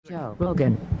Joe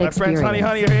Rogan My friends Honey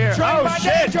are here. Drunk by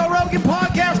day, Joe Rogan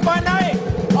podcast by night,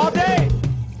 all day.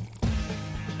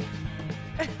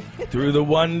 Through the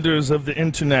wonders of the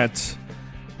internet,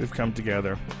 we've come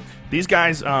together. These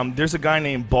guys, there's a guy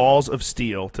named Balls of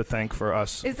Steel to thank for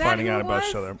us finding out about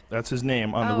each other. That's his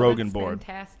name on the Rogan board.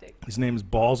 Fantastic. His name is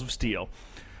Balls of Steel.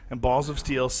 And Balls of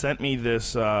Steel sent me this.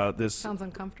 Sounds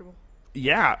uncomfortable.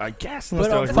 Yeah, I guess. Unless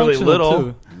But they're really little.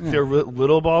 too. Yeah. They're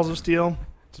little balls of steel.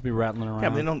 Just be rattling around. Yeah,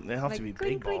 but they don't have Like to be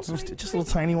clink, big balls of clink, steel. Just clink,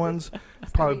 little tiny ones.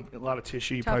 Probably a lot of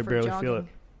tissue. You Tough probably for barely feel it. jogging.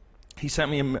 He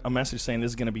sent me a message saying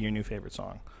this is going to be your new favorite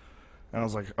song. And I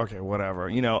was like, okay, whatever.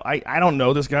 You know, I don't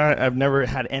know this guy. I've never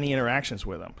had any interactions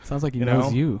with him. Sounds like he You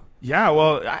knows know? you. Yeah,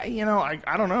 well, I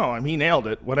don't know. I mean, he nailed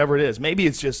it, whatever it is. Maybe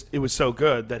it's just, it was so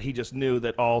good that he just knew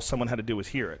that all someone had to do was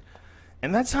hear it.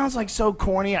 And that sounds like so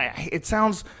corny. It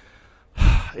sounds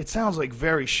like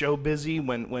very show busy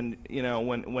when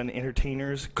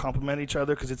entertainers compliment each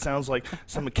other, because it sounds like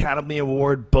some Academy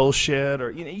Award bullshit, or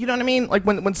you know what I mean? Like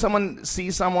when someone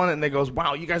sees someone and they goes,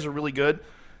 "Wow, you guys are really good."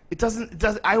 It doesn't.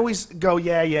 I always go,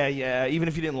 yeah. Even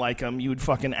if you didn't like them, you would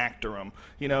fucking actor them.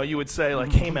 You know, you would say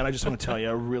like, "Hey man, I just want to tell you,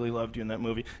 I really loved you in that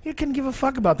movie." You couldn't give a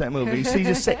fuck about that movie, so you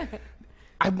just say,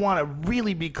 "I want to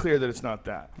really be clear that it's not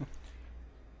that."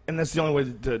 And that's the only way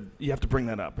that you have to bring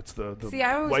that up. It's the See,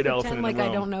 I always white elephant in pretend the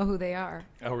like room. I don't know who they are.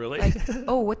 Oh, really? Like,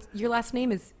 oh, what's your last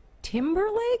name is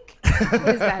Timberlake? What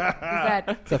is that? Is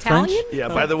that that Italian? Yeah,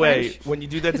 by the way, when you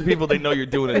do that to people, they know you're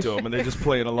doing it to them, and they're just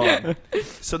playing along.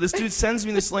 So this dude sends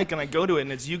me this link, and I go to it,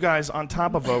 and it's you guys on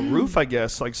top of a roof, I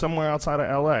guess, like somewhere outside of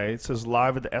L.A. It says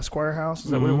live at the Esquire House.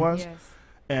 Is that what it was? Yes.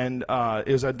 And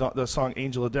it was the song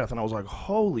Angel of Death, and I was like,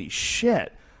 holy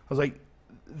shit. I was like,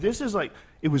 this is like,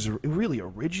 it was really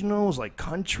original. It was like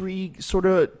country, sort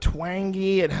of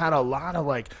twangy. It had a lot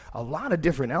of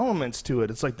different elements to it.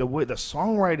 It's like the way the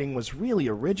songwriting was really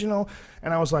original,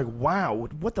 and I was like, wow,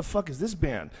 what the fuck is this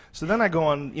band? So then I go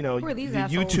on, the Who are these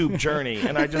assholes? YouTube journey,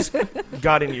 and I just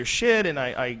got into your shit, and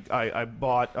I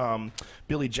bought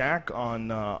Billy Jack on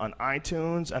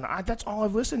iTunes, and that's all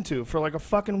I've listened to for like a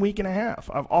fucking week and a half.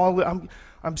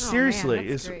 I'm seriously, man,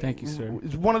 that's it's great. Thank you, sir.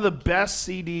 it's one of the best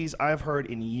CDs I've heard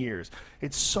in years.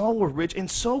 It's so rich and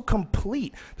so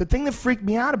complete. The thing that freaked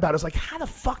me out about it is like, how the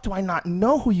fuck do I not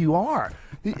know who you are?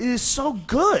 It is so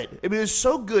good. I mean, it was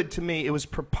so good to me. It was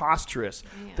preposterous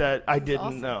that I didn't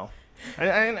awesome. know.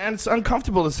 And it's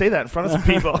uncomfortable to say that in front of some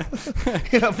people.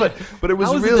 But it was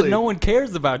How is it really. that no one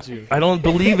cares about you? I don't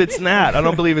believe it's that. I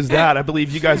don't believe it's that. I believe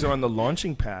you guys are on the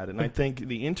launching pad, and I think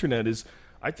the internet is.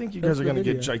 I think you guys are going to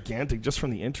get gigantic just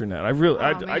from the internet.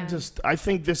 I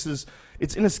think this is,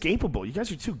 it's inescapable. You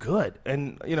guys are too good.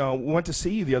 And, we went to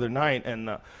see you the other night,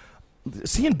 and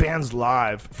seeing bands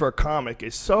live for a comic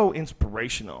is so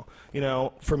inspirational,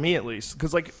 for me at least.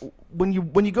 Because, like, when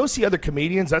you go see other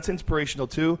comedians, that's inspirational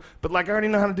too. But, like, I already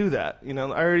know how to do that. I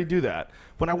already do that.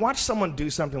 When I watch someone do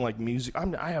something like music,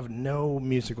 I have no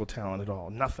musical talent at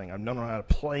all. Nothing. I don't know how to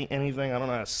play anything. I don't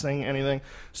know how to sing anything.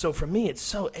 So for me, it's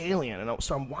so alien. And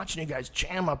so I'm watching you guys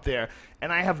jam up there,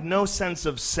 and I have no sense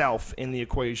of self in the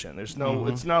equation. There's no.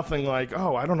 It's nothing like,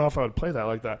 oh, I don't know if I would play that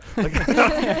like that. Like,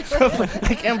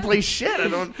 I can't play shit. I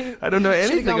don't know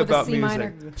anything gone with a about C music.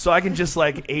 minor. So I can just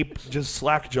just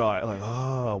slack jaw. Like,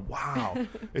 oh wow.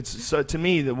 It's so to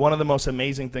me one of the most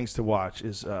amazing things to watch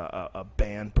is a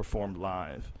band performed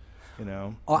live.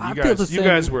 I feel the you same-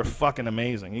 guys were fucking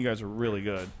amazing. You guys were really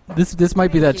good. This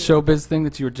might be that Thank you. showbiz thing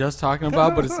that you were just talking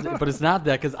about, but it's not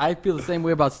that, because I feel the same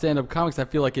way about stand-up comics. I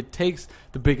feel like it takes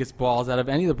the biggest balls out of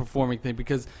any of the performing thing,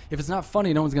 because if it's not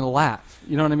funny, no one's gonna laugh.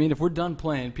 You know what I mean? If we're done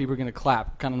playing, people are gonna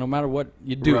clap, kind of no matter what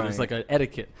you do. Right. There's like an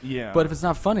etiquette. Yeah. But if it's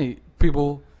not funny,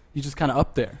 you just kind of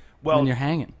up there. Well, and you're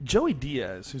hanging. Joey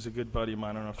Diaz, who's a good buddy of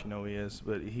mine, I don't know if you know who he is,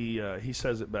 but he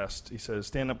says it best. He says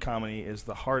stand-up comedy is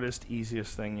the hardest,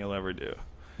 easiest thing you'll ever do.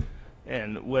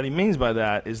 And what he means by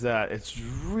that is that it's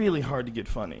really hard to get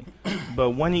funny.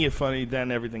 But when you get funny, then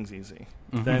everything's easy.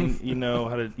 Then you know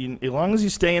how to, as long as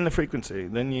you stay in the frequency,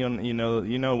 then you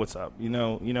know what's up. You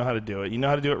know how to do it. You know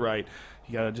how to do it right.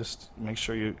 You got to just make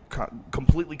sure you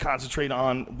completely concentrate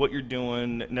on what you're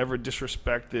doing, never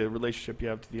disrespect the relationship you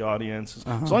have to the audience.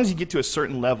 As long as you get to a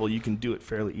certain level, you can do it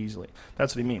fairly easily.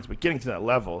 That's what he means. But getting to that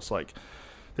level, it's like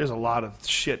there's a lot of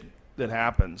shit that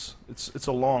happens. It's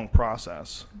a long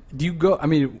process. Do you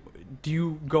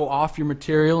go off your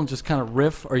material and just kind of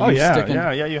riff, or you yeah, sticking?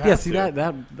 yeah, you have Yeah, see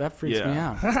to. that freaks me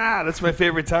out. That's my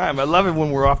favorite time. I love it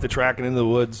when we're off the track and in the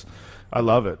woods. I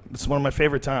love it. It's one of my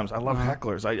favorite times. I love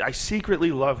hecklers. I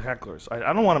secretly love hecklers.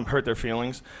 I don't want to hurt their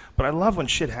feelings, but I love when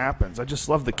shit happens. I just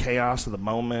love the chaos of the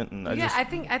moment. And I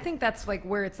think that's like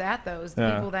where it's at though. Is the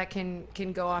Yeah. people that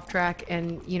can go off track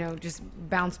and just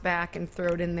bounce back and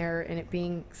throw it in there, and it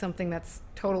being something that's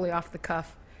totally off the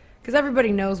cuff, because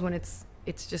everybody knows when it's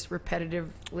just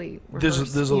repetitively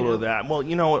rehearsed, There's a little of that.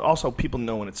 Well, also people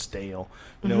know when it's stale.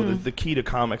 The key to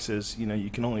comics is you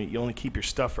only keep your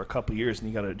stuff for a couple years, and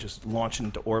you got to just launch it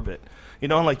into orbit.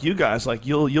 Unlike you guys, like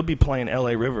you'll be playing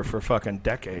L.A. River for fucking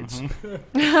decades.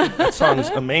 That song's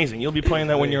amazing. You'll be playing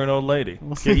that when you're an old lady.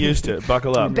 Get used to it.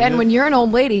 Buckle up. Ben, when you're an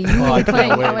old lady, you will be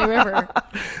playing LA River.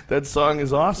 That song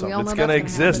is awesome. We all It's know gonna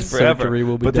that's gonna exist happen. forever. Surgery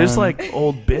will be But there's done. like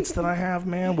old bits that I have,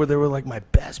 man, where they were like my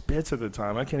best bits at the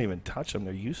time. I can't even touch them.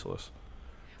 They're useless.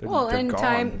 Well, they're and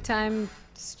gone.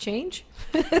 times change.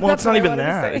 Well, That's it's not what I even wanted to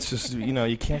that. say. It's just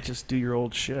you can't just do your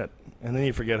old shit, and then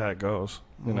you forget how it goes.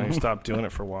 You stop doing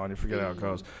it for a while, and you forget how it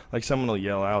goes. Like someone will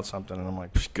yell out something, and I'm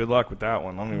like, "Good luck with that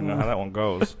one. I don't even know how that one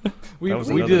goes." We That was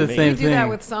do another the me. same We do that thing.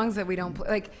 with songs that we don't play.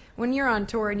 Like when you're on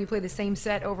tour and you play the same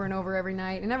set over and over every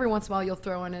night, and every once in a while you'll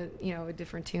throw in a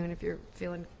different tune if you're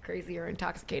feeling crazy or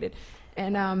intoxicated,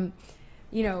 and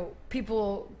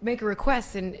people make a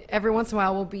request, and every once in a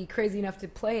while we'll be crazy enough to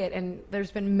play it. And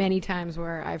there's been many times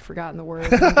where I've forgotten the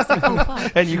words. And I'm just like, oh,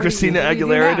 fuck. And you What Christina do you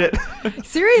do Aguilera now? did.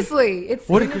 Seriously, it's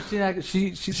What did Christina?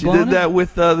 She's She blown did it? that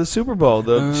with the Super Bowl.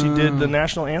 She did the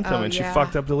national anthem, Oh, and she yeah.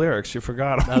 fucked up the lyrics. She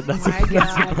forgot 'em. Oh my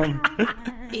God.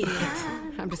 Idiot.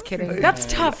 I'm just kidding. That's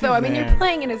tough, though. I mean, you're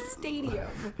playing in a stadium.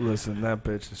 Listen, that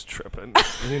bitch is tripping.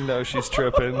 You know she's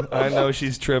tripping. I know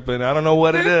she's tripping. I don't know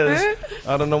what it is.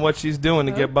 I don't know what she's doing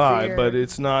to get by, dear. but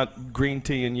it's not green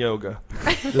tea and yoga.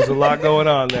 There's a lot going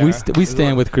on there. We There's a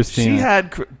stand lot- with Christina.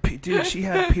 She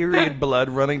had period blood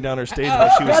running down her stage while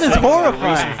she was That is singing in a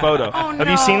horrifying. recent photo. Oh, Have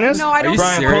you seen this? No, I don't.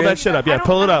 Brian, serious? pull that shit up. Yeah, I don't-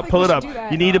 pull it I up. don't Pull it think up. we should do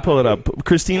that. You need to pull it up.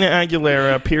 Christina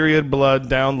Aguilera, period blood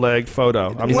down leg photo.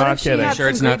 I'm What not if she kidding. had Sure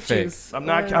it's some not grape fake. juice? I'm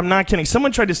not kidding.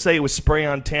 Someone tried to say it was spray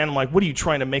on tan. I'm like, what are you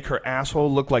trying to make her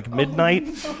asshole look like midnight?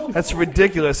 That's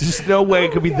ridiculous. There's no way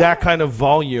it could be that kind of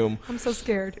volume. I'm so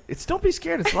scared. Don't be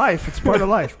scared. It's life. It's part of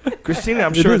life. Christina,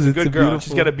 I'm It sure is. is a It's good a girl. beautiful-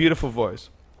 She's got a beautiful voice.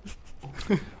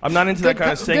 I'm not into that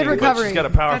kind of good singing, but recovery. she's got a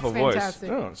powerful That's voice.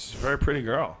 fantastic. Oh, she's a very pretty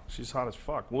girl. She's hot as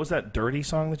fuck. What was that Dirty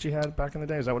song that you had back in the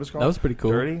day? Is that what it's called? That was pretty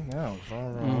cool. Dirty? Yeah.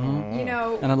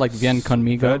 And I like Bien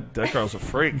Conmigo. That girl's a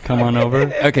freak. Come on over.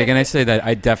 Okay, can I say that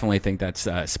I definitely think that's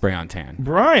spray on tan.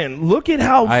 Brian, look at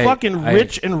how I- fucking I-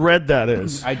 rich and red that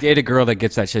is. I date a girl that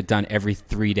gets that shit done every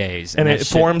 3 days, And that it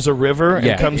shit- forms a river and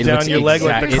Yeah, comes it down looks your leg like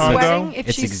exact- the it's Congo. Sweating, if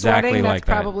It's she's exactly sweating, like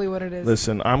that's that. probably what it is.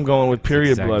 Listen, I'm going with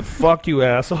period exactly. blood. Fuck you,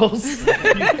 assholes.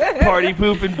 You party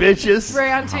pooping bitches.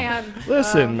 Spray on tan.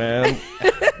 Listen, man.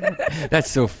 That's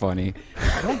so funny.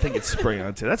 I don't think it's spray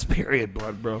on tan. That's period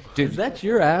blood, bro. Is that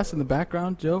your ass in the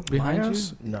background, Joe? Behind My you?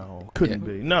 ass? No, couldn't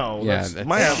be. No, Yeah, that's, that's-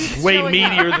 my ass is way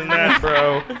meatier than that,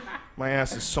 bro. My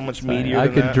ass is so much meatier I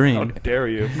than could that. dream. How dare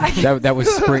you? That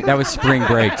was spring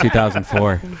break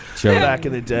 2004. Joe Back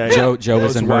in the day. Joe I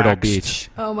was in Myrtle waxed. Beach.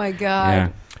 Oh my God. Yeah.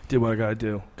 Did what I gotta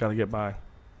do. Gotta get by.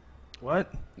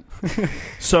 What?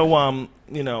 So,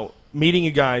 meeting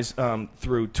you guys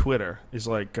through Twitter is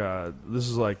like this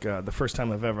is like the first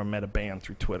time I've ever met a band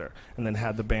through Twitter, and then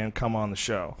had the band come on the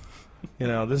show.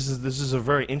 This is a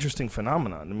very interesting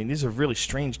phenomenon. I mean, these are really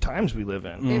strange times we live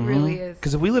in. It really is.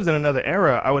 Because if we lived in another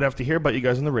era, I would have to hear about you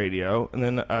guys on the radio, and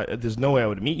then there's no way I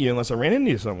would meet you unless I ran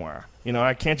into you somewhere.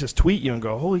 I can't just tweet you and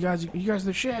go, "Holy guys, you guys are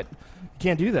the shit." You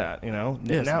can't do that. Yeah,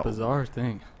 it's Now, a bizarre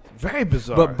thing. very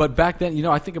bizarre. But back then,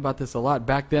 I think about this a lot.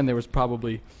 Back then, there was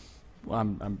probably, well,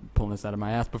 I'm pulling this out of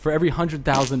my ass, but for every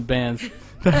 100,000 bands,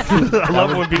 I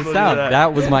love when people do sound, that.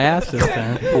 that was my ass just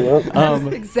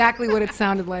then. Exactly what it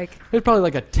sounded like. There's probably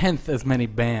like a tenth as many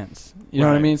bands. You know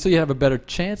what I Right. mean? So you have a better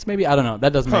chance, maybe. I don't know.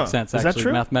 That doesn't Huh. make sense Is that actually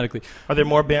true? mathematically. Are there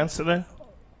more bands today?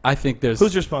 I think there's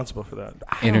Who's responsible for that?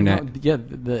 I don't Internet. know. Yeah,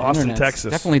 the Austin, internet's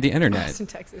Texas. Definitely the internet. Austin,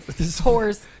 Texas.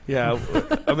 Whores. Yeah,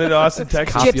 I'm in Austin,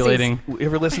 Texas. Copulating. You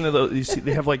ever listen to those? You see,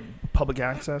 they have like public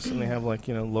access, and they have like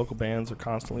local bands are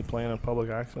constantly playing on public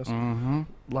access. Mm-hmm.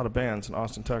 A lot of bands in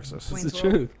Austin, Texas. It's the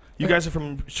Waynesville. truth. You guys are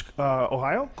from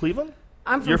Ohio, Cleveland.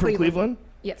 I'm from You're Cleveland. from Cleveland,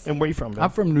 Yes. and where are you from? Ben? I'm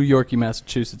from New York,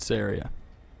 Massachusetts area.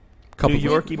 New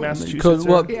Yorkie, Well, Massachusetts.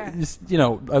 Well, Yeah.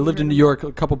 I lived in New York,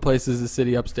 a couple places, the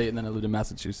city upstate, and then I lived in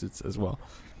Massachusetts as well.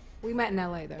 We met in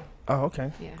LA though. Oh,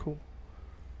 okay. Yeah. Cool.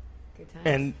 Good times.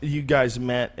 And you guys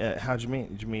met? How'd you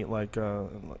meet? Did you meet like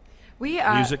we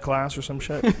music class or some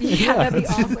shit? Yeah, that'd be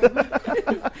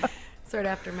awesome. Sort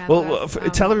of after math. Well,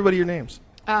 class. tell everybody your names.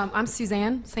 I'm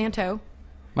Suzanne Santo,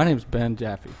 My name's Ben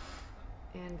Jaffe.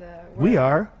 and We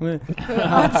are. Oh,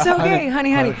 it's so gay, honey.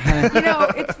 You know,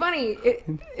 it's funny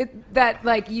that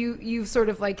like you sort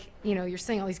of like, you know, you're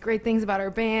saying all these great things about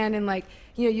our band, and like,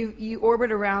 you know, you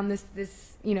orbit around this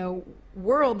you know,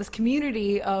 world, this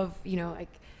community of, you know, like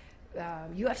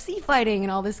UFC fighting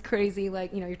and all this crazy,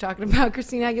 like, you know, you're talking about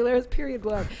Christina Aguilera's period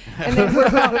blood, and then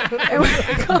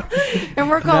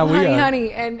we're called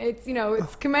Honey, and it's, you know,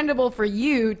 it's commendable for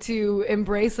you to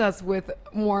embrace us with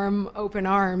warm, open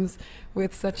arms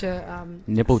with such a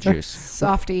Nipple juice.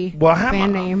 softy Well,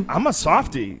 band name. I'm a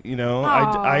softie, you know.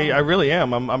 I really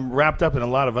am. I'm wrapped up in a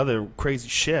lot of other crazy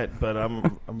shit, but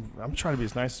I'm trying to be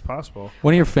as nice as possible.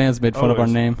 One of your fans made fun of our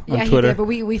Always. name Yeah, on Twitter. he did, but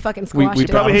we fucking squashed we it.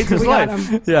 probably hates his We got life.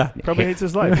 him. Yeah. Probably hates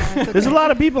his life. There's a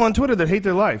lot of people on Twitter that hate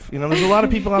their life. You know, there's a lot of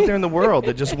people out there in the world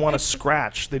that just want to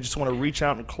scratch. They just want to reach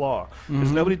out and claw.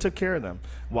 Because nobody took care of them.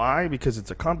 Why? Because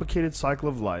it's a complicated cycle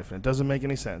of life, and it doesn't make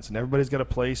any sense. And everybody's got a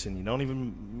place, and you don't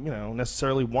even, you know,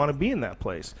 necessarily want to be in that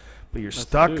place. But you're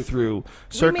stuck through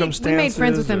circumstances. We made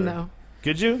friends with him, though.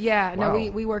 Could you? Yeah, Wow.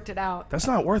 no, we worked it out. That's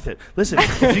not worth it. Listen,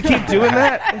 if you keep doing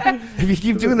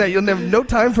that, you'll have no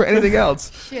time for anything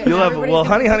else. Shit, You'll have, everybody's well,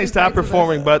 gonna Honey be stopped fights with us.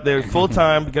 performing, but they're full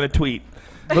time going to tweet.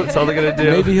 That's all they're going to do.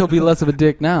 Maybe he'll be less of a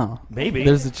dick now. Maybe.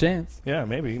 There's a chance. Yeah,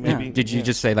 maybe. Did you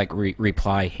just say like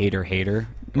reply hater?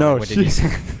 No, Or what did you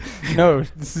say? No,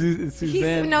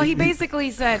 Suzanne. He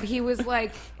basically said, he was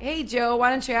like, hey, Joe, why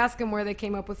don't you ask him where they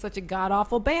came up with such a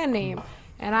god-awful band name?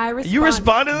 And I responded. You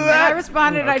responded to And that? I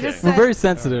responded. I Okay. just We're said, very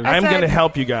sensitive. I I'm said- going to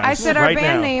help you guys. I said our right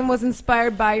band now. name was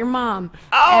inspired by your mom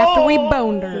after we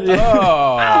boned her.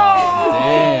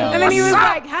 Damn. And then he was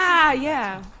like,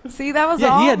 yeah. See, that was Yeah,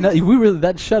 all. he had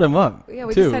that shut him up. Yeah,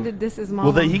 we too. just had to diss his mom.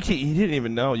 Well, he didn't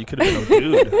even know. You could have been a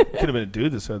dude. Could have been a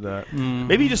dude that said that.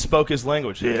 Maybe he just spoke his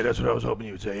language. Yeah, that's what I was hoping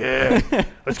you would say. Yeah.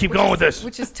 Let's keep going with this.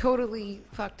 Which is totally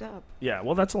fucked up. Yeah,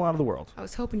 well, that's a lot of the world. I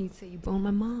was hoping you'd say you boned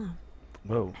my mom.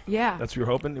 Whoa. Yeah. That's what you're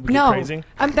hoping? It would no. get crazy?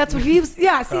 That's what he was.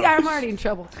 Yeah, see, I'm already in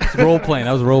trouble. It's role playing.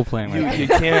 That was role playing. Right? You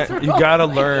can't. You gotta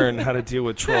learn how to deal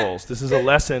with trolls. This is a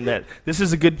lesson that. This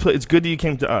is a good. It's good that you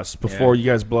came to us before you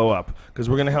guys blow up,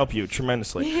 because we're gonna help you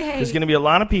tremendously. Yay. There's gonna be a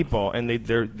lot of people, and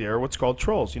they're what's called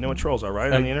trolls. You know what trolls are,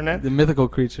 right? On the internet. The mythical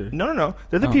creature. No.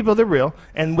 They're the people. They're real.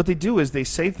 And what they do is they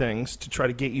say things to try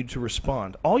to get you to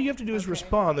respond. All you have to do is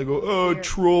respond. They go, "Oh, I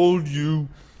trolled you."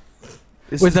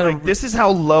 This is how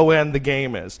low end the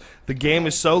game is. The game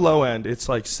is so low end. It's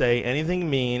like, say anything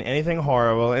mean, anything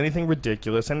horrible, anything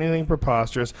ridiculous, anything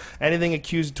preposterous, anything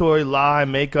accusatory, lie,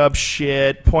 make up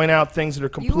shit, point out things that are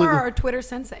completely. You are our Twitter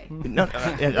sensei. No,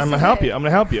 I'm gonna help you. I'm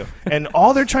gonna help you. And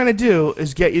all they're trying to do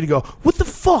is get you to go, "What the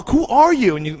fuck? Who are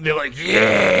you?" And they're like,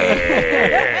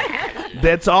 "Yeah."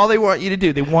 That's all they want you to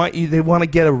do. They want to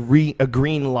get a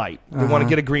green light. They want to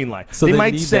get a green light. So they they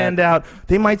might need send out.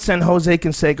 They might send Jose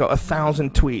Canseco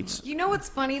 1,000 tweets. You know what's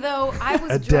funny though? I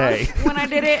was A day. drunk when I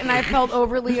did it, and I felt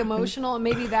overly emotional. And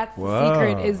maybe that's the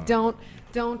secret: is don't.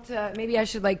 Maybe I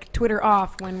should like Twitter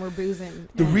off when we're boozing.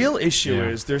 The real issue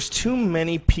is there's too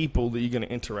many people that you're going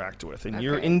to interact with. And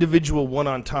your individual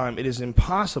one-on time, it is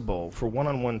impossible for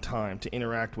one-on-one time to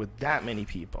interact with that many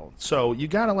people. So you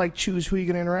got to like choose who you're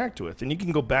going to interact with. And you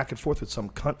can go back and forth with some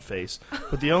cunt face.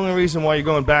 But the only reason why you're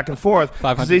going back and forth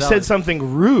is they said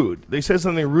something rude. They said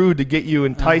something rude to get you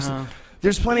enticed.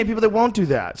 There's plenty of people that won't do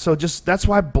that. So that's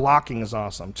why blocking is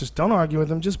awesome. Just don't argue with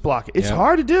them. Just block it. It's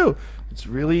hard to do. It's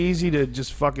really easy to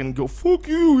just fucking go, "Fuck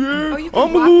you, yeah. you can I'm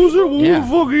a block loser. people? Who the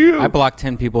fuck are you?" I block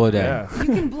 10 people a day. Yeah. You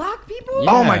can block people.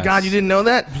 Oh my Yes. God, you didn't know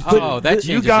that? Oh, that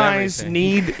you changes guys everything.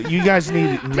 need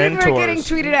Dude, mentors. we're getting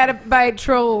tweeted at by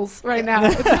trolls right now.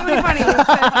 It's really funny.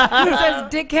 It says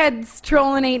 "Dickheads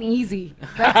trolling ain't easy."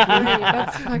 That's great.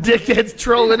 That's fucking Dickheads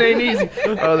trolling ain't easy.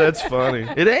 Oh, that's funny.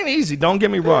 It ain't easy. Don't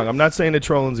get me wrong. I'm not saying that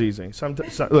trolling's easy.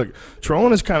 Look,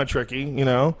 trolling is kind of tricky. You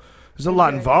know, there's a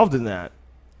lot involved in that.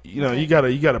 You know, you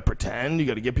gotta pretend. You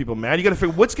gotta get people mad. You gotta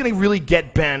figure what's gonna really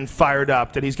get Ben fired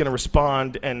up that he's gonna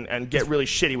respond and get really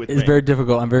shitty with It's me. very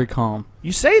difficult. I'm very calm.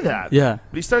 You say that. Yeah.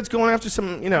 But he starts going after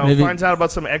some, Maybe- finds out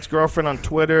about some ex-girlfriend on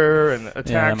Twitter and that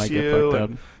attacks might get you.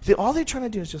 fucked And all they're trying to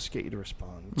do is just get you to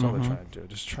respond. That's all they're trying to do.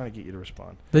 Just trying to get you to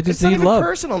respond. They just it's not need even love.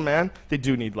 personal, man. They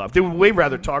do need love. They would way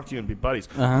rather talk to you and be buddies.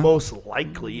 Most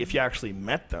likely, if you actually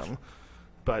met them.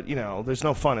 But, there's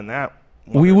no fun in that.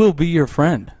 We will be your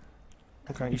friend.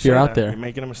 Okay, you if you're say out that. there. You're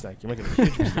making a mistake. You're making a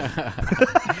huge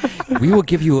mistake. We will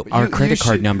give you our credit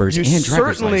card numbers you and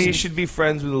driver's certainly license. should be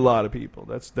friends with a lot of people.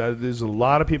 There's a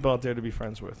lot of people out there to be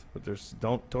friends with, but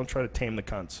don't try to tame the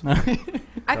cunts.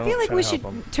 I feel like we should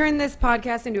turn this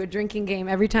podcast into a drinking game.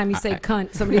 Every time you say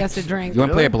cunt, somebody has to drink. You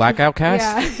want to play a blackout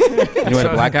cast? Yeah. You know what a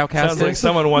blackout cast Sounds is? like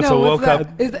someone wants to No, woke what's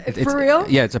up. that? Is that It's- for real?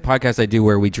 Yeah, it's a podcast I do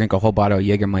where we drink a whole bottle of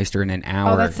Jägermeister in an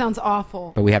hour. Oh, that sounds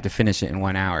awful. But we have to finish it in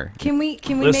 1 hour. Can we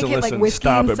Listen, make it like whiskey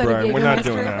stop it, instead Brian. of We're not Jägermeister?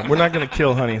 doing that. We're not going to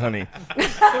kill Honey Honey.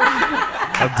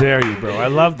 How dare you, bro? I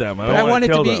love them. I But don't I want want it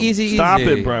to to kill be them. easy, Stop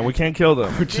easy. it, Brian. We can't kill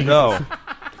them. No.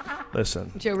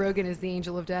 Listen, Joe Rogan is the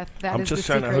angel of death. That I'm is just the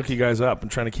trying to secret. hook you guys up. I'm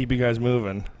trying to keep you guys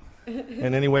moving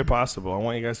in any way possible. I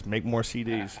want you guys to make more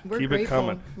CDs. We're keep grateful. it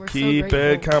coming. We're so keep it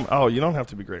grateful. coming. Oh, you don't have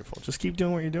to be grateful. Just keep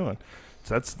doing what you're doing.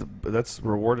 So that's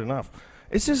reward enough.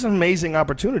 It's just an amazing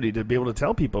opportunity to be able to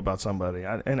tell people about somebody.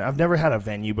 And I've never had a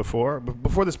venue before. But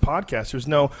before this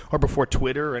podcast, or before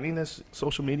Twitter or any of this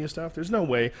social media stuff, there's no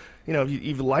way, if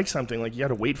you like something, like you got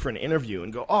to wait for an interview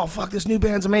and go, oh, fuck, this new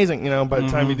band's amazing. By the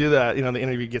time you do that, the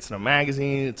interview gets in a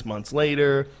magazine, it's months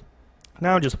later.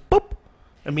 Now just, boop,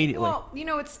 immediately. Well,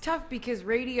 it's tough because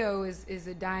radio is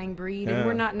a dying breed, Yeah. and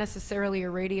we're not necessarily a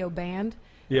radio band.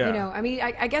 Yeah.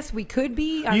 I guess we could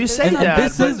be. You say And that,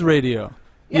 this but- is radio.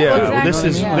 Yeah, this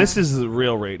exactly. is the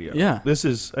real radio. Yeah. This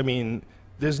is,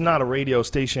 there's not a radio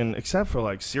station except for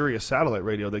like Sirius satellite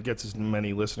radio that gets as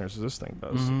many listeners as this thing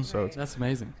does. So it's, That's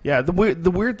amazing. yeah, the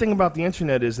weird thing about the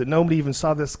internet is that nobody even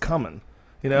saw this coming.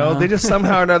 They just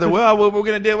somehow or another, well, what we're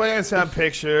going to do, we're going to send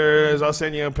pictures, I'll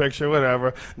send you a picture,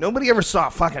 whatever. Nobody ever saw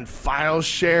fucking file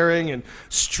sharing and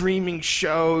streaming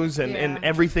shows and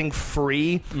everything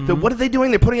free. What are they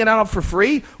doing? They're putting it out for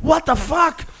free? What the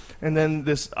fuck? And then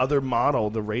this other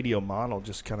model, the radio model,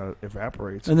 just kind of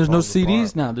evaporates. And there's no falls apart.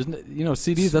 CDs now. There's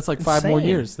CDs. That's like 5 more Insane.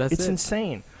 years. That's it's it.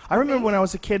 insane. I remember when I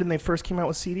was a kid and they first came out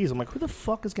with CDs. I'm like, who the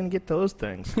fuck is going to get those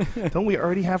things? Don't we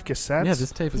already have cassettes? Yeah,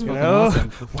 this tape is fucking know? awesome.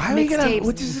 Why are we going Mixtapes. to?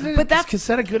 What is it? But that's- is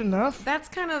cassette good enough? That's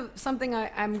kind of something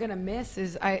I'm gonna miss.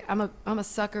 Is I'm a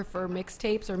sucker for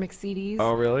mixtapes or mixed CDs.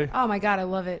 Oh, really? Oh my god, I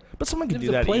love it. But someone can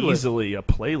There's do a that playlist. easily. A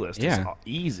playlist Yeah. is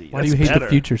easy. Why do That's you hate better.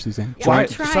 the future, Suzanne? Yeah, Why I'm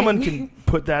trying. someone can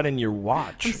put that in your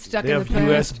watch? I'm stuck they in have the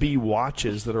past. USB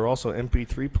watches that are also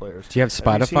MP3 players. Do you have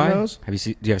Have you seen Spotify? those?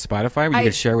 Do you have Spotify where you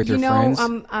can share with your friends?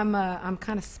 I'm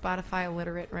kind of Spotify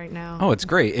illiterate right now. Oh, it's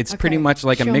great. It's pretty Okay. much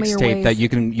like a Show me your mixtape that ways. you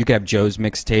could have Joe's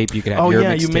mixtape, you could have Oh your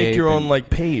yeah, mixtape. you make your own and- like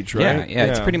page, right? Yeah,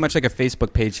 it's pretty much like a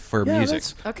Facebook page for Yeah, music.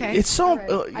 that's- Okay. It's so. All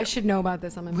right. I should know about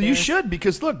this. I'm embarrassed. You should,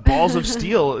 because look, Balls of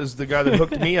Steel is the guy that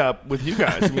hooked me up with you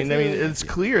guys. I mean, it's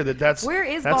clear that's Where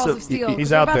is that's Balls of Steel? 'Cause He's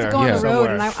we're out about there. to go on Yeah. the road,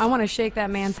 somewhere. and I want to shake that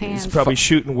man's hand. He's probably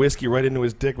shooting whiskey right into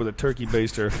his dick with a turkey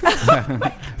baster.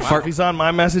 Wow, if he's on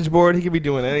my message board, he could be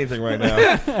doing anything right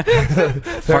now.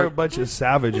 They're a bunch of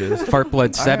savages.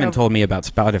 Fartblood 7 have- told me about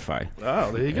Spotify.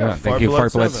 Oh, there you go. Yeah, thank you,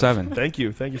 Fartblood 7. Thank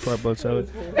you, Fartblood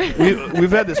 7.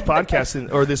 We've had this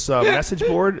podcast or this message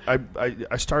board.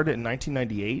 I started in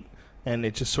 1998, and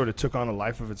it just sort of took on a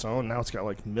life of its own. Now it's got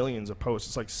like millions of posts.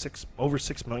 It's like over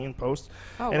 6 million posts,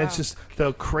 Oh, and it's wow. just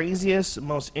the craziest,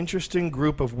 most interesting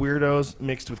group of weirdos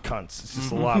mixed with cunts. It's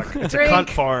just a lot of. It's a Drink. cunt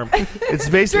farm. It's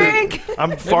basically. Drink.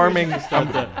 I'm farming.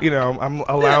 I'm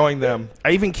allowing them.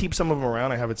 I even keep some of them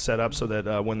around. I have it set up so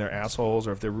that when they're assholes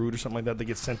or if they're rude or something like that, they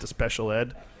get sent to special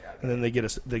ed, and then they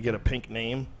get a pink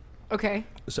name. Okay.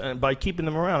 So, and by keeping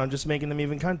them around, I'm just making them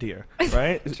even cuntier,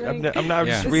 right? Drink. I'm not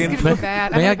Yeah. just This is reinforcing. gonna be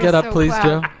bad. May I I'm get gonna up, go so please,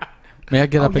 proud. Joe? May I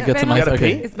get up and yeah. get some Ben, ice? you gotta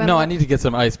Okay. pee? It's been No, a- I need to get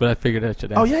some ice, but I figured I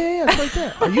should ask. Oh yeah, it's right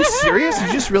there. Are you serious?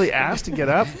 You just really asked to get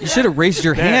up? You should have raised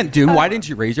your hand, dude. Why didn't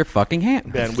you raise your fucking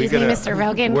hand? Ben, Excuse me, Mr.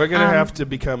 Rogan. We're gonna have to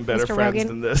become better Mr. friends Rogan.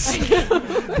 than this.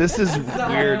 This is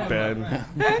weird, Ben.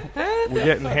 We're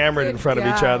getting hammered in front of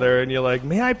each God. other, and you're like,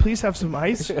 "May I please have some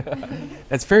ice?"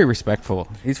 That's very respectful.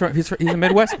 He's a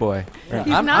Midwest boy. He's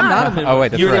I'm not. not a Midwest. Oh wait,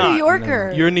 that's You're right. not. New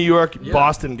Yorker. You're a New York, Yeah.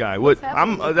 Boston guy. What?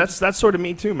 happening? That's sort of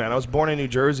me too, man. I was born in New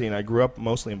Jersey, and I grew up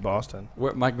mostly in Boston.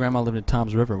 My grandma lived in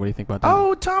Tom's River. What do you think about that?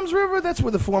 Oh, Tom's River. That's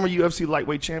where the former UFC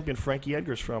lightweight champion Frankie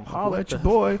Edgar's from. Holla at your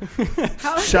boy.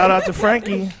 Shout out to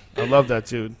Frankie. I love that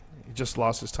dude. He just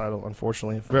lost his title,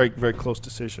 unfortunately. Very, very close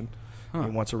decision. He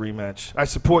wants a rematch. I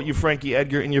support you, Frankie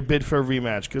Edgar, in your bid for a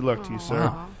rematch. Good luck to you, sir.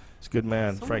 Aw. He's a good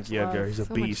man, So Frankie much Edgar. love. He's a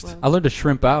So much beast. love. I learned to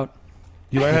shrimp out.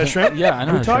 You learn how to shrimp? Yeah, I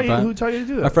know how Who to taught shrimp you? out. Who taught you to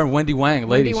do My that? friend Wendy Wang,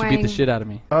 lady, Wendy she beat the Wang. shit out of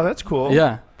me. Oh, that's cool.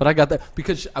 Yeah, but I got that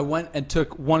because I went and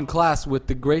took one class with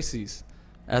the Gracies.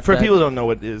 For people who don't know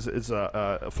what it is, it's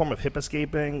a form of hip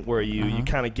escaping where you Uh-huh.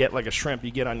 kind of get like a shrimp.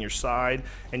 You get on your side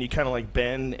and you kind of like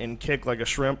bend and kick like a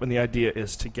shrimp, and the idea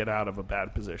is to get out of a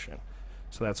bad position.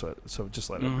 So that's what. So just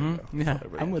let everybody know. Yeah, Let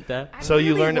everybody I'm know. with that. I So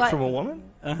you really learned it like- from a woman?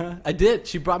 Uh-huh. I did.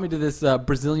 She brought me to this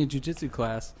Brazilian jiu-jitsu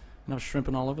class, and I was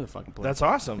shrimping all over the fucking place. That's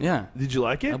awesome. Yeah. Did you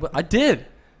like it? I did.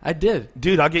 I did.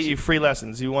 Dude, I'll get you free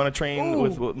lessons. You want to train Ooh.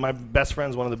 with my best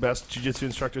friend's one of the best jiu-jitsu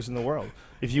instructors in the world.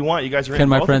 If you want, you guys are in. Can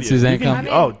my both friend of you. Suzanne You can- come? I'm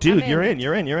in. Oh, dude, I'm you're in. in.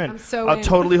 You're in. I'm so I'll in.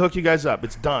 totally hook you guys up.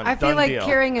 It's done. I feel Done like deal.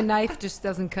 carrying a knife just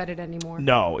doesn't cut it anymore.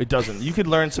 No, it doesn't. You could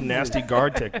learn some nasty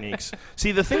guard techniques.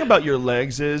 See, the thing about your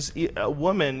legs is a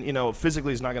woman,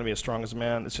 physically is not going to be as strong as a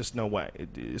man. It's just no way,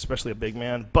 especially a big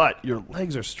man. But your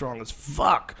legs are strong as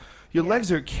fuck. Your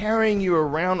legs are carrying you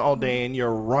around all day, and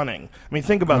you're running. I mean,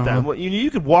 think about that. Well,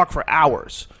 you could walk for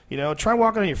hours. Try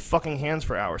walking on your fucking hands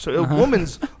for hours. So a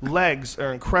woman's legs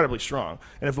are incredibly strong.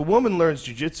 And if a woman learns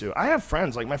jiu-jitsu, I have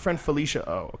friends, like my friend Felicia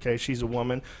O, okay? She's a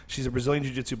woman. She's a Brazilian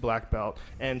jiu-jitsu black belt,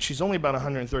 and she's only about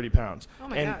 130 pounds. Oh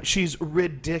my and God. she's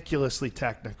ridiculously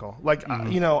technical. Like,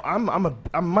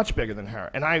 I'm much bigger than her,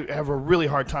 and I have a really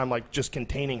hard time, like, just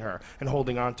containing her and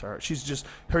holding on to her.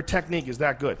 Her technique is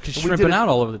that good. She's And we shrimping did it- out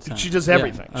all over the time. She does Yeah,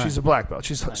 everything. all She's right. a black belt.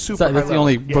 She's super So high that's the level.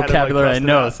 only You had to, like, vocabulary I bust it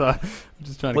know. out. So I'm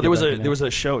just trying to. Well, get back in there was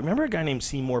a show. Remember a guy named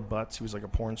Seymour Butts? He was like a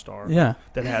porn star. Yeah.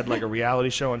 That had like a reality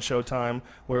show on Showtime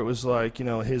where it was like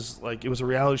it was a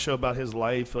reality show about his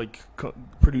life, like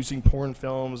producing porn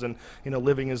films and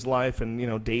living his life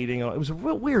and dating. It was a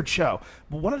real weird show.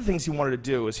 But one of the things he wanted to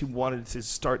do is he wanted to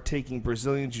start taking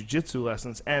Brazilian jiu-jitsu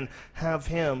lessons and have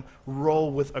him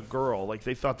roll with a girl. Like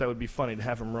they thought that would be funny to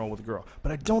have him roll with a girl.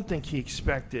 But I don't think he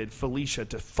expected Felicia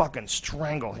to fucking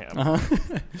strangle him.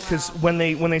 Because when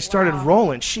they started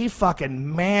rolling, she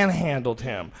fucking manhandled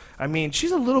him. I mean,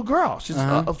 she's a little girl. She's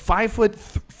a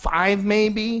 5'5",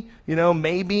 maybe.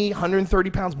 Maybe 130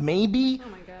 pounds, maybe. Oh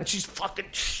my God. And she's fucking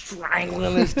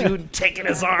strangling this dude, taking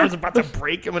his arms, about to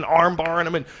break him, and arm barring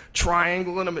him, and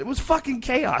triangling him. It was fucking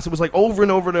chaos. It was like over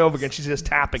and over and over again. She's just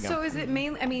tapping him. So is it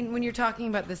mainly? I mean, when you're talking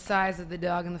about the size of the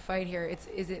dog in the fight here,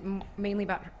 is it mainly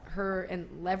about her and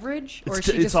leverage, or is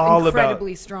she just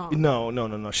incredibly strong?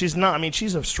 No. She's not. I mean,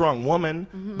 she's a strong woman,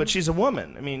 but she's a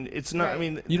woman. I mean, it's not. Right. I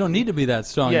mean, You don't need to be that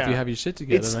strong if Yeah. you have your shit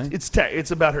together, right?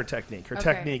 It's about her technique. Her Okay.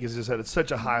 technique is just at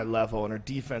such a high level, and her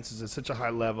defense is at such a high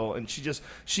level, and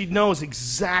she knows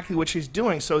exactly what she's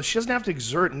doing, so she doesn't have to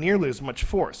exert nearly as much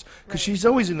force because Right. she's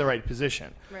always in the right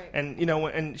position. Right. And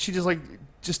and she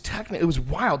just technically, it was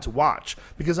wild to watch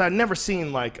because I'd never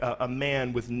seen like a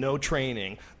man with no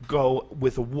training go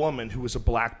with a woman who was a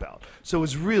black belt. So it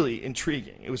was really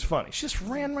intriguing. It was funny. She just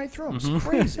ran right through him. It was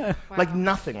crazy. Like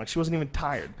nothing. Like she wasn't even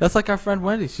tired. That's like our friend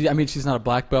Wendy. She's not a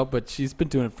black belt, but she's been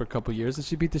doing it for a couple years, and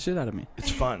she beat the shit out of me.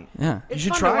 It's fun. Yeah. It's you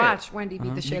should fun try to it. watch Wendy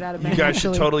beat the shit out of me. You guys should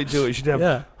actually. totally do it. You should have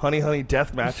Yeah. honey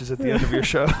death matches at the end of your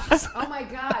show. Oh my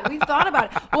God, we've thought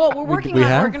about it. Well, we're working we on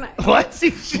have? organizing. What?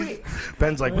 Wait.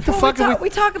 Ben's like, what the Well, fuck are we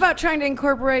talk about trying to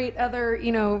incorporate other,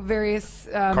 various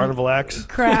Carnival acts.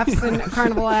 crafts and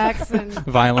carnival acts and.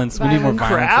 Violence. We need more Violence. violence.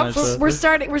 on our Crafts? show.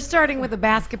 We're starting with a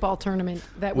basketball tournament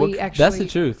that we actually. That's the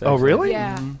truth. Oh, actually. really?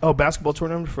 Yeah. Oh, basketball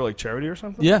tournament for like charity or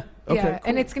something? Yeah. Okay, Yeah,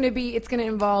 and cool. it's gonna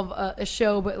involve a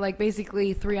show, but like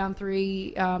basically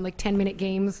 3-on-3, like 10-minute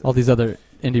games. All these other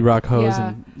indie rock hoes Yeah.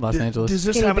 in Los Does Angeles. this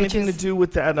Skinny have anything to bitches. do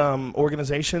with that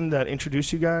organization that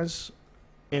introduced you guys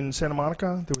in Santa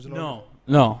Monica? There was an No.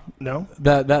 No?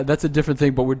 That's a different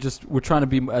thing, but we're trying to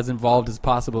be as involved as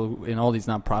possible in all these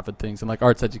nonprofit things, and like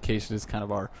arts education is kind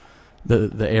of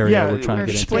the area we're trying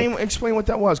to get into. explain what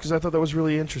that was because I thought that was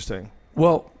really interesting.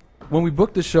 Well, when we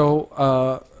booked the show,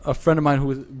 a friend of mine who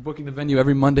was booking the venue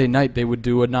every Monday night, they would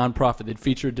do a nonprofit. They'd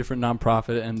feature a different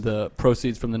nonprofit, and the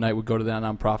proceeds from the night would go to that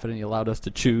nonprofit. And he allowed us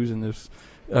to choose. And there's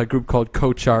a group called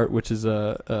CoachArt, which is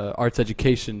a arts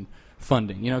education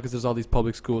funding. Because there's all these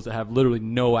public schools that have literally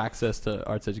no access to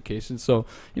arts education. So,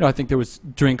 I think there was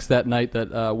drinks that night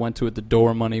that went to it. The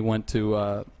door money went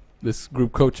to this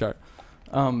group CoachArt.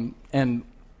 And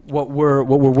what we're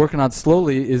working on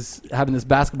slowly is having this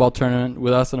basketball tournament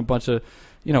with us and a bunch of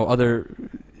other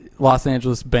Los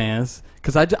Angeles bands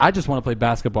because I just want to play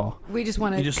basketball. We just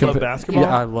want to. You just love basketball?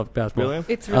 Yeah, I love basketball. Really?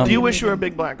 It's really. Do you wish you were a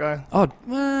amazing. big black guy? Oh,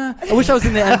 I wish I was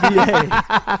in the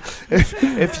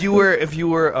NBA. If you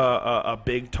were a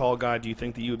big tall guy, do you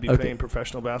think that you would be Okay. playing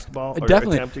professional basketball or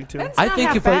Definitely. attempting to? That's I not think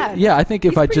half if bad. I think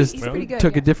if He's I pretty- just he's pretty good,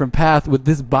 took yeah. a different path with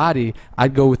this body,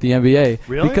 I'd go with the NBA.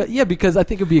 Really? Because I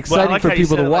think it'd be Well, I exciting like for how you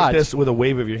people said to it watch. like this with a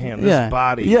wave of your hand. yeah, This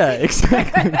body. Yeah,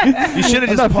 exactly. You should have I'm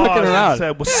just not fucking paused around. and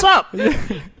said, "What's up?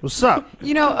 What's up?"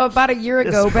 About a year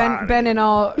ago, This body. Ben, in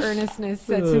all earnestness,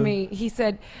 said to me, he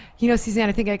said, Suzanne,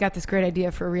 I think I got this great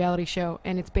idea for a reality show,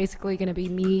 and it's basically going to be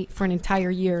me for an entire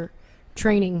year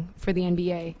training for the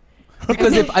NBA.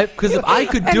 Because if I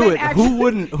could And do then it,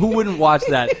 actually- who wouldn't watch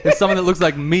that? If someone that looks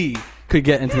like me could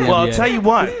get into the Well, NBA. I'll tell you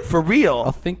what. For real,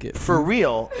 I'll think it. For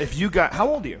real, if you got, how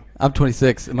old are you? I'm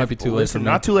 26. It might be too late Listen, for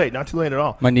me. not too late. Not too late at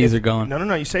all. My knees are going.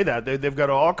 No. You say that. They've got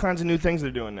all kinds of new things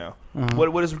they're doing now.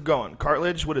 What is going?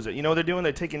 Cartilage? What is it? You know what they're doing?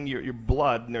 They're taking your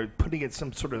blood and they're putting it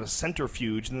some sort of a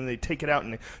centrifuge, and then they take it out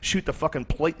and they shoot the fucking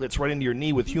platelets right into your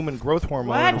knee with human growth hormone.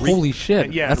 What? and Holy shit.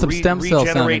 and, yeah, That's and some stem cell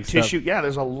sounding regenerate stuff. tissue. Yeah,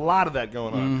 there's a lot of that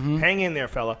going on. Hang in there,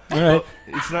 fella. All right.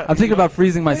 It's not, I'm thinking about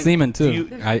freezing my semen, too.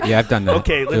 you- I've done that.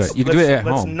 Okay, Do let's it. You can do it at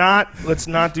let's home. let's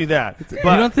not do that. But you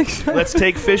don't think so? let's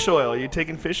take fish oil. You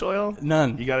taking fish oil?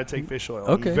 None. You got to take fish oil.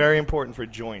 Okay. Very important for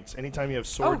joints. Anytime you have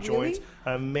sore really? joints,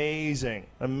 amazing.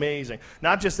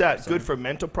 Not just that, good for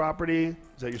mental property. Is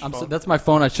that your phone? That's my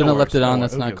phone. I shouldn't have left it on.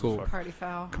 That's Who not gives a cool. fuck? Party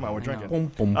foul. Come on, we're drinking. Boom,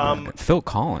 boom. Phil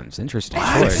Collins, interesting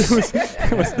choice.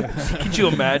 Could you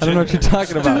imagine? I don't know what you're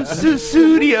talking about.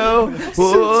 Studio.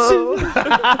 Whoa.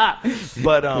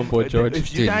 But boy, George.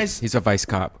 if you Dude, guys, he's a vice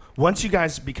cop. once you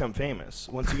guys become famous,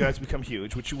 once you guys become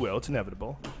huge, which you will, it's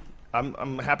inevitable.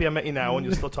 I'm happy I met you now and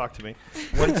you'll still talk to me.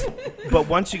 But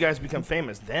once you guys become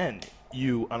famous, then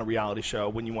you on a reality show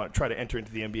when you want to try to enter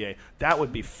into the NBA, that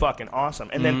would be fucking awesome.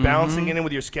 And then balancing it in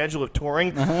with your schedule of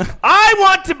touring. I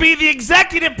want to be the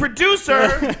executive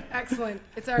producer. Excellent.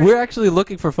 It's already. We're actually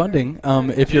looking for funding.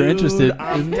 If you're Dude, interested.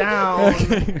 I'm down.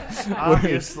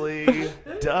 Obviously,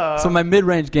 duh. So my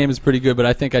mid-range game is pretty good, but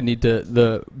I think I need to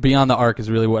the beyond the arc is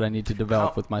really what I need to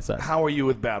develop with my size. How are you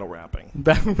with battle rapping?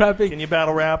 Battle rapping. Can you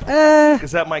battle rap?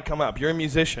 Because that might come up. You're a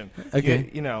musician. Okay.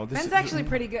 You know. This Ben's actually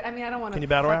pretty good. I mean, I don't want Can to you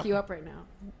battle fuck rap? you up right now.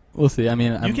 We'll see. I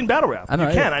mean, You can battle rap. I know.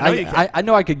 You can. I know you can. I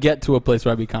know I could get to a place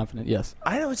where I'd be confident. Yes.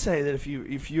 I would say that if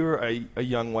you're a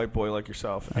young white boy like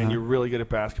yourself and you're really good at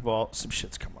basketball, some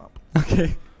shit's come up.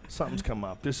 Okay. Something's come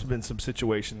up. There's been some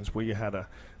situations where you had to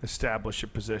establish your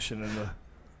position in the.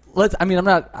 I'm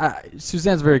not.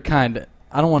 Suzanne's very kind.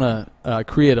 I don't want to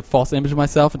create a false image of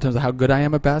myself in terms of how good I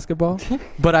am at basketball,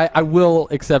 but I will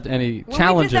accept any challenges.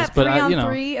 When we did that but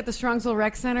 3-on-3 at the Strongsville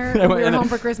Rec Center, when we were home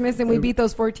for Christmas, and we beat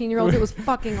those 14-year-olds. It was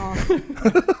fucking awesome.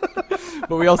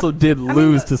 but we also did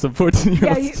lose to some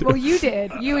 14-year-olds. Yeah, you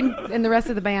did. You and the rest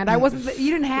of the band. I wasn't.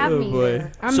 You didn't have me. boy.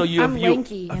 Here. I'm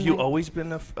lanky. Have and you I- always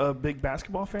been a big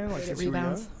basketball fan? Like Good at since you were young?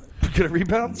 rebounds. Good at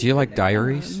rebounds? Do you like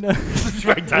diaries?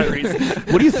 Right, diaries.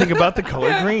 What do you think about the color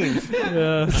greens?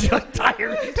 Yeah. Do you like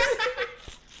diaries?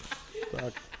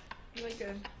 Like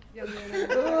a young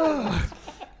man.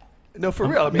 No, for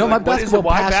real. I mean, No, my like, what is it? basketball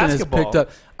Why passion basketball? has picked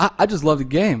up. I just love the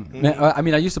game. Man, I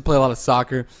mean, I used to play a lot of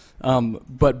soccer,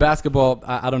 but basketball,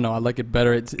 I don't know. I like it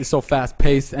better. It's so fast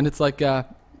paced, and it's like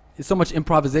it's so much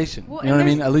improvisation. Well, you know what I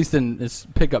and mean? At least in this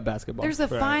pickup basketball. There's a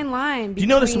fine line. Do you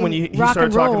notice when he rock started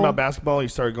and talking roll. about basketball, he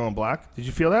started going black? Did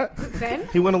you feel that? Ben?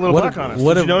 He went a little black on us.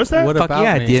 Did you notice that? What Fuck about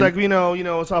yeah, I me? did. It's like, you know,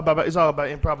 it's all about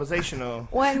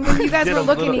improvisational. When you guys Did were a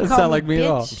looking, little- he Doesn't called sound like me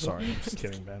at all. I'm sorry. I'm just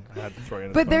kidding, Ben. I had to throw you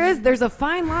in But the there's a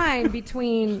fine line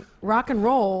between rock and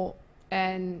roll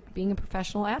and being a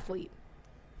professional athlete.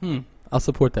 I'll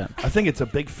support that. I think it's a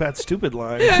big, fat, stupid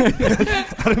line.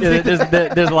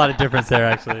 There's a lot of difference there,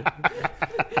 actually.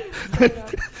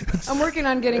 I'm working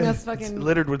on getting us It's fucking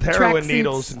littered with heroin tracksuits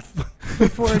needles and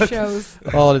before shows.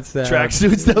 All it's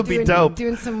tracksuits. That would be dope.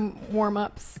 Doing some warm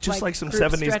ups. Just like some group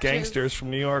 70s stretches. gangsters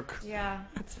from New York. Yeah,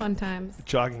 it's fun times.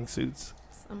 Jogging suits.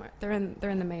 They're in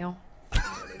the mail.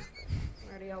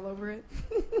 Already all over it.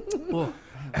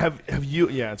 Have you?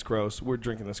 Yeah, it's gross. We're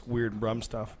drinking this weird rum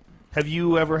stuff. Have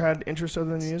you ever had interest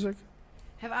other than music?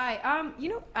 Have I?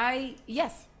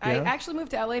 Yes. I Yeah? actually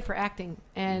moved to LA for acting,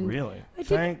 and Really? I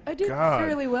did God.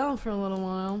 fairly well for a little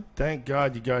while. Thank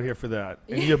God you got here for that.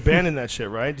 And you abandoned that shit,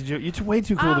 right? Did you? You're way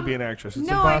too cool to be an actress. It's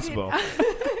no, impossible. I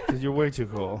didn't. You're way too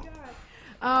cool.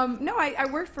 No, I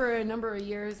worked for a number of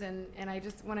years, and I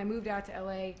just when I moved out to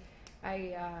LA,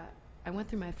 I went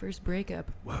through my first breakup.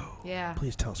 Whoa. Yeah,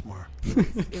 Please tell us more.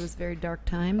 it was very dark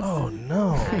times. Oh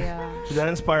no. Did that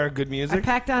inspire good I music?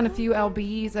 packed on a few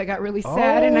LBs. I got really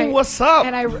sad, and what's up?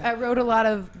 And I wrote a lot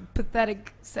of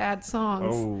pathetic, sad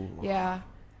songs. Oh. Yeah,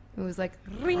 it was like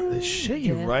ring. The shit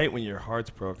you yeah. write when your heart's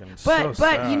broken. It's But so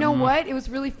sad. you know what? It was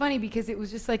really funny because it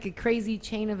was just like a crazy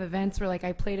chain of events where like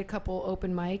I played a couple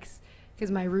open mics because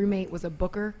my roommate was a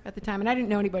booker at the time, and I didn't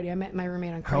know anybody. I met my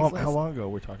roommate on Craigslist. How long ago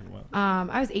we're talking about?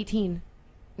 I was 19.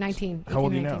 19. How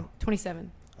old are you 19. now?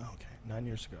 27. Oh, okay, 9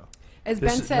 years ago. As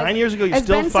This Ben is- says, 9 years ago, you as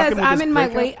still Ben fucking says, with I'm this in my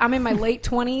breakup? late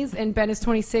 20s, and Ben is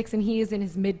 26, and he is in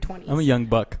his mid 20s. I'm a young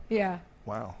buck. Yeah.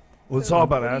 Wow. Well, it's So all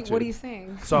about what attitude. What are you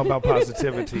saying? It's all about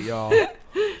positivity, y'all.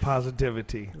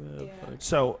 Positivity. Yeah.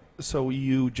 So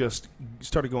you just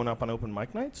started going up on open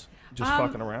mic nights? Just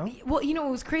fucking around? Well, you know,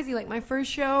 it was crazy. Like my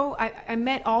first show, I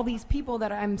met all these people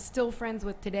that I'm still friends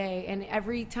with today, and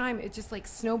every time it just like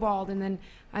snowballed. And then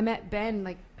I met Ben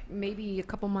like maybe a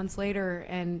couple months later,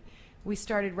 and we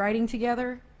started writing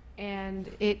together. and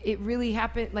it really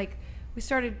happened. Like, we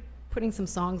started putting some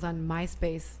songs on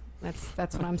MySpace.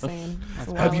 That's what I'm saying. It's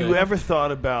a Have while you ago. ever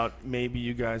thought about maybe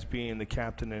you guys being the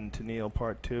Captain and Tennille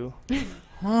Part 2?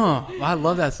 Huh. I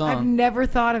love that song. I've never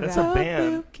thought of That's that. a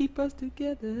band. Will keep us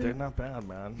together. They're not bad,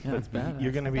 man. Yeah, it's badass.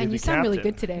 You're gonna be And the you sound captain. really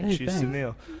good today. Hey, She's thanks.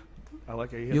 Tennille. I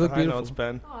like how you hit You the look high beautiful. notes,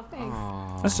 Ben. Oh, thanks.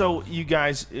 Aw. So you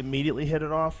guys immediately hit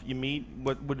it off. You meet.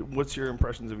 What's your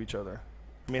impressions of each other?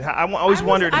 I mean, always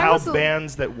wondered I how was a-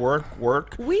 bands that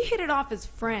work. We hit it off as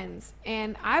friends,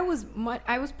 and I was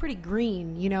pretty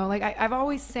green, you know. Like, I've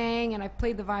always sang, and I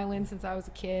played the violin since I was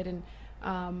a kid, and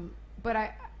but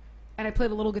I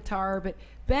played a little guitar. But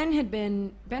Ben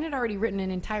had already written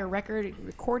an entire record, he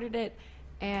recorded it,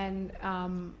 and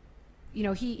you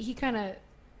know, he kind of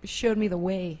showed me the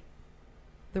way,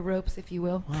 the ropes, if you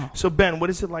will. Wow. So Ben, what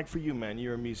is it like for you, man?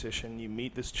 You're a musician. You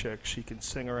meet this chick. She can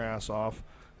sing her ass off.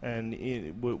 And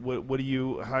what do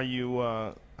you? How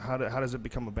does it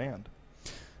become a band?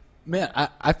 Man,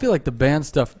 I feel like the band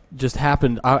stuff just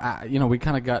happened. You know, we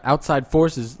kind of got outside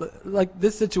forces, like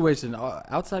this situation.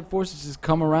 Outside forces just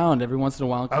come around every once in a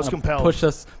while. And I was kinda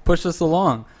compelled. push us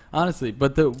along. Honestly,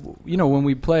 but you know, when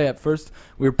we play, at first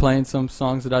we were playing some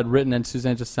songs that I'd written, and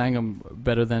Suzanne just sang them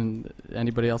better than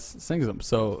anybody else sings them.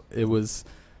 So it was,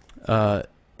 I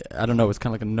don't know, it was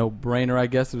kind of like a no-brainer, I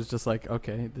guess. It was just like,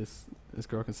 okay, this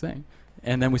girl can sing.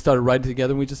 And then we started writing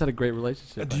together, and we just had a great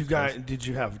relationship. Did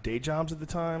you have day jobs at the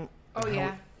time? Oh,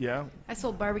 yeah. Yeah. I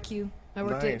sold barbecue. I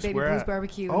worked Nice. at Baby Where Blues at?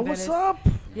 Barbecue Oh, in what's Venice. up?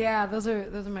 Yeah, those are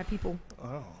my people.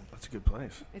 Oh, that's a good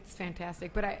place. It's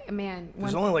fantastic. But when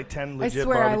There's only like 10 I legit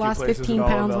swear I barbecue lost places 15 in all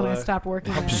of pounds when I LA. stopped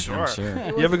working I'm there. sure. sure.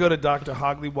 You ever go to Dr.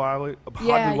 Hogley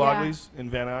Yeah. Wogley's in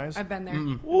Van Nuys? I've been there.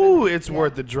 Ooh, it's Yeah.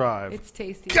 worth the drive. It's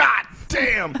tasty. God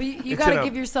damn! But you It's got in to a-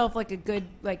 give yourself like a good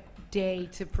day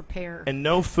to prepare. And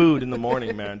no food in the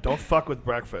morning, man. Don't fuck with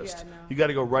breakfast. Yeah, no. You got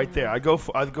to go right there. I'd go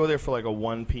there for like a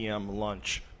 1 p.m.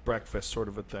 lunch, breakfast sort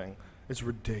of a thing. It's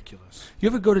ridiculous. You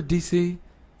ever go to D.C.?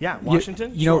 Yeah,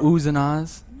 Washington. You know Sure. Ooze and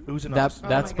Oz? Ooze and That Oz. Oh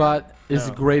that my spot is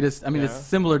the Yeah. greatest. I mean, it's Yeah.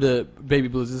 similar to Baby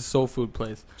Blues. It's a soul food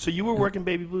place. So you were working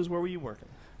Baby Blues. Where were you working?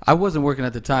 I wasn't working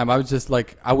at the time. I was just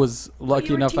like, I was lucky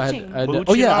you were enough. teaching. I Mooching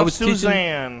oh yeah, I off was teaching.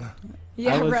 Suzanne.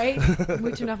 Yeah, I was- right?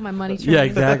 Mooching off my money training. Yeah,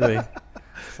 exactly.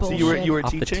 So you were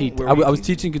Off the teaching. teat. Where I, were you I was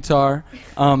teaching guitar,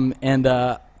 and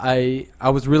I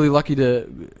was really lucky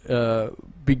to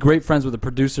be great friends with a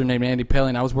producer named Andy Paley,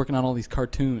 and I was working on all these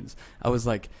cartoons. I was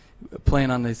like playing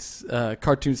on these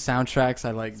cartoon soundtracks.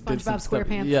 I like did some SpongeBob stuff.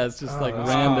 SquarePants. Yeah, it's just like Oh,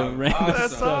 random Oh,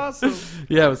 that's stuff. awesome.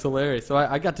 Yeah, it was hilarious. So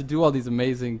I got to do all these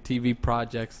amazing TV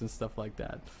projects and stuff like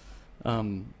that.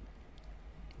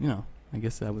 You know, I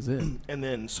guess that was it. And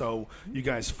then, so you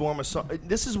guys form a song.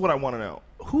 This is what I want to know.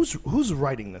 Who's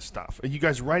writing this stuff? Are you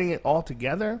guys writing it all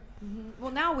together?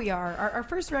 Well, now we are. Our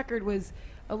first record was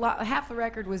half the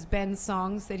record was Ben's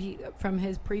songs that he from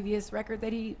his previous record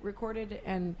that he recorded,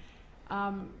 and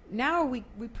now we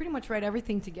pretty much write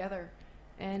everything together,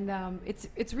 and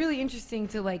it's really interesting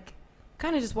to like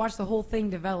kind of just watch the whole thing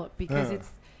develop because Yeah.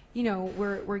 it's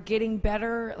we're getting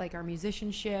better, like our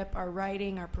musicianship, our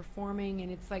writing, our performing,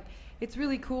 and it's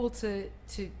really cool to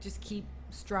just keep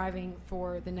striving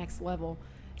for the next level.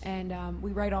 And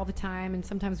we write all the time, and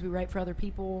sometimes we write for other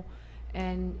people,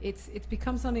 and it's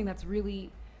become something that's really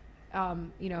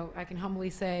I can humbly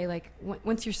say, like,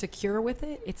 once you're secure with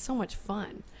it, it's so much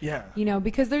fun. Yeah.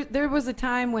 Because there was a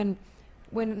time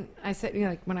when I said,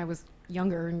 like when I was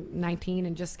younger, 19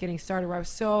 and just getting started, where I was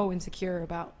so insecure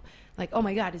about, like, oh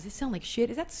my God, does this sound like shit?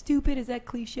 Is that stupid? Is that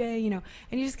cliche? And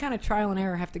you just kind of trial and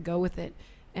error have to go with it.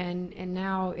 And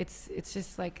now it's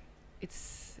just like,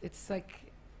 it's like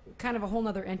kind of a whole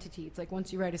nother entity. It's like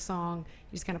once you write a song,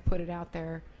 you just kind of put it out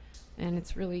there. And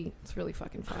it's really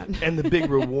fucking fun. And the big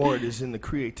reward is in the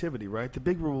creativity, right? The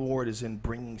big reward is in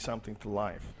bringing something to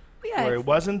life. Yeah, where it's- it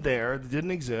wasn't there, it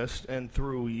didn't exist, and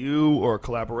through you or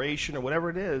collaboration or whatever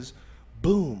it is,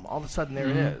 boom, all of a sudden there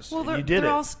it is. Well, And they're, you did they're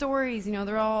it. all stories,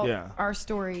 they're all Yeah. our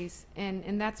stories,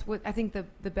 and that's what I think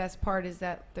the best part is,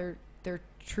 that they're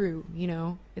true.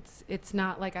 It's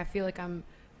not like I feel like I'm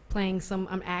playing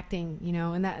I'm acting,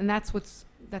 and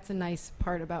that's a nice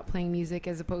part about playing music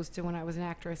as opposed to when I was an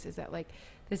actress, is that like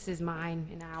this is mine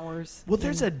and ours. Well,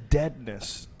 there's and a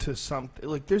deadness to something.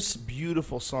 Like, there's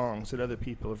beautiful songs that other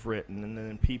people have written, and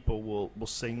then people will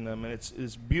sing them, and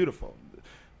it's beautiful.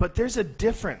 But there's a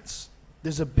difference.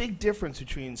 There's a big difference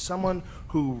between someone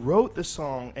who wrote the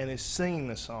song and is singing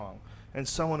the song. and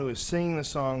someone who is singing the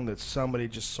song that somebody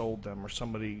just sold them or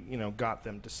somebody, you know, got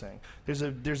them to sing. There's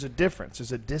a difference.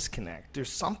 There's a disconnect. There's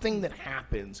something that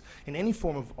happens in any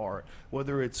form of art,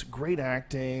 whether it's great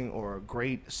acting or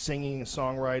great singing,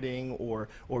 songwriting, or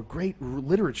great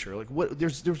literature. Like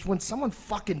there's when someone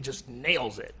fucking just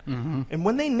nails it, and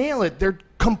when they nail it, they're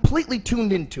completely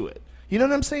tuned into it. You know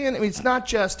what I'm saying? I mean, it's not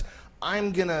just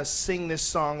I'm gonna sing this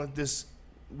song that this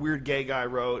weird gay guy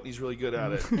wrote, and he's really good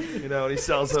at it. You know, and he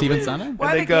sells them. Steven Sondheim?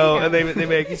 And they go, and they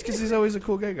make, because he's always a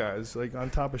cool gay guy. He's like on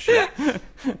top of shit.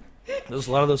 There's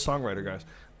a lot of those songwriter guys.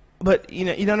 But, you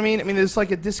know what I mean? I mean, there's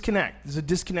like a disconnect. There's a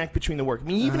disconnect between the work. I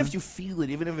mean, even if you feel it,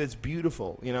 even if it's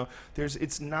beautiful, you know,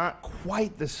 it's not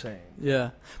quite the same. Yeah,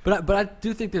 but I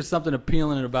do think there's something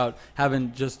appealing about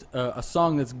having just a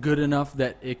song that's good enough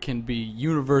that it can be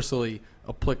universally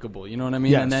applicable. You know what I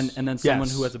mean? Yes. And then someone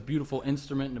Yes. who has a beautiful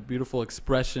instrument and a beautiful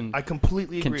expression I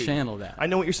completely can agree. channel that. I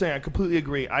know what you're saying. I completely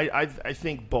agree. I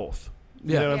think both.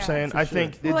 You know what I'm Yeah, saying? for I sure.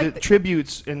 think Well, the like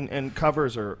tributes and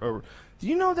covers are. Do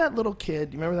you know that little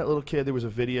kid? Do you remember that little kid? There was a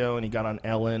video, and he got on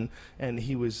Ellen, and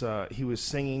he was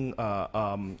singing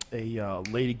a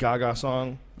Lady Gaga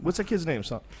song. What's that kid's name?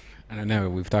 Son? I don't know.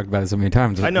 We've talked about it so many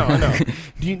times. I know.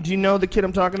 Do you know the kid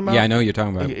I'm talking about? Yeah, I know who you're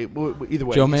talking about. Okay, either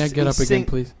way. Joe, may I he's- get he's up again, sing-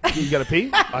 please? You gotta pee?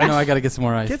 I know I got to get some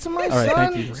more ice. Get some ice, All right,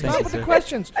 son. thank you. Stop Thank you, with the sir.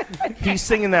 questions. He's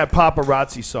singing that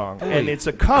paparazzi song, and it's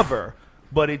a cover,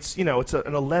 but it's an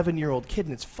 11-year-old kid,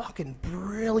 and it's fucking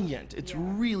brilliant. It's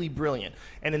really brilliant.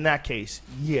 And in that case,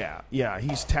 yeah,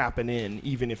 he's tapping in,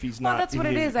 even if he's not. Well, that's what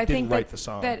it even is. I didn't think write that, the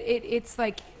song. it's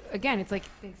like, again, it's like,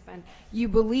 thanks, Ben. You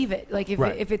believe it, like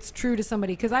Right. if it's true to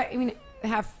somebody. Because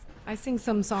I sing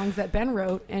some songs that Ben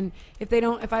wrote, and if it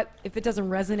doesn't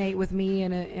resonate with me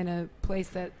in a place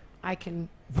that I can.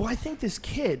 Well, I think this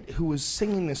kid who was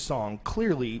singing this song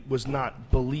clearly was not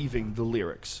believing the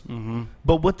lyrics. Mm-hmm.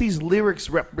 But what these lyrics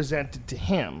represented to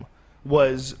him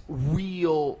was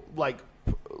real, like,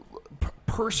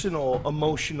 personal,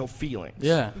 emotional feelings.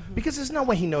 Yeah. Because there's no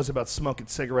way he knows about smoking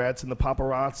cigarettes and the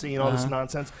paparazzi and all this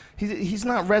nonsense. He's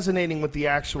not resonating with the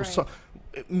actual Right. song.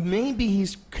 Maybe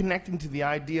he's connecting to the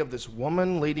idea of this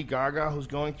woman, Lady Gaga, who's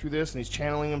going through this, and he's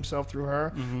channeling himself through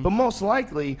her. But most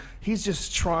likely, he's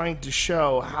just trying to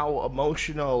show how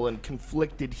emotional and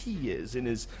conflicted he is in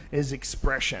his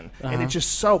expression, and it's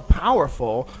just so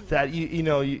powerful that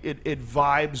it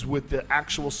vibes with the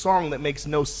actual song that makes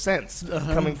no sense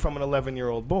coming from an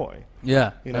 11-year-old boy.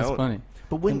 Yeah, You that's know? funny.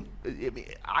 But when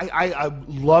I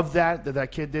love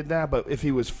that kid did that, but if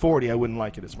he was 40, I wouldn't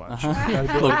like it as much. I'd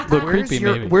be like, Look where's creepy,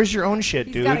 your, maybe. Where's your own shit,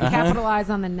 He's dude? got to capitalize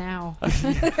on the now. That's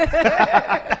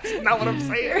not what I'm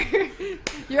saying.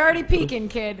 You're already peaking,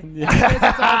 kid. After this,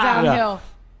 it's all downhill.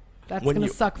 That's When gonna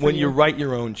you suck for when you. you write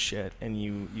your own shit and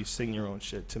you sing your own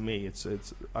shit, to me, it's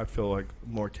I feel like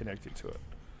more connected to it.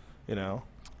 You know,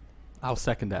 I'll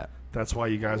second that. that's why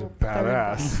you guys are Third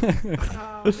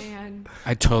badass. Oh man.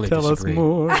 I totally disagree.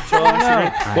 Well,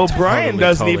 Brian totally,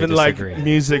 doesn't totally even disagree. like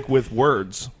music with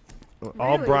words.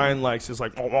 All Really? Brian likes is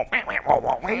like. Are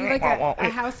you like a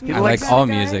house music? I like kind all of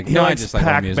guy? music. He No, I likes just like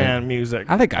all music. Pac-Man music.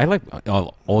 I like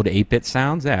old 8-bit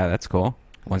sounds. Yeah, that's cool.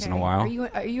 Once in a Okay. while.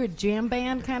 Are you a jam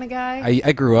band kind of guy?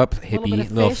 I grew up Little bit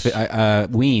hippie, of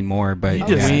Fish? Ween more, but You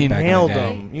Okay. just yeah, back in the nailed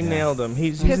day. him. You nailed him.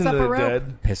 He's Piss in Up the a Rope.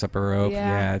 dead. Piss Up a Rope. Yeah.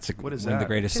 Yeah, it's What is one of the that?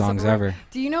 greatest Piss Up a songs Rope. ever.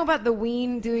 Do you know about the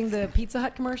Ween doing the Pizza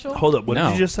Hut commercial? Hold up. What No.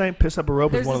 did you just say? Piss Up a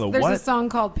Rope is one of the there's what? a song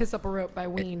called Piss Up a Rope by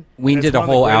Ween. Ween It's did a one of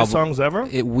the whole greatest album. songs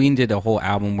ever? Ween did a whole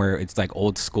album where it's like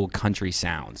old school country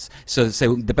sounds. So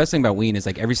the best thing about Ween is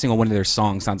like every single one of their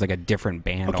songs sounds like a different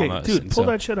band Okay, almost. dude, And pull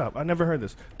so- that shit up. I never heard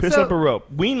this. Piss So- Up a Rope.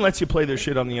 Ween lets you play their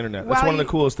shit on the internet. That's While one of the you-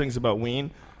 coolest things about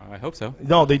Ween. I hope so.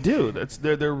 No, they do.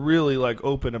 They're really like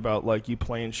open about like you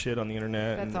playing shit on the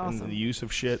internet That's and awesome. the use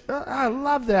of shit. I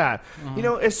love that. You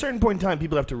know, at a certain point in time,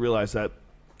 people have to realize that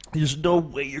there's no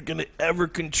way you're gonna ever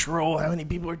control how many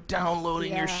people are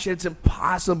downloading your Yeah. shit. It's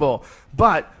impossible.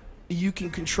 But you can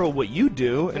control what you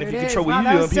do, and There if it you is. control Wow, what that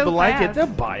you do was and people so like it, fast. they'll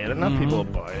buy it. Enough people will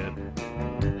buy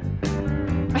it.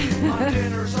 My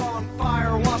dinner's on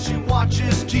fire while she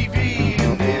watches TV.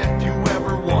 And if you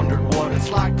ever wondered what it's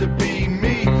like to be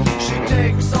me, she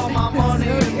takes all my money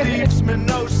and leaves me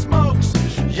no smokes.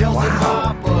 Yells at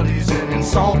my buddies and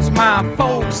insults my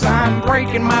folks. I'm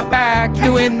breaking my back,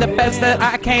 doing the best that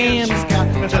I can. She's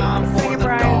got the time for the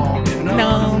dog and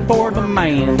none for the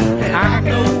man. I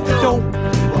go dope,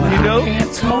 but You I dope?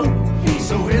 can't smoke.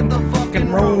 So hit the fucking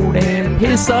road and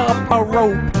piss up a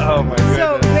rope. Oh my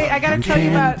So goodness. wait, I gotta tell you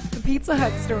about the Pizza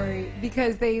Hut story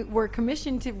because they were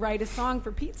commissioned to write a song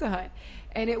for Pizza Hut,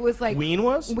 and it was like Ween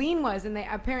was? Ween was, and they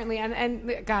apparently,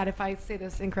 and God, if I say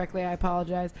this incorrectly, I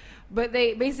apologize. But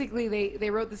they basically they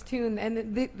wrote this tune,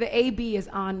 and the AB is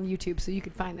on YouTube, so you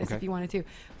could find this if you wanted to.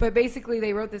 But basically,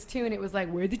 they wrote this tune. It was like,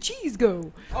 "Where'd the cheese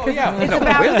go?" Oh yeah, It's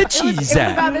about, where the it cheese was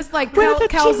at? about this like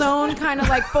calzone kind of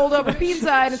like fold over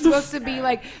pizza, and it's supposed to be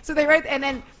like, so they write, and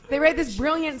then they write this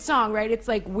brilliant song, right? It's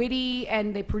like witty,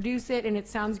 and they produce it, and it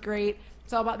sounds great.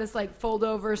 It's all about this like fold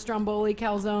over Stromboli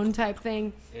calzone type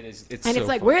thing. It is. And so it's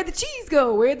like, fun. where'd the cheese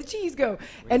go? Where'd the cheese go?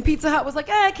 And Pizza Hut was like,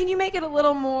 can you make it a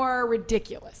little more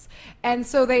ridiculous? And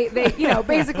so they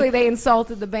basically they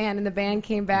insulted the band, and the band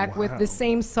came back with the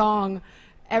same song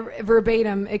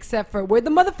verbatim, except for where'd the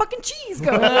motherfucking cheese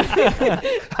go?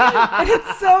 And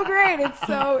it's so great. It's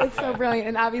so brilliant.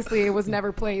 And obviously, it was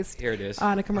never placed Here it is.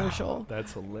 on a commercial.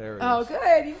 That's hilarious. Oh,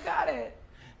 good. You got it.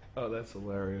 Oh, that's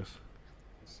hilarious.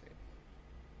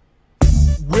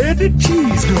 Where did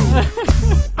cheese go?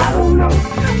 I don't know.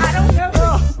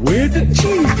 Where did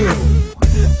cheese go?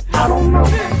 I don't know.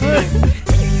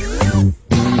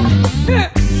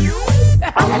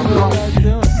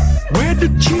 Where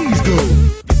did cheese go?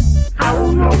 I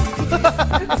don't know.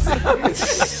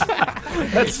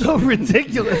 That's so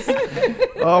ridiculous.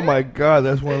 Oh my God,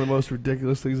 that's one of the most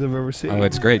ridiculous things I've ever seen. Oh,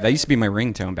 it's great. That used to be my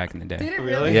ringtone back in the day. Did it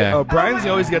Really? Yeah. Oh, Brian's my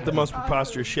always God. get the most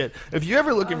preposterous shit. If you're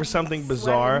ever looking for something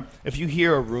bizarre, if you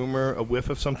hear a rumor, a whiff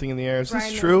of something in the air, is Brian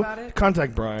this knows true? about it?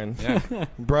 Contact Brian. Yeah.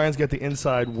 Brian's got the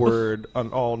inside word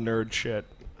on all nerd shit.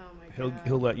 Oh my God.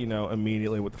 He'll let you know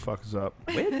immediately what the fuck is up.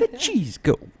 Where did the cheese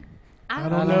go? I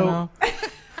don't know.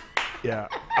 Yeah,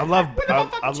 I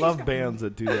love bands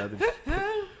that do that. They just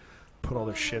put all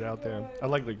their shit out there. I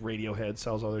like Radiohead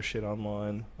sells all their shit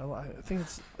online. I think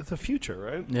it's a future,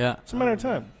 right? Yeah. It's a matter of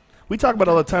time. We talk about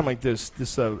it all the time, like this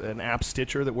an app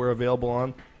Stitcher that we're available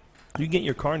on. You can get in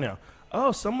your car now.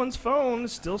 Oh, someone's phone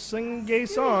is still singing gay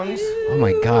songs. Oh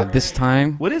my God! This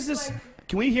time, What is this?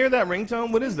 Can we hear that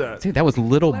ringtone? What is that? dude, that was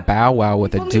Little Bow Wow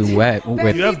with a People need to- duet Ben,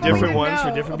 with. You have people need different to ones for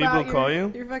know different people about to call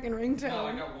you? Your fucking ringtone.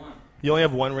 one. You only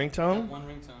have one ringtone? One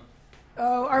ringtone.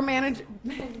 Oh, our manager.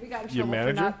 We got in Your trouble for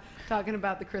manager? not talking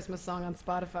about the Christmas song on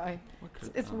Spotify.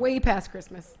 It's way past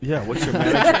Christmas. Yeah, what's your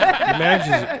manager? Your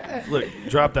manager's... Look,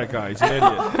 drop that guy. He's an idiot.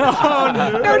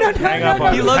 No. Hang up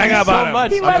on He him. loves Hang you up so on him.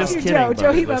 much. He I'm loves just you, kidding, Joe.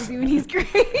 Joe, he buddy. loves you, and he's great.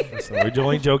 Listen, we're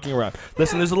only joking around.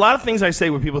 Listen, there's a lot of things I say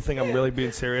where people think I'm really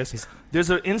being serious. There's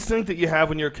an instinct that you have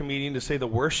when you're a comedian to say the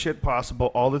worst shit possible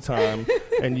all the time,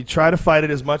 and you try to fight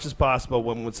it as much as possible.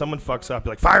 When someone fucks up,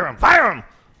 you're like, fire him, fire him!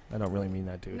 I don't really mean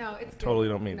that, dude. No, it's Totally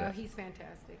good. don't mean no, that. he's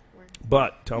fantastic.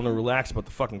 But tell him to relax about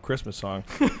the fucking Christmas song.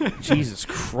 Jesus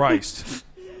Christ.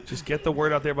 Just get the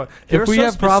word out there. But If we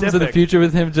have problems in the future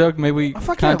with him, Joe, may we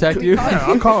contact you? Yeah,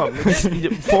 I'll call him. Just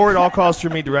forward all calls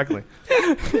through me directly.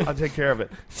 I'll take care of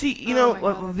it. See, you know, Oh my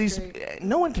God, that's these. great.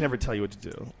 No one can ever tell you what to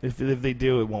do. If they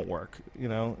do, it won't work. You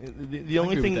know, the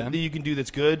only agree thing with that. that you can do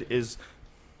that's good is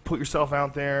put yourself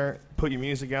out there, put your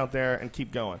music out there, and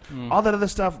keep going. All that other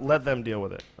stuff, let them deal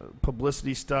with it.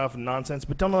 Publicity stuff, nonsense,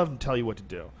 but don't let them tell you what to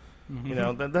do. You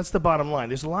know, that's the bottom line.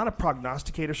 There's a lot of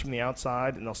prognosticators from the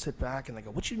outside, and they'll sit back and they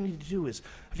go, what you need to do is,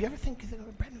 if you ever think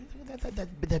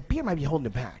that beer might be holding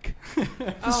it back.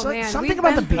 Oh, man. Something we've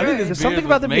about the been beer. through There's it. something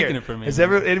about the beer. making it for me. Has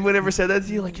anyone ever said that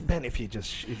to you? Like, Ben, if you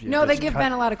No, they just give cut-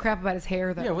 Ben a lot of crap about his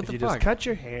hair, though. Yeah, what if the you fuck? just cut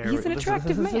your hair. He's an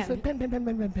attractive man.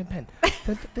 Ben.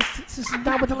 This is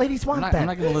not what the ladies want, I'm Ben.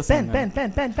 not gonna listen, Ben.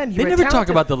 They never talk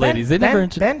about the ladies. They never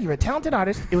Ben, you're a talented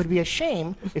artist. It would be a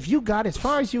shame if you got as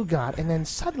far as you got, and then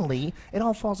suddenly it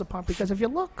all falls apart because of your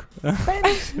look.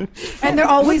 Ben, And they're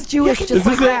always Jewish, just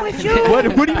like that.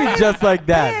 What do you mean just like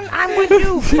Ben, that? I'm with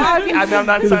you. I'm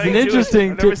not It was sounding an Jewish.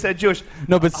 interesting I never t- said Jewish.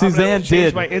 No, but I'm gonna Suzanne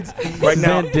change did. my right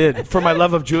now. Suzanne did. For my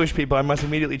love of Jewish people, I must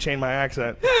immediately change my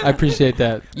accent. I appreciate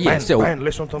that. Yeah. Ben, So Ben,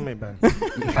 listen to me, Ben.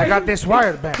 I got this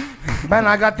wired, Ben. Ben,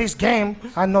 I got this game.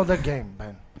 I know the game,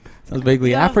 Ben. Sounds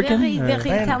vaguely African. Very, or- very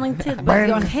Ben, talented, but Ben,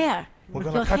 your hair. We're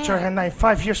gonna Your cut your hair now.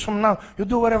 5 years from now, you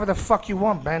do whatever the fuck you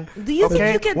want, Ben. Do you okay?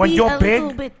 think you could when be you're a big,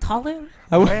 little bit taller?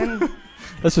 Ben,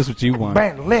 That's just what you want.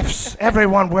 Ben, lifts.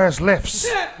 Everyone wears lifts.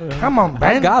 Come on,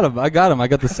 Ben. I got him. I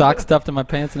got the sock stuffed in my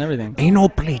pants and everything. anal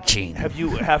bleaching.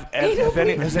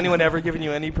 Has anyone ever given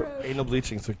you any anal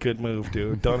bleaching? It's a good move,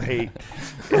 dude. Don't hate.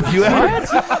 Have you ever?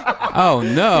 Oh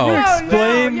no!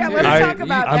 Explain. Yeah, let's I- talk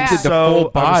about I'm that. the full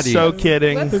body. I'm so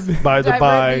kidding. Let's By the divert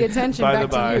by, the attention by back the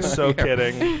to by, you. so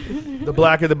kidding. The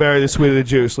blacker the berry, the sweeter the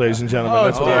juice, ladies and gentlemen.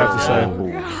 That's what I have to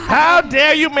say. Oh. How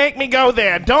dare you make me go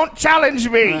there? Don't challenge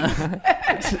me.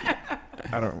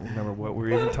 I don't remember what we're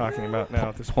even talking about now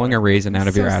at this Pulling point. a raisin out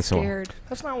of so your asshole. scared.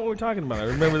 That's not what we're talking about. I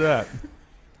remember that.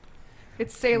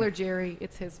 It's Sailor Jerry.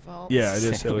 It's his fault. Yeah, it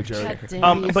is Sailor Jerry. That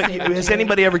damn But Sailor has Jerry.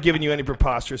 anybody ever given you any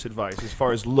preposterous advice as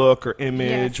far as look or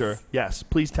image Yes. or yes?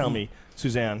 Please tell me,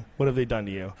 Suzanne. What have they done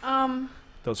to you?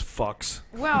 Those fucks.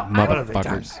 Well,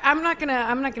 Motherfuckers. I'm not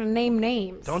gonna name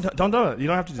names. Don't do it. You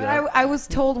don't have to do But that. I was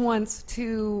told once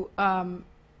to.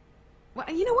 Well,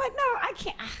 you know what? No, I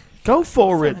can't. Go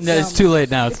for it. No, it's too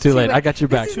late now. It's too late. I got your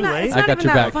back. This is Too not, late? It's I not got even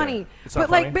your that back. funny. It's not But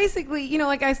like funny? basically,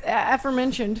 like I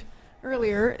aforementioned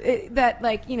earlier, that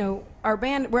like our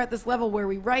band, we're at this level where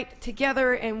we write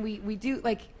together and we do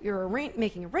like you're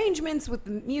making arrangements with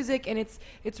the music, and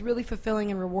it's really fulfilling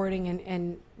and rewarding,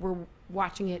 and we're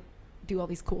watching it do all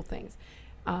these cool things,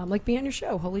 like being on your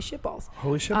show, Holy Shitballs.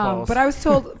 Holy shitballs. But I was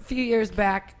told a few years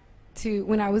back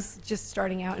when I was just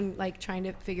starting out and like trying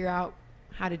to figure out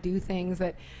how to do things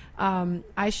that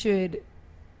I should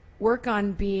work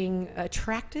on being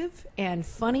attractive and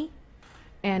funny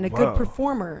and a Whoa. good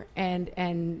performer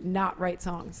and not write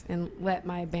songs and let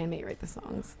my bandmate write the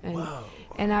songs.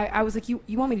 And I was like, you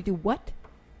want me to do what?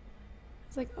 I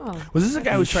was like, oh. Was this a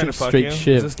guy who was trying to fuck Straight you?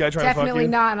 shit. Was this guy trying to fuck Definitely you?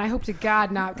 not, and I hope to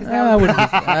God not, because I that would wouldn't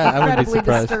be be, I wouldn't be incredibly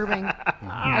surprised. disturbing.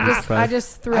 I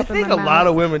just threw I up think in a my lot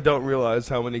of mouth. women don't realize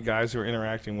how many guys who are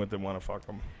interacting with them want to fuck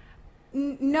them.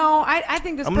 No, I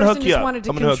think this I'm gonna person hook you just up. wanted to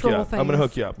I'm gonna hook you control up. things. I'm gonna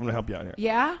hook you up. I'm gonna help you out here.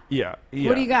 Yeah? Yeah.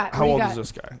 What do you got? How What do you old got? is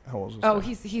this guy? How old is this Oh, guy?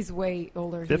 he's way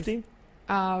older. 50?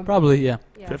 Probably, yeah.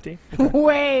 Yeah. 50?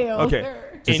 Way older. Okay.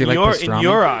 Does In he like your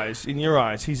pastrami? in your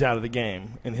eyes, he's out of the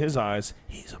game. In his eyes,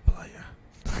 he's a player.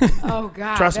 Oh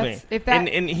God. Trust me. that's- If that,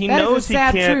 and he that is knows the he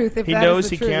sad can't. truth, if He that knows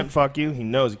is he the truth. can't fuck you. He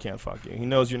knows he can't fuck you. He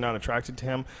knows you're not attracted to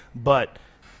him. But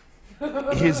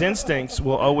his instincts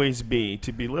will always be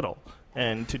to belittle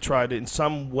and to try to, in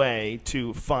some way,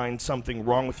 to find something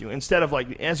wrong with you. Instead of,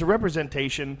 like, as a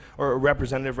representation, or a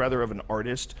representative, rather, of an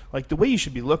artist, like, the way you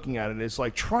should be looking at it is,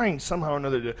 like, trying somehow or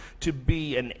another to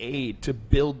be an aid, to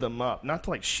build them up. Not to,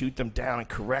 like, shoot them down and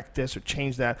correct this or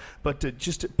change that, but to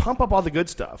just to pump up all the good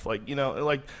stuff. Like,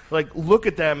 like look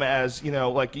at them as,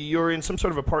 like, you're in some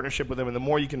sort of a partnership with them, and the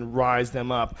more you can rise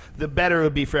them up, the better it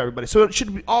would be for everybody. So it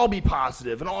should all be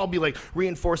positive and all be, like,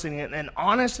 reinforcing it and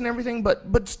honest and everything,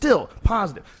 but still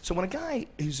positive. So when a guy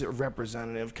who's a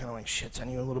representative kind of like shits on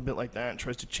you a little bit like that and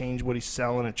tries to change what he's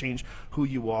selling and change who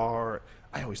you are,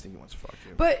 I always think he wants to fuck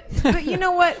you. But you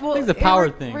know what? Well, think it's a power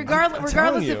thing. Regardless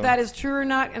telling you. if that is true or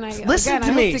not, and I Listen again,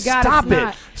 to I me. hope to God Stop it's it.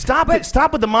 not. Stop But- it.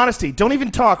 Stop with the modesty. Don't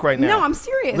even talk right now. No, I'm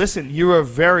serious. Listen, you're a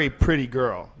very pretty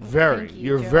girl. Very. Thank you,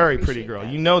 You're a Joe. I very pretty appreciate girl.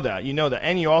 that. You know that. You know that.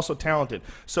 And you're also talented.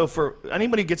 So for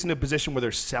anybody who gets into a position where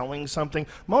they're selling something,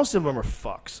 most of them are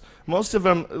fucks. Most of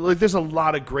them, like, there's a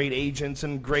lot of great agents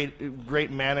and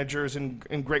great managers and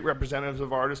great representatives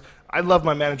of artists. I love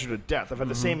my manager to death. I've had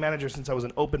the same manager since I was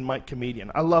an open mic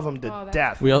comedian. I love him to Oh, that's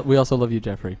death. We also love you,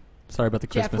 Jeffrey. Sorry about the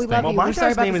Jeff, Christmas we thing. love Well, you. my We're sorry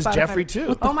guy's about name the is Spotify. Jeffrey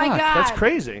too. Oh my fuck? God. That's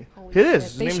crazy. Holy It shit. is.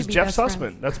 His They name should is be Jeff best Sussman.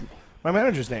 friends. That's my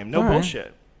manager's name. No All right.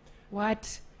 bullshit.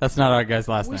 What? That's not our guy's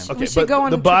last We name. should- Okay, should but go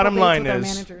on the triple bottom dates line with our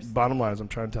is, managers. I'm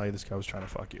trying to tell you this guy was trying to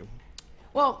fuck you.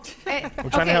 Well, We're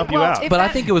trying to help you out. But I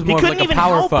think it was more of couldn't like a even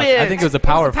power help fuck. it. I think it was a It was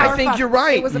power a power fuck. I think fuck. you're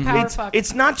right. It was a power it's, fuck.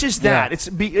 it's not just that.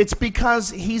 Yeah. It's because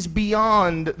he's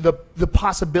beyond the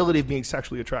possibility of being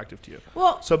sexually attractive to you.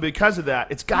 Well- so because of that,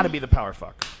 it's got to be the power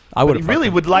fuck. I But would've he really fucked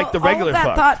him. would like the regular all of that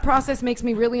fuck. thought process makes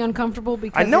me really uncomfortable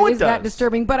because I know it is that does.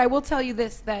 disturbing. But I will tell you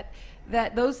this: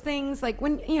 that those things, like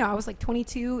when I was like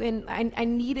 22 and I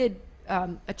needed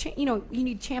you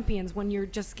need champions when you're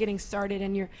just getting started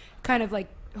and you're kind of like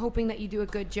hoping that you do a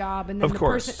good job, and then Of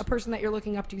course. a person that you're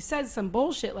looking up to says some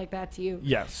bullshit like that to you.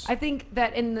 Yes. I think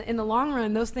that in the long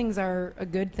run, those things are a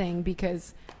good thing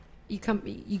because you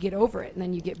get over it and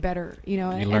then you get better,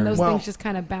 and learn. those Well, things just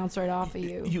kind of bounce right off of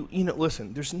you.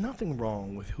 Listen, there's nothing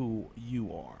wrong with who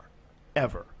you are,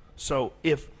 ever. So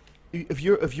if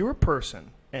you're a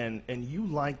person and you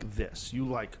like this, you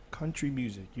like country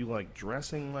music, you like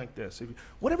dressing like this,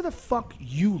 whatever the fuck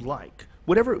you like,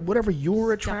 whatever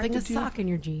you're Stuffing a attracted to, sock in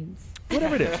your jeans.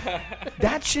 whatever it is,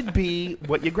 that should be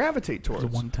what you gravitate towards.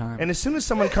 one time. And as soon as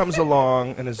someone comes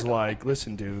along and is like,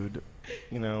 "Listen, dude,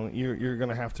 you're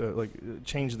gonna have to like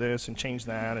change this and change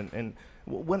that," and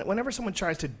whenever someone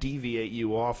tries to deviate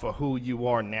you off of who you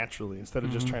are naturally instead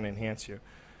of just trying to enhance you,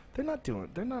 they're not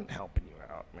helping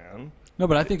you out, man. No,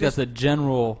 but I think that's a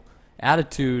general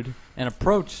attitude and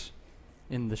approach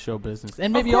in the show business,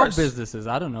 and maybe all course. businesses.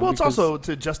 I don't know. Well, it's because- also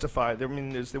to justify. They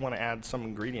want to add some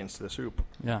ingredients to the soup.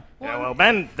 yeah. Yeah, well,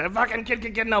 Ben, the fucking kid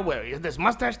can get nowhere. This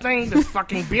mustache thing, this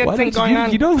fucking beard Why thing don't going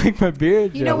on. you don't like my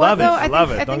beard? You know Jeff? what, love it. though? I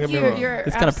love it. I Don't think get me wrong. you're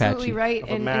It's kinda absolutely patchy. right. I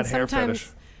have a mad hair fetish.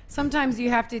 Sometimes you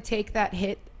have to take that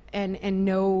hit and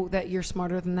know that you're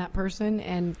smarter than that person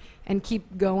and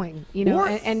keep going, you know, Or-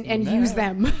 and use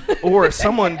them. Or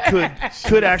someone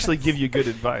could actually give you good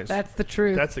advice. That's the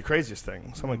truth. That's the craziest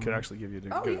thing. Someone could actually give you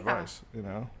Oh, good yeah. advice. You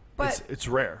know, But- it's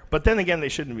rare. But then again, they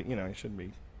shouldn't be. You know, you shouldn't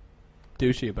be.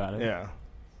 Douchey about it. Yeah.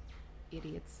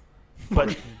 Idiots.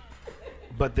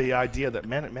 But the idea that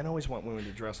men always want women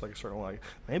to dress like a certain way.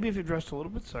 Maybe if you dressed a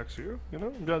little bit sexier, you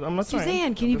know. I'm not saying.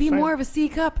 Suzanne, can I'm you just be saying. more of a C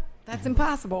cup? That's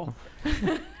impossible.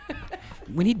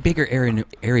 We need bigger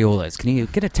areolas. Can you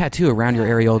get a tattoo around your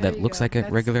areola There that you looks go. like a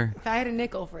That's- regular? If I had a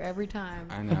nickel for every time.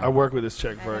 I know. I work with this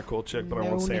chick, very cool chick, but I No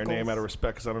won't say her name nickels. out of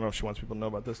respect because I don't know if she wants people to know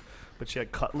about this. But she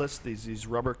had cutlets, these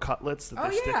rubber cutlets that Oh,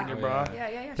 they stick in yeah. your Oh, bra.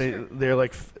 Yeah, They sure. they're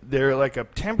like a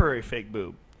temporary fake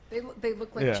boob. They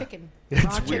look like Yeah. chicken. It's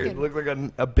Raw weird. chicken. Look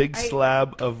like a big I-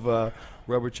 slab of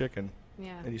rubber chicken,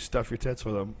 Yeah. and you stuff your tits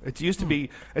with them. It used to be.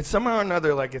 It's somehow or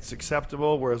another like it's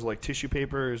acceptable, whereas like tissue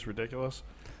paper is ridiculous.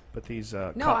 But these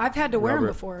No, I've had to wear them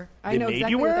before. I They know made you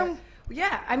exactly wear what 'em? they're-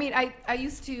 Yeah, I mean, I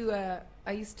used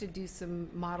to do some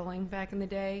modeling back in the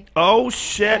day. Oh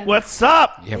shit! And- What's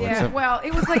up? Yeah, what's up? Well,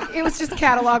 it was just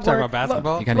catalog Talking work. about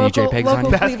basketball? You got any JPEGs on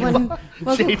local you? Cleveland,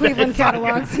 local JPEGs Cleveland on you.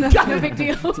 catalogs. No big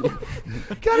deal.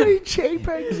 Got any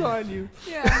JPEGs on you?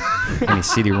 Yeah. Any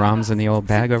CD-ROMs in the old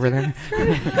bag over there?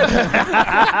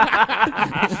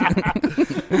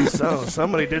 So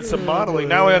somebody did some modeling.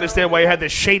 Now I understand why you had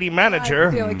this shady manager.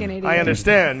 I feel like an idiot. I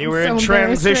understand. You were I'm in so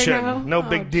embarrassed right transition. now. No Oh,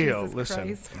 big deal. Jesus Listen,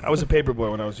 Christ. I was a paper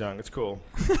boy when I was young. It's cool.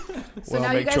 So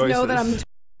now you guys know that I'm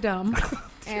dumb.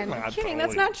 And Not I'm kidding.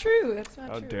 That's totally. not true. That's not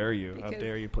How true. dare you? How Because,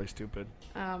 dare you play stupid?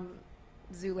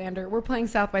 Zoolander. We're playing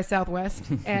South by Southwest,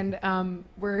 and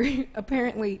we're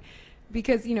apparently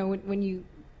because you know when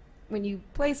you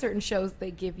play certain shows,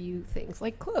 they give you things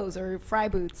like clothes or fry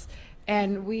boots,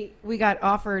 and we got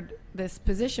offered this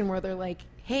position where they're like,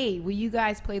 "Hey, will you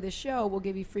guys play this show? We'll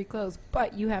give you free clothes,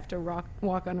 but you have to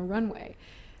walk on a runway."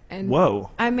 And Whoa.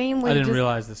 I mainly I didn't just,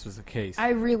 realize this was the case. I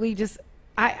really just.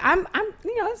 I'm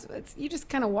you know it's you just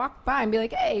kind of walk by and be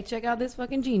like, hey, check out this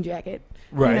fucking jean jacket,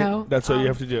 Right. You know? That's what you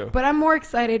have to do. But I'm more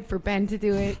excited for Ben to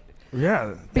do it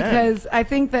Yeah. because I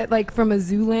think that like from a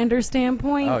Zoolander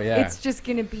standpoint, Oh, yeah. it's just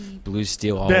gonna be Blue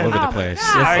steel all Ben. over Oh the my place.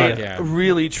 God. I Fuck yeah.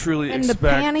 really truly and the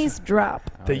expect panties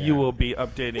drop. that you will be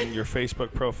updating your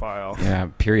Facebook profile. Yeah,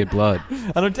 period blood.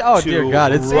 I don't. Oh to dear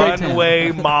God! It's spray tan.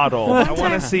 runway model. I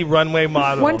want to see runway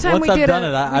model. One time Once we I've did done a,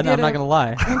 it, we I'm did not a- gonna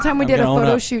lie. One time we I'm did a gonna own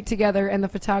photo up. shoot together, and the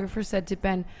photographer said to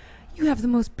Ben, "You have the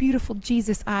most beautiful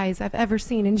Jesus eyes I've ever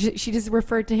seen," and she just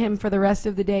referred to him for the rest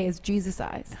of the day as Jesus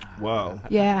eyes. Wow.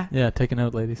 Yeah. Yeah, take a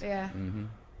note, ladies. Yeah.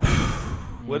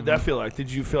 What did that feel like?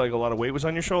 Did you feel like a lot of weight was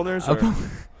on your shoulders? Or how'd you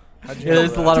Yeah, handle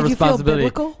there's a that? lot of Did you feel responsibility.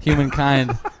 biblical?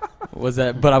 Humankind was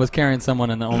that, but I was carrying someone,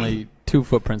 and only 2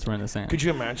 footprints were in the sand. Could you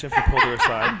imagine if you pulled her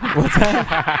aside? What's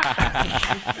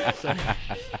that?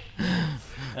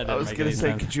 I was going to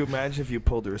say, could you imagine if you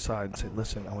pulled her aside and said,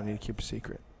 listen, I want you to keep a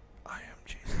secret. I am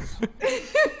Jesus.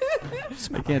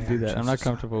 I can't do that. I'm not Jesus.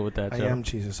 comfortable with that, I Joe. am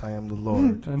Jesus. I am the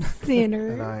Lord.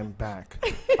 Sinner. And I am back.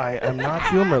 I am not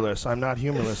humorless. I'm not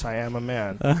humorless. I am a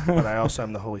man. But I also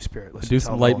am the Holy Spirit. Listen, do tell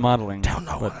some no light one. modeling. Tell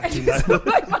no but- one. I do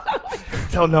not-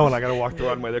 Tell no one I got to walk the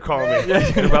wrong way. They're calling me.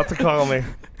 They're about to call me.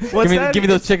 What's that? Give me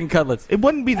those chicken cutlets. It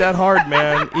wouldn't be that hard,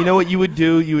 man. You know what you would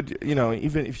do? You would,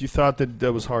 even if you thought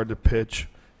that was hard to pitch,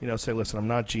 say, listen, I'm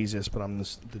not Jesus, but I'm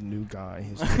the new guy.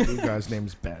 The new guy's name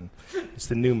is Ben. It's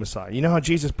the new Messiah. You know how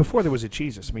Jesus, before there was a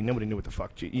Jesus, I mean, nobody knew what the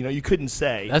fuck, you couldn't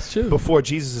say. That's true. Before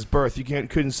Jesus' birth, you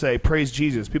couldn't say, praise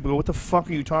Jesus. People go, what the fuck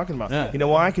are you talking about? Yeah. You know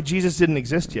why? Because Jesus didn't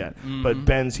exist yet. But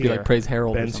Ben's Be here. like praise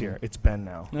Harold. or Ben's something. here. It's Ben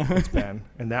now. It's Ben.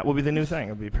 And that will be the new thing.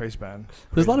 It'll be praise Ben.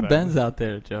 There's a lot Praise of Bens out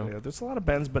there, Joe. Yeah, there's a lot of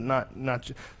Bens, but not.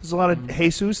 There's a lot of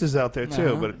Jesuses out there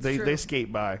too, Uh-huh. but they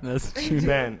skate by. That's true.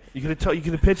 Ben, you could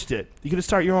have pitched it. You could have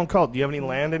started your own cult. Do you have any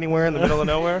land anywhere in the middle of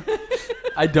nowhere?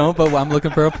 I don't, but I'm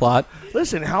looking for a plot.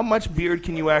 Listen, how much beard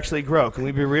can you actually grow? Can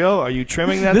we be real? Are you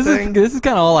trimming that This thing? is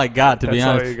kind of all I got, to be That's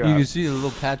all honest. you got. You can see a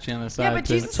little patchy on the side. Yeah, but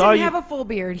too. Jesus That's all didn't you- have a full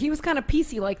beard. He was kind of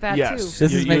PC like that Yes. too.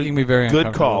 This is making me very Good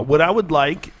uncomfortable. call. What I would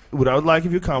like,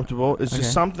 if you're comfortable, is Okay.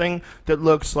 just something that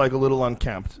looks like a little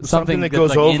unkempt. Something that that's goes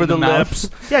like over in the the mouth. lips.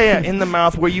 Yeah, in the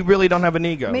mouth where you really don't have an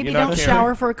ego. Maybe You're not don't caring.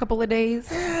 shower for a couple of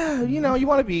days. You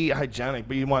want to be hygienic,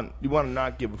 but you want to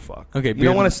not give a fuck. Okay, you beard-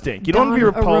 don't want to stink. You don't want to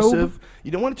be Don a robe. repulsive. You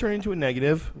don't want to turn into a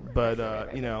negative, but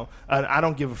I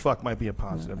don't give a fuck might be a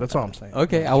positive. That's all I'm saying.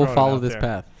 Okay, I'm I will throwing it follow out this there.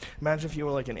 path. Imagine if you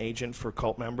were like an agent for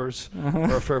cult members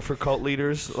or for cult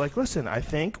leaders. Like, listen, I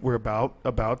think we're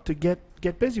about to get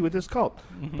get busy with this cult.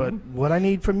 But what I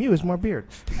need from you is more beard.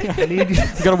 I need. You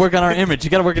got to work on our image. You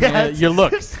got to work on your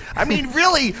looks. I mean,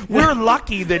 really, we're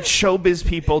lucky that showbiz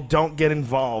people don't get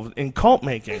involved in cult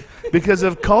making, because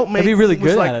if cult making be really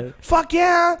was good like, at it. fuck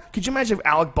yeah, could you imagine if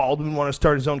Alec Baldwin wanted to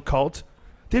start his own cult?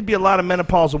 There'd be a lot of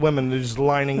menopausal women that are just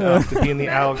lining up to be in the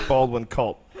Alec Baldwin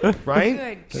cult,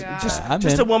 right? Good God.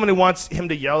 Just a woman who wants him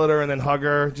to yell at her and then hug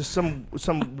her. Just some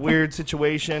weird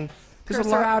situation. There's Curse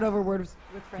a her lot. out over words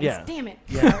with friends. Yeah. Damn it.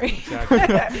 Yeah, Sorry. exactly.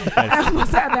 I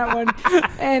almost had that one.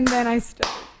 And then I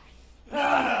stopped.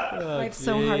 Life's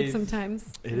so hard jeez. sometimes.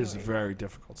 It is very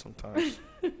difficult sometimes.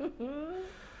 Good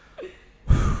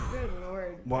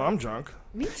Lord. Well, I'm drunk.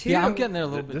 Me too. Yeah, I'm getting there a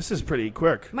little bit. This is pretty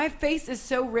quick. My face is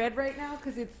so red right now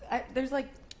because there's like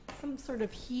some sort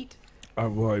of heat Our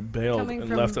boy bailed coming and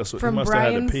from, left us. He from must have had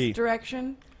to Brian's pee.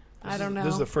 direction. I don't know.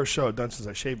 This is the first show I've done since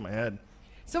I shaved my head.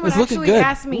 Someone It's looking actually good.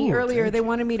 asked me Ooh, earlier. thank They you.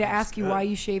 wanted me to ask you good. why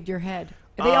you shaved your head.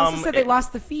 They also said they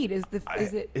lost the feed. Is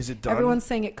it done? Everyone's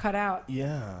saying it cut out.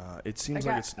 Yeah, it seems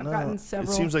like it's I've no. gotten It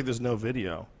several. seems like there's no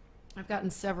video. I've gotten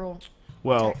several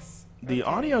Well, texts. the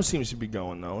Okay. audio seems to be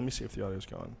going though. Let me see if the audio's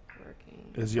going. Working.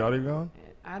 Is the audio going?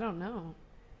 I don't know.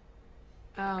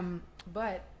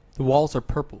 But The walls are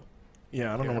purple.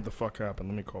 Yeah, I don't know what the fuck happened.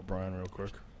 Let me call Brian real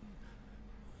quick.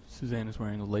 Suzanne is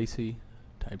wearing a lacy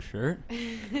type shirt.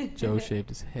 Joe shaved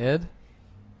his head.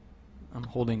 I'm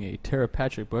holding a Tara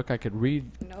Patrick book. I could read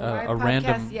no live a podcast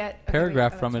random yet. Okay,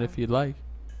 paragraph wait, from it that's if you'd like.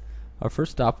 Our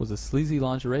first stop was a sleazy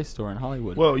lingerie store in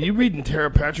Hollywood. Whoa, you reading Tara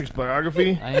Patrick's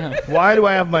biography? I am. Why do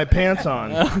I have my pants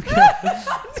on?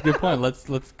 That's a good point.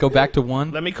 Let's go back to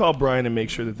one. Let me call Brian and make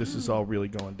sure that this is all really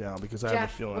going down, because I have a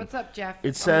Jeff, feeling. what's up, Jeff?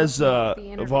 It says Almost the of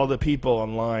interview. all the people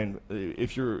online,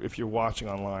 if you're watching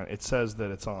online, it says that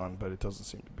it's on, but it doesn't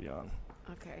seem to be on.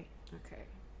 Okay.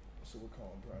 So we're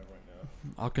calling Brian right now.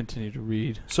 I'll continue to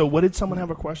read. So what did someone have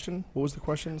a question? What was the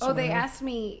question? Oh, someone they had? asked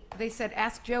me. They said,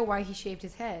 "Ask Joe why he shaved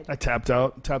his head." I tapped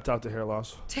out to hair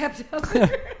loss. Tapped out.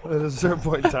 At a certain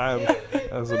point in time,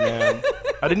 as a man,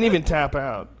 I didn't even tap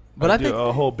out. But I do think-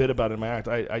 a whole bit about it in my act.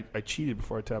 I cheated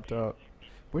before I tapped out.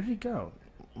 Where did he go?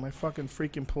 My fucking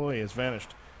freak employee has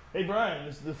vanished. Hey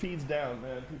Brian, the feed's down,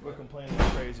 man. People are complaining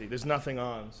like crazy. There's nothing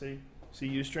on. See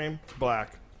Ustream? It's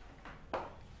black.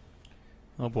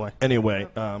 Oh boy. Anyway,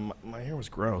 my hair was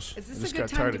gross. Is this I just a good got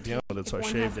time tired to of dealing pee with it, so I if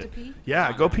one shaved has it. to pee?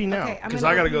 Yeah, go pee now, Okay, I'm because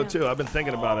gonna I gotta go go pee too. now. I've been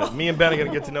thinking about it. Me and Ben are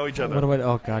gonna get to know each other. What do I?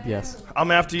 Oh God, yes.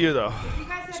 I'm after you though. You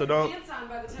guys have So your don't. pants on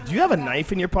by the time Do you I have a get back.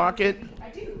 knife in your pocket? I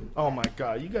do. Oh my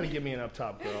god, you gotta give me an up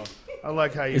top, girl. I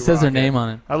like how you. It says rock her name on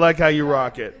it. I like how you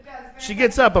rock it. She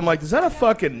gets up. I'm like, is that a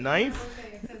fucking knife?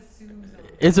 Okay, it says Susan.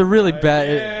 It's a really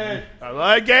bad. I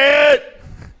like it.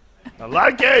 I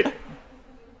like it.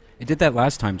 It did that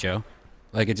last time, Joe.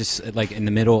 Like it just like in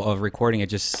the middle of recording, it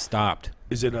just stopped.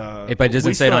 Is it? But it doesn't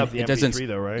we say it still on. have the It doesn't. MP3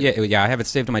 though, right? Yeah, I have it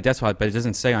saved on my desktop, but it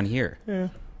doesn't say on here. Yeah.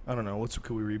 I don't know.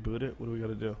 Could we reboot it? What do we got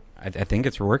to do? I think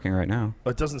it's working right now.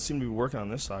 It doesn't seem to be working on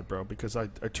this side, bro, because I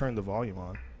turned the volume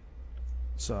on.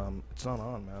 It's not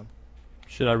on, man.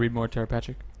 Should I read more Tara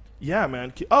Patrick? Yeah,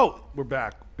 man. Oh, we're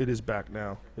back. It is back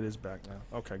now.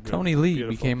 Okay, good. Tony Lee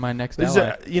Beautiful. became my next This is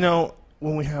ally.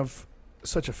 when we have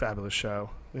such a fabulous show,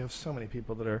 we have so many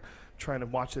people that are trying to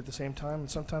watch it at the same time, and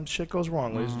sometimes shit goes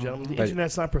wrong, ladies and gentlemen. The But-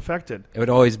 internet's not perfected.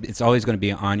 It's always going to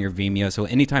be on your Vimeo. So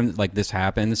anytime like this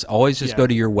happens, always just Yeah. go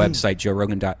to your website,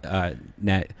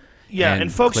 joerogan.net. Yeah,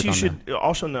 and folks, click you on should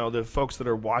also know the folks that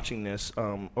are watching this,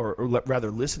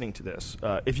 rather listening to this.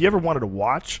 If you ever wanted to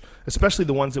watch, especially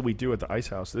the ones that we do at the Ice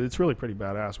House, it's really pretty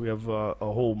badass. We have a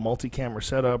whole multi-camera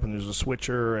setup, and there's a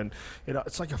switcher, and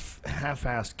it's like a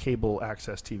half-assed cable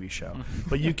access TV show.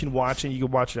 But you can watch it. You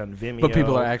can watch it on Vimeo. But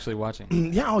people are actually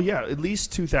watching. Yeah, at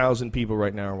least 2,000 people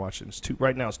right now are watching.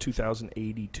 Right now it's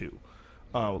 2,082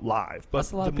 live. But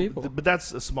That's a lot of people. but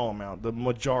that's a small amount. The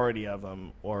majority of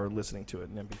them are listening to it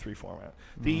in MP3 format.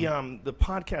 The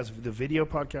podcast, the video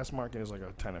podcast market is like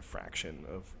a kind of fraction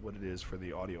of what it is for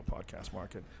the audio podcast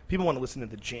market. People want to listen at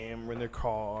the gym or in their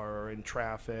car or in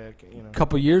traffic.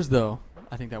 Couple years though,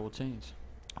 I think that will change.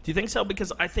 Do you think so?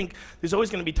 Because I think there's always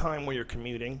going to be time where you're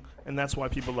commuting, and that's why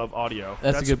people love audio.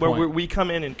 That's a good where point. we come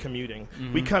in commuting.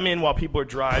 We come in while people are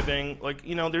driving. Like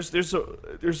there's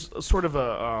a sort of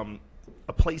a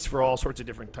place for all sorts of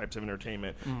different types of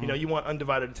entertainment. You want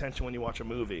undivided attention when you watch a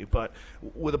movie, but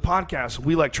with a podcast,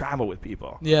 we like travel with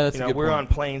people. Yeah, that's a good we're point. on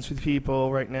planes with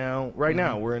people right now. Right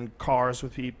now, we're in cars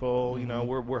with people.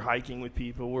 We're hiking with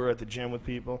people. We're at the gym with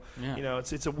people. Yeah.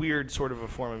 It's a weird sort of a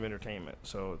form of entertainment.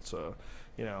 So it's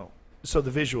so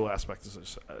the visual aspect is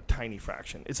just a tiny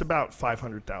fraction. It's about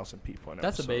 500,000 people.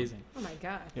 That's amazing. Oh my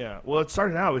god. Yeah. Well, it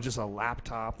started out with just a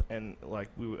laptop and like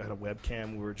we had a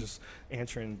webcam. We were just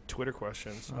answering Twitter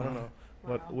questions. I don't know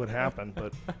what happened,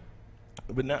 but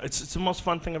now it's the most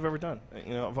fun thing I've ever done.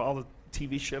 You know, of all the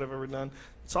TV shit I've ever done,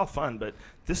 it's all fun. But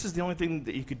this is the only thing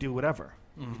that you could do whatever.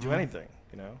 You could do anything.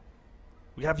 You know.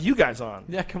 We have you guys on.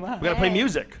 Yeah, come on. We gotta play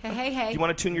music. Hey. Do you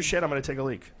want to tune your shit? I'm gonna take a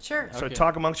leak. Sure. So Okay.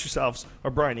 talk amongst yourselves.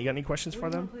 Or Brian, you got any questions for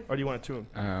them, or do you want to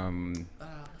tune?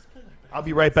 I'll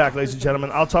be right back, ladies and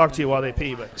gentlemen. I'll talk to you while they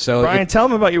pee. But So Brian, tell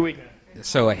them about your weekend.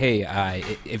 So hey,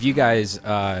 if you guys,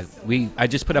 I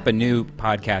just put up a new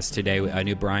podcast today, a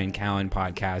new Brian Callen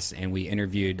podcast, and we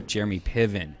interviewed Jeremy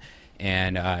Piven,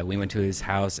 and we went to his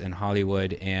house in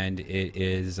Hollywood, and it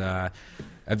is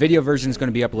a video version is going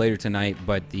to be up later tonight,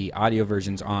 but the audio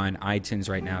version's on iTunes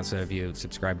right now. So if you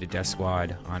subscribe to Death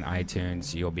Squad on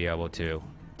iTunes, you'll be able to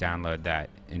download that,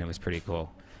 and it was pretty cool.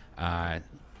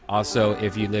 Also,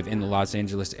 if you live in the Los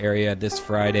Angeles area, this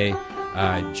Friday,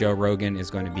 Joe Rogan is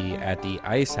going to be at the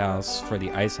Ice House for the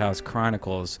Ice House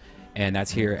Chronicles, and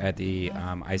that's here at the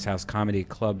Ice House Comedy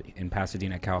Club in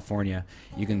Pasadena, California.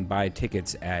 You can buy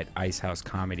tickets at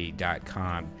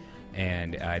icehousecomedy.com,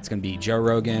 and it's going to be Joe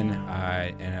Rogan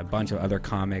and a bunch of other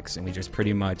comics, and we just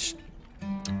pretty much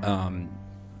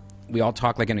we all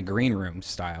talk like in a green room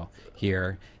style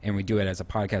here, and we do it as a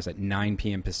podcast at 9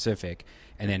 p.m. Pacific.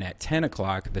 And then at 10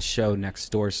 o'clock, the show next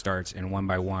door starts, and one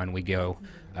by one, we go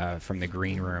from the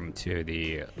green room to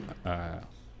the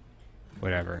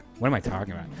whatever. What am I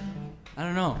talking about? I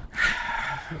don't know.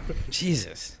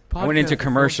 Jesus. I went into Podcast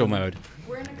commercial mode.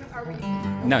 We're in a, are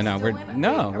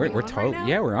we, We're totally,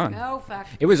 yeah, we're on. No, fuck.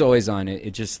 It was always on.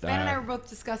 It just, Ben and I were both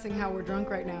discussing how we're drunk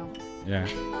right now. yeah.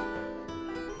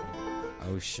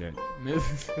 Oh, shit.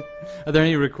 Are there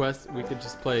any requests? We could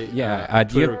just play Yeah,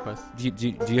 do Twitter you, requests.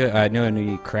 do you know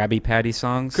any Krabby Patty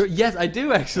songs? Yes, I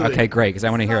do actually. Okay, great, because I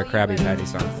want to hear a Smell you Krabby and Patty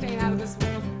song. Staying out of this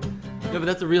world. No, but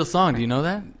that's a real song. Do you know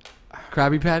that?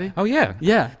 Krabby Patty? Oh, yeah.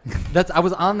 Yeah. I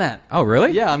was on that. Oh,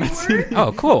 really? Yeah, I'm at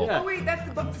Oh, cool. Yeah. Oh wait, that's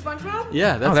the SpongeBob?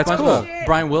 Yeah, that's, Oh, that's SpongeBob. cool.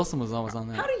 Brian Wilson was always on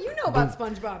that. How do you know about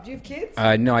SpongeBob? Do you have kids?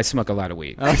 No, I smoke a lot of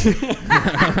weed.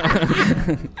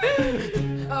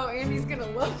 Oh, Andy's gonna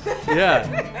love that.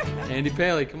 Yeah. Andy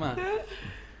Paley, come on.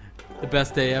 The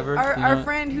best day ever. Our, you know? our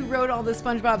friend who wrote all the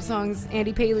SpongeBob songs,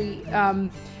 Andy Paley,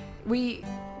 we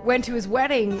went to his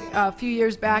wedding a few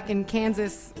years back in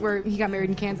Kansas, where he got married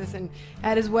in Kansas, and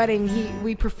at his wedding,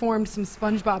 we performed some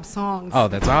SpongeBob songs. Oh,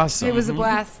 that's awesome. It was a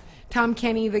blast. Tom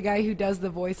Kenny, the guy who does the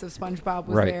voice of SpongeBob,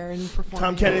 was Right. there and performed.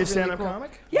 Tom It Kenny, was stand-up cool.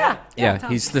 comic? Yeah. Yeah,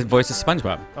 Tom. he's the voice of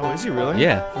SpongeBob. Oh, is he really?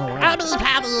 Yeah.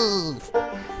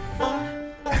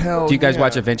 Hell Do you guys yeah.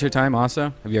 watch Adventure Time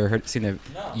also? Have you ever seen it?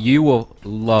 No. You will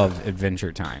love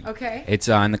Adventure Time. Okay. It's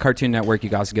on the Cartoon Network. You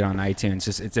can also get it on iTunes.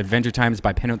 It's Adventure Time. It's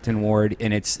by Pendleton Ward,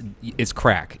 and it's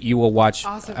crack. You will watch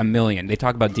Awesome. a million. They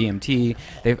talk about DMT.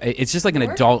 It's just like an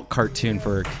adult cartoon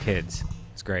for kids.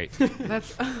 It's great.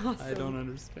 That's awesome. I don't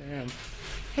understand.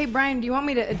 Hey, Brian, do you want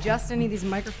me to adjust any of these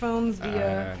microphones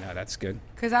via? No, that's good.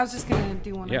 Because I was just gonna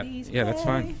do one Yeah, of these. yeah, that's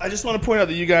fine. I just want to point out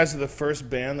that you guys are the first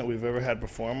band that we've ever had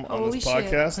perform on Holy this shit.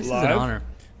 podcast This is live. an honor.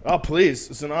 Oh, please.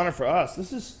 It's an honor for us.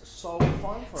 This is so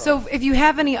fun for us. So, if you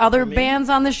have any other bands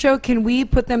on the show, can we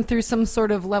put them through some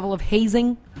sort of level of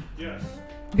hazing? Yes.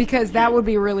 Because that would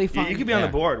be really You, fun. you could be on Yeah.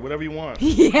 the board, whatever you want.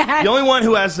 Yeah. The only one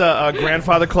who has a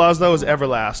grandfather clause, though, is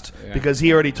Everlast. Yeah. Because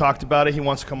he already talked about it. He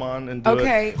wants to come on and do it.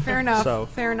 Okay, fair enough. So,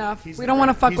 Fair enough. He's We don't want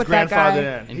to fuck he's with that guy. grandfathered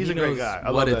in. And He's he a great knows guy.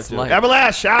 I what love it's that dude. like.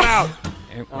 Everlast, shout out!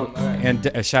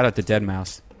 And shout out to Dead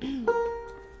Mouse. Do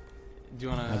you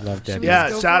want I to? love Dead we Mouse. Yeah,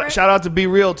 just go for it? shout out to Be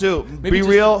Real, too. Be just-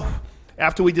 Real.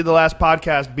 After we did the last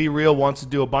podcast, Be Real wants to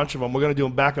do a bunch of them. We're going to do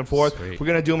them back and forth. Sweet. We're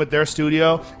going to do them at their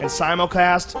studio and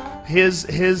simulcast his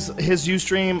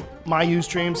Ustream, my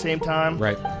Ustream, same time.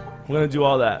 Right. We're going to do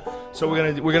all that. So we're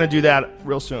going to do that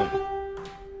real soon.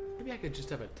 Maybe I could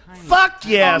just have a tiny. Fuck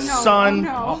yeah, Oh, no, son.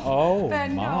 Oh, no. Oh,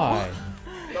 Ben, no. my.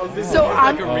 So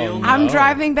I'm, a real- I'm no.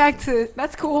 driving back to.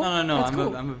 That's cool. No. That's I'm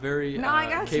cool. a very No, I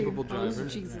got capable you. Oh, driver.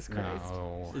 Jesus Christ.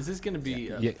 No. Is this going to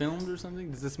be Yeah. filmed or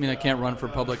something? Does this mean I can't run for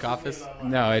public office?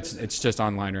 No, it's just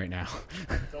online right now.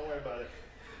 Don't worry about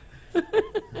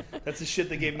it. That's the shit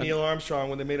they gave Neil Armstrong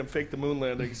when they made him fake the moon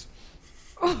landings.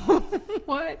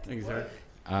 What? Thanks, sir.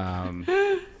 Um,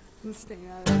 I'm staying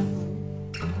out of this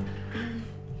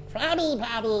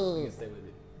one.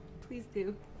 Please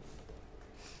do.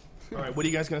 All right, what are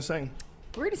you guys going to sing?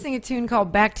 We're going to sing a tune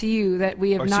called Back to You that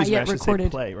we have Or not excuse me, I yet should say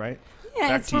recorded. play, right? Yeah,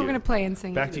 Back it's to what You. we're going to play and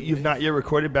sing. Back to you've not yet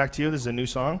recorded Back to You. This is a new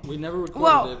song. We never recorded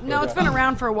Well, it. no, but- it's been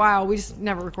around for a while. We just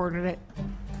never recorded it.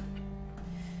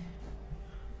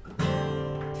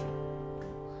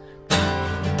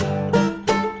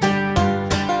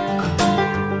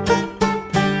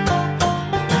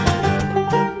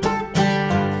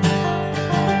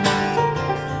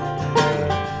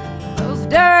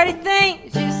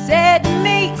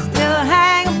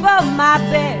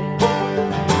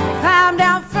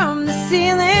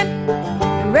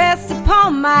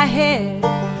 on my head,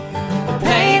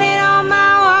 painted on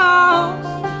my walls,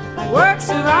 like works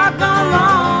of art gone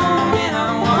wrong. And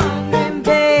I'm wondering,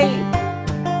 babe,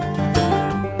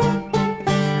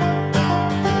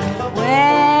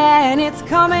 when it's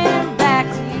coming back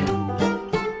to you.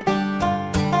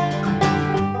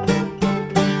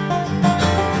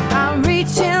 I'm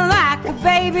reaching like a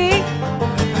baby,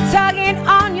 tugging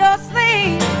on your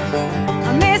sleeve.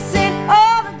 I'm missing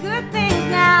all the good things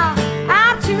now.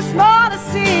 I'm too small to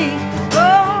see.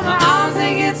 Oh, my arms,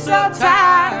 they get so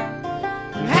tired.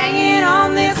 I'm hanging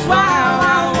on this wire.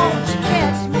 Why won't you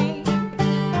catch me?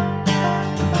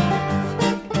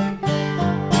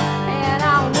 And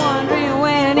I'm wondering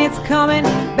when it's coming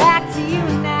back to you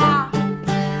now. Oh,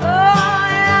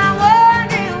 and I'm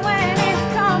wondering when it's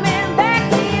coming back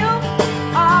to you.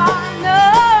 Oh, no.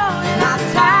 And I'm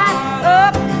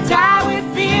tied with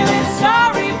feeling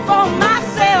sorry for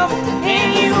myself. And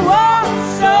you are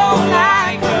so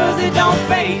like, 'cause it don't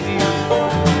faze you.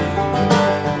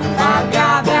 I've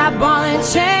got that ball and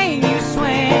chain you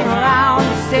swing around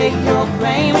to stake your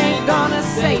claim. Ain't gonna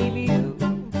save you.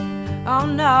 Oh,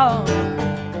 no.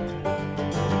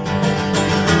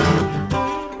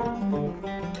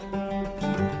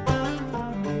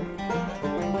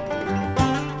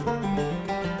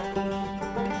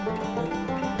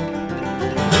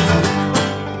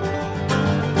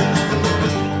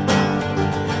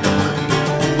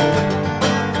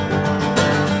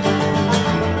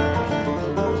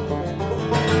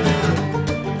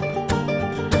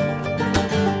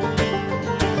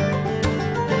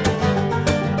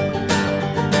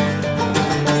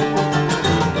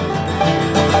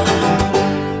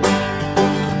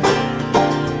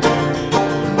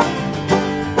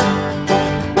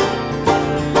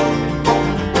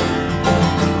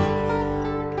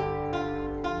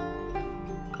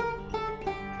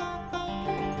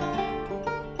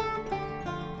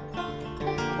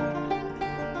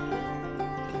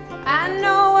 I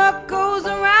know what goes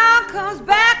around comes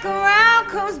back around,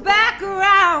 comes back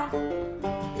around.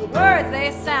 Your words,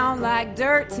 they sound like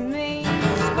dirt to me,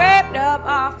 scraped up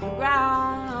off the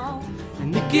ground. Oh,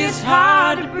 and it gets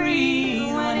hard to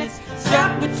breathe when it's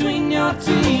stuck between your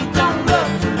teeth. Don't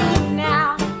look to me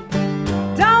now.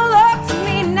 Don't look to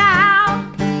me now.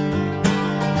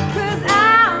 'Cause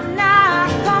I'm not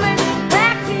coming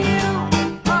back to you.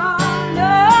 Oh,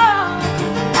 no.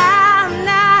 I'm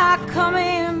not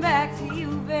coming back to you,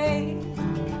 babe.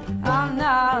 I'm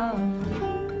not.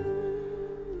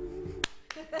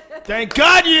 Thank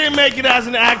God you didn't make it as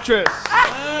an actress.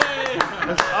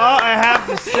 That's all I have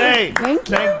to say. Thank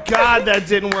you. Thank God that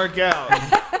didn't work out.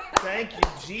 Thank you,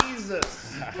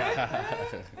 Jesus.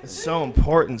 It's so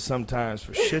important sometimes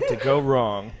for shit to go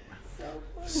wrong.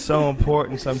 So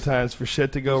important sometimes for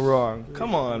shit to go wrong.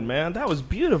 Come on, man. That was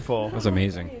beautiful. That was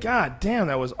amazing. God damn,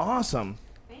 that was awesome.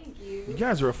 You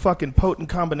guys are a fucking potent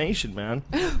combination, man.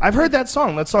 I've heard that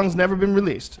song. That song's never been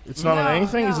released. It's not on No,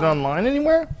 anything. Is it no. online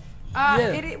anywhere?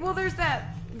 Well, there's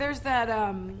that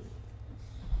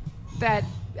that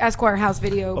Esquire House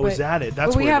video. Oh, but, is that it?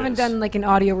 That's but we what it haven't is. done like an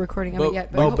audio recording of it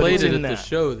yet. we but played it's it in at the that.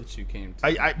 show that you came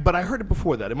to. But I heard it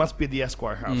before that. It must be the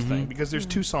Esquire House thing because there's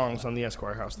two songs on the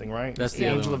Esquire House thing, right? That's the the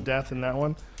other Angel one. of Death in that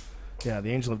one. Yeah,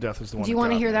 the Angel of Death was the one. Do you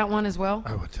want to hear that one as well?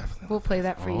 I would definitely. We'll play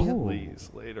that for you. Please,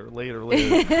 later.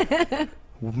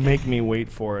 Make me wait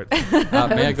for it.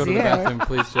 May I go to the dear. bathroom,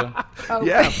 please, Joe? Oh.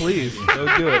 Yeah, please.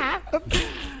 Go do it.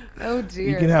 Oh dear.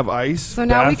 You can have ice. So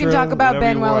now we can bathroom, talk about whatever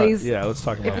Ben you want. Wellies. Yeah, let's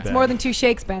talk about If it's Ben. more than 2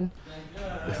 shakes, Ben.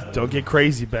 Don't get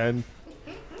crazy, Ben.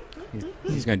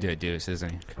 He's gonna do a deuce,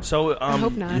 isn't he? So,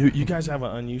 hope not. You guys have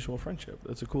an unusual friendship.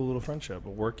 That's a cool little friendship. A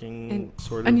working An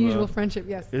sort of unusual friendship,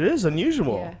 yes. It is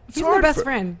unusual. Yeah. It's He's my hard best for-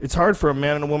 friend. It's hard for a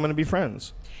man and a woman to be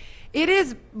friends. It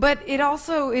is, but it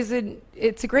also is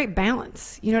it's a great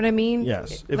balance. You know what I mean?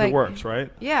 Yes, if Like, it works,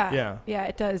 right? Yeah. Yeah,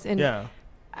 it does. And Yeah.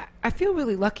 I feel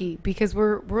really lucky because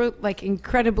we're like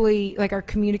incredibly, like our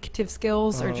communicative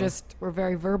skills are just, we're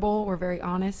very verbal, we're very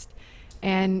honest.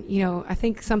 And, you know, I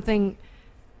think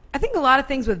a lot of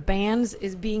things with bands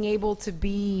is being able to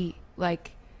be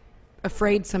like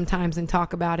afraid sometimes and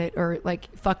talk about it, or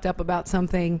like fucked up about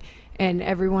something, and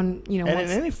everyone, you know, And in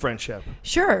wants, any friendship,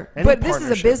 sure, any but this is a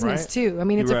partnership, business right? too. I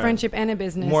mean, it's You're a right. friendship and a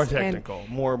business. more and technical,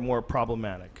 more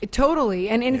problematic. totally,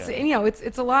 and it's Yeah. you know,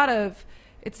 it's a lot of,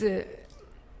 it's a,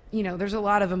 you know, there's a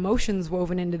lot of emotions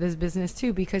woven into this business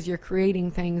too, because you're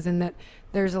creating things, and that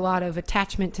there's a lot of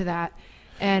attachment to that.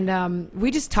 And we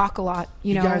just talk a lot,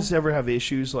 you know. guys ever have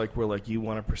issues like where like you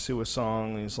want to pursue a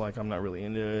song and it's like I'm not really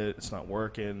into it, it's not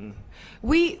working?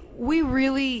 We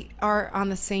really are on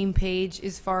the same page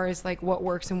as far as like what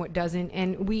works and what doesn't.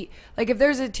 And we like, if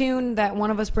there's a tune that one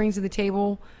of us brings to the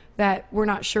table that we're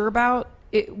not sure about,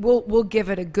 we'll give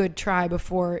it a good try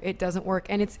before it doesn't work.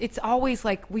 And it's always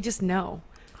like we just know.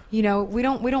 You know, we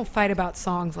don't fight about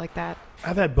songs like that.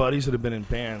 I've had buddies that have been in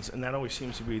bands, and that always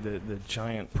seems to be the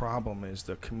giant problem is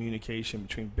the communication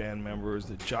between band members,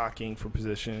 the jockeying for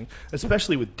positioning,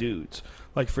 especially with dudes.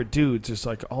 Like for dudes, it's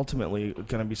like ultimately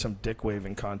going to be some dick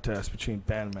waving contest between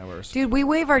band members. Dude, we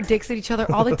wave our dicks at each other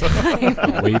all the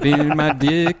time. Waving my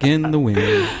dick in the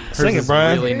wind. Sing Hers it,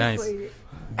 Brian. is really nice. Seriously.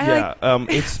 Yeah,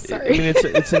 it's. Sorry. I mean,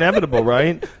 it's inevitable,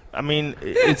 right? I mean,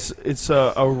 it's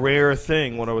a rare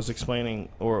thing. What I was explaining,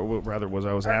 or rather, was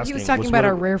I was asking. He was talking about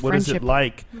our rare What is it friendship.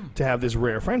 like to have this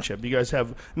rare friendship? You guys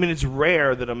have. I mean, it's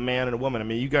rare that a man and a woman. I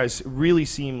mean, you guys really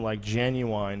seem like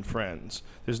genuine friends.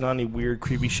 There's not any weird,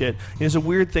 creepy shit. There's a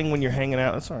weird thing when you're hanging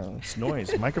out. That's all right. It's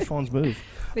noise. Microphones move.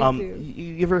 They do.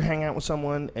 You ever hang out with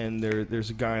someone and there's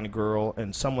a guy and a girl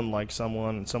and someone likes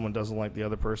someone and someone doesn't like the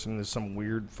other person? There's some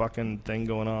weird fucking thing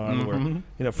going on where, you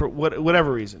know, for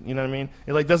whatever reason, you know what I mean?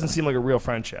 It like doesn't seem like a real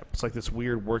friendship. It's like this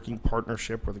weird working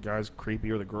partnership where the guy's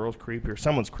creepy or the girl's creepy or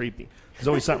someone's creepy. There's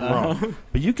always something wrong.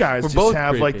 But you guys We're just both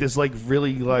have like creepy. this like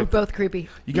really We're like both creepy.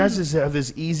 you guys just have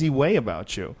this easy way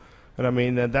about you. And I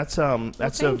mean, that's a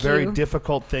thank very you.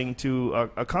 difficult thing to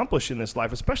accomplish in this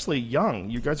life, especially young.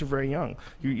 You guys are very young.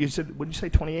 You said, what did you say,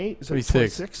 28? Is that 26.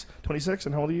 26? 26,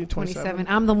 and how old are you? 27.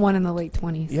 I'm the one in the late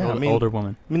 20s. Yeah, I Old- mean, older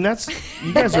woman. I mean, that's,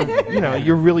 you guys are, you know,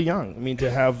 you're really young. I mean, to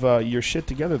have your shit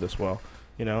together this well,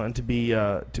 you know, and to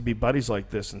be buddies like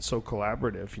this and so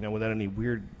collaborative, you know, without any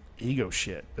weird ego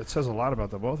shit. That says a lot about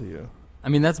the both of you. I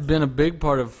mean, that's been a big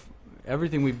part of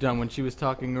everything we've done. When she was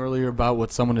talking earlier about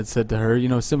what someone had said to her, you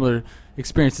know, similar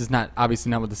experiences, not obviously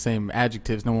not with the same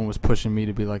adjectives. No one was pushing me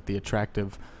to be like the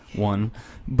attractive one,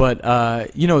 but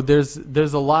you know, there's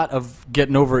a lot of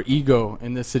getting over ego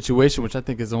in this situation, which I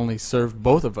think has only served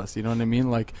both of us. You know what I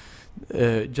mean? Like,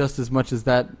 just as much as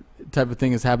that type of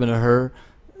thing has happened to her,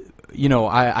 you know,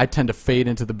 I tend to fade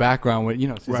into the background when, you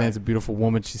know, Suzanne's a beautiful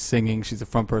woman, she's singing, she's a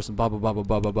front person, blah, blah, blah, blah,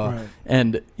 blah, blah, blah. Right.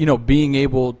 And, you know, being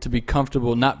able to be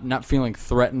comfortable, not feeling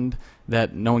threatened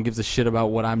that no one gives a shit about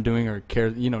what I'm doing or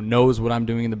cares, you know, knows what I'm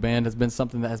doing in the band has been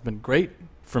something that has been great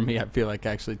for me, I feel like,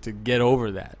 actually, to get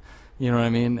over that. You know what I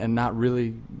mean? And not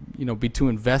really, you know, be too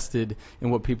invested in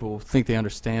what people think they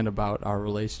understand about our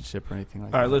relationship or anything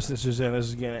like that. All right, listen, Suzanne, this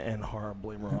is going to end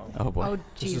horribly wrong. Oh, boy. Oh,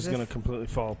 This is Jesus. going to completely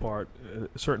fall apart at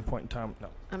a certain point in time. No.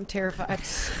 I'm terrified.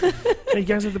 Hey, you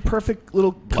guys have the perfect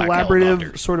little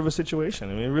collaborative sort of a situation.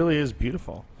 I mean, it really is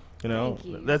beautiful. You know, Thank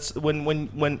you. that's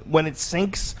when it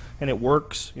sinks and it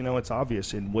works. You know, it's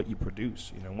obvious in what you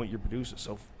produce. You know, what you produce is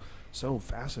so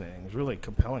fascinating. It's really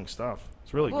compelling stuff.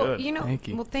 It's really Well, good. you know, Thank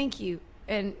you. well, thank you.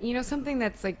 And you know, something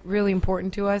that's like really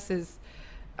important to us is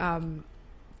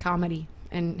comedy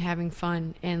and having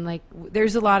fun. And like,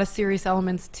 there's a lot of serious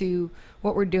elements to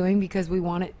what we're doing because we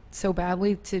want it so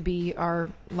badly to be our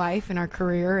life and our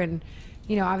career. And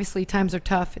you know, obviously times are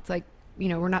tough. It's like, you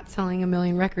know, we're not selling 1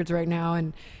 million records right now,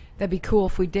 and that'd be cool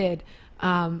if we did.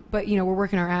 But you know, we're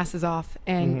working our asses off,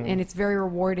 and and it's very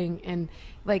rewarding. And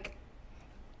like,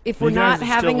 if we're You guys not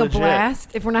are having still a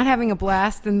legit.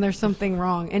 blast, then there's something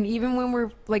wrong. And even when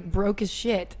we're like broke as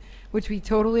shit, which we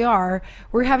totally are,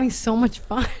 we're having so much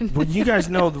fun. Well, you guys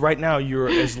know right now you're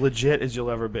as legit as you'll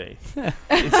ever be.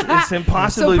 It's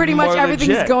impossibly So pretty much more everything's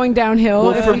legit. going downhill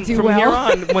Well, if from we do here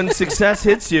well. on, when success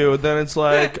hits you, then it's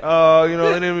like, oh, you know,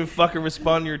 they didn't even fucking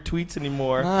respond to your tweets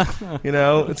anymore. You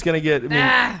know, it's gonna get.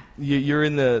 I mean, you're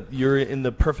in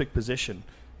the perfect position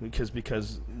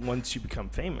because once you become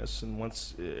famous and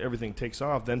once everything takes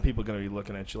off, then people are gonna be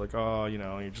looking at you like, oh, you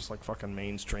know, you're just like fucking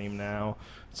mainstream now.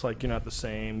 It's like you're not the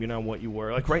same. You're not what you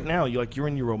were. Like right now, you're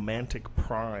in your romantic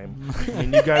prime. I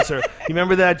mean, you guys are. You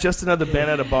remember that? Just Another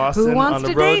Band Out of Boston wants on the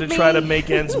to road to date try to me? make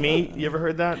ends meet. You ever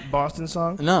heard that Boston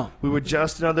song? No. We were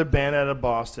just another band out of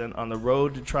Boston on the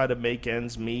road to try to make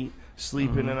ends meet,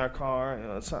 sleeping in our car. You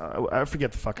know, I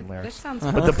forget the fucking That lyrics. sounds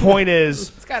But the point is,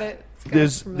 it's got it.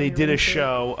 they did a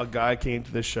show. A guy came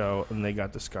to the show, and they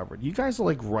got discovered. You guys are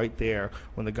like right there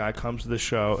when the guy comes to the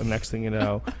show, and next thing you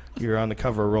know, you're on the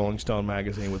cover of Rolling Stone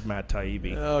magazine with Matt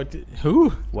Taibbi. Oh, who?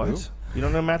 What? Who? You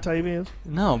don't know who Matt Taibbi is?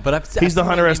 No, but I've He's the I've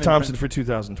Hunter S. even- Thompson for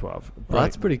 2012. Well,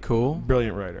 that's pretty cool.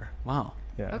 Brilliant writer. Wow.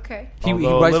 Yeah. Okay. He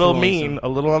Although a writes little for Rolling mean, Stone.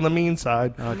 a little on the mean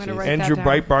side. Oh, I'm gonna jeez. write Andrew that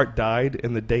down. Breitbart died,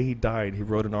 and the day he died, he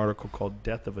wrote an article called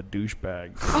 "Death of a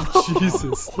Douchebag."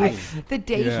 Jesus. Wait, the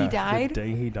day Yeah, he died? The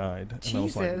day he died. And I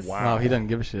was like, Jesus. wow. Wow, he doesn't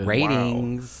give a shit.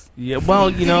 Ratings. Yeah, well,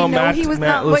 you know, Did you know Matt, he was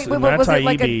Matt, not? listen, Wait, Matt was it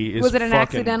like Taibbi is was it an fucking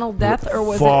accidental death or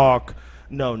was fuck.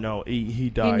 No, he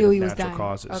died knew of he was natural dying.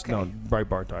 causes. Okay. No,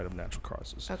 Breitbart died of natural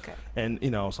causes. Okay. And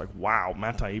I was like, wow,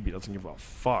 Matt Taibbi doesn't give a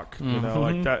fuck, Mm-hmm.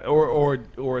 like that,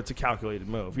 or it's a calculated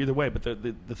move. Either way, but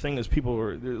the thing is,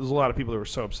 there's a lot of people that were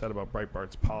so upset about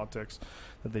Breitbart's politics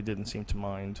that they didn't seem to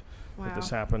mind that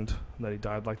this happened, that he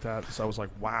died like that. So I was like,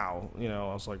 wow,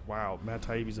 Matt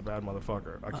Taibbi's a bad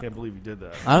motherfucker. I can't believe he did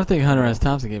that. I don't think Hunter S.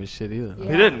 Thompson gave a shit either.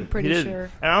 Yeah, He didn't. I'm pretty he didn't. sure.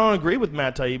 And I don't agree with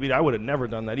Matt Taibbi. I would have never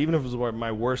done that. Even if it was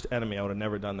my worst enemy, I would have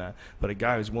never done that. But a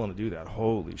guy who's willing to do that,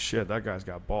 holy shit, that guy's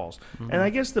got balls. Mm-hmm. And I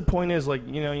guess the point is, like,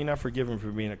 you're not forgiven for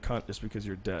being a cunt just because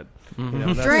you're dead.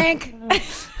 Mm-hmm. That's- Drink.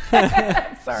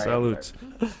 Sorry. Salutes.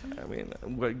 I mean,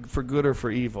 for good or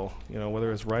for evil,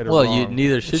 whether it's right or Well, wrong.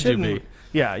 neither It should you shouldn't- be.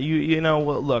 Yeah,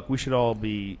 well, look, we should all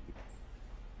be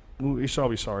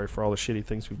sorry for all the shitty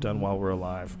things we've done while we're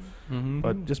alive. Mm-hmm.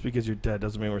 But just because you're dead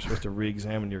doesn't mean we're supposed to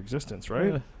re-examine your existence,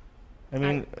 right? Yeah. I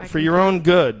mean, I for can your get- own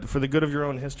good, for the good of your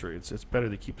own history, it's better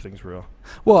to keep things real.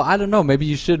 Well, I don't know. Maybe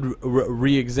you should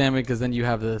re-examine because then you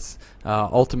have this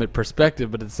ultimate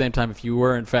perspective. But at the same time, if you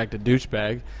were in fact a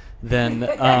douchebag, then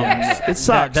It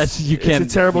sucks. That's you can't.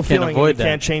 It's a terrible you can't feeling. Avoid You that.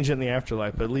 can't change it in the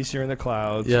afterlife, but at least you're in the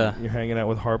clouds. Yeah. and you're hanging out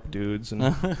with harp dudes.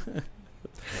 And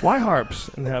why harps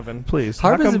in heaven, please?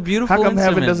 Harp how is come, a beautiful How come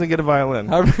heaven instrument. doesn't get a violin?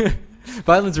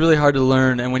 Violin's really hard to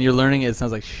learn, and when you're learning it, it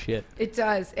sounds like shit. It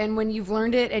does. And when you've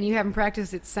learned it and you haven't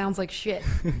practiced, it sounds like shit.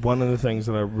 One of the things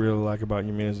that I really like about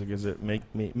your music is it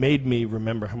made me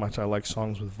remember how much I like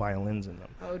songs with violins in them.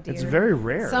 Oh, dear. It's very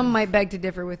rare. Some might beg to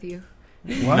differ with you.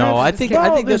 What? No, I Just think kidding.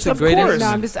 I think there's- that's a of great. course. No,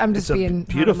 I'm just It's a being hard on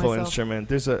beautiful myself. instrument.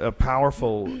 There's a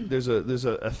powerful. There's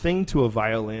a thing to a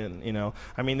violin.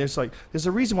 I mean, there's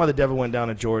a reason why The Devil Went Down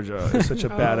to Georgia is such a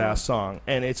badass song,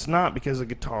 and it's not because of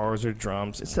guitars or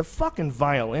drums. It's a fucking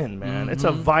violin, man. It's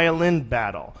a violin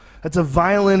battle. It's a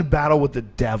violin battle with the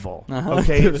devil.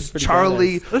 Okay, Dude, it's it's pretty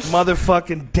Charlie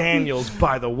motherfucking Daniels,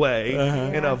 by the way,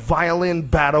 in a violin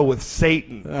battle with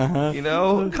Satan.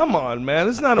 Come on, man.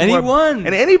 It's not a And he more- won.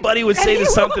 And anybody would say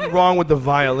there's something wrong with the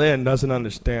violin doesn't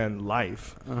understand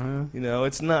life.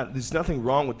 It's not. There's nothing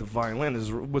wrong with the violin.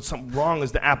 What's wrong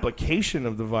is the application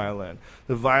of the violin.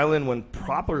 The violin, when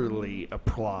properly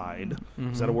applied,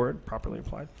 is that a word? Properly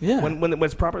applied. Yeah. When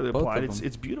it's properly Both applied, of them.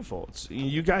 it's beautiful.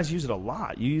 You guys use it a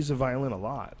lot. You use the violin a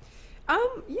lot.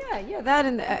 Yeah, that,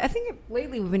 and I think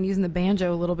lately we've been using the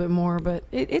banjo a little bit more, but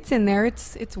it's in there.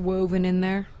 It's woven in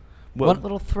there. Well,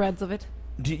 Little threads of it.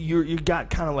 you got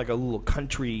kind of like a little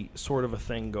country sort of a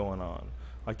thing going on.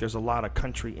 Like there's a lot of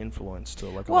country influence to a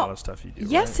lot of stuff you do.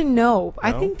 Yes right? and no.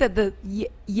 I No? think that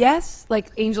yes,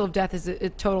 like Angel of Death is a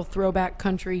total throwback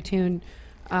country tune,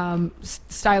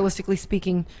 stylistically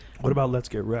speaking. What about Let's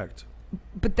Get Wrecked?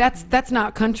 But that's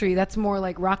not country. That's more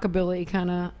like rockabilly kind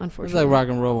of. It's Unfortunately, like rock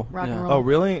and roll. Rock and yeah. roll. Oh,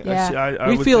 really? Yeah. I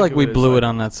We would feel think like of we as blew like- it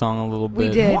on that song a little bit. We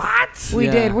did. What? We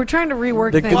Yeah. did. We're trying to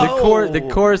rework The, things. the Whoa.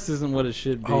 chorus isn't what it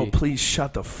should be. Oh, please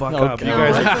shut the fuck Okay. up. You No,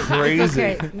 guys it's are okay. crazy. It's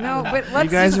okay. No, but let's. You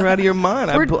guys just, are out of your mind.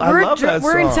 I we're love that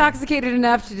we're song. intoxicated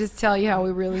enough to just tell you how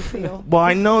we really feel. Well,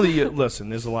 I know that you listen.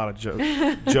 There's a lot of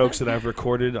jokes that I've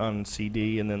recorded on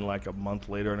CD, and then like a month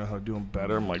later, I know how to do them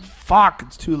better. I'm like, fuck,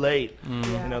 it's too late.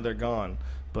 Yeah. They're gone.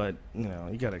 But you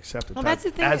gotta accept it. Well, that's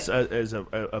the thing As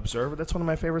a observer, that's one of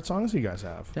my favorite songs you guys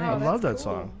have. Yeah. I Oh, love that that's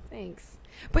cool. song. Thanks.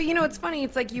 But it's funny.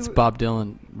 It's like you. It's Bob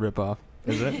Dylan ripoff.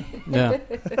 Is it? Yeah,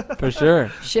 for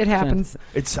sure. Shit happens.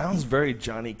 It sounds very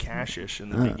Johnny Cash-ish in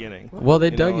the beginning. Well, they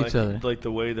dug like, each other. like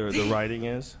the way the writing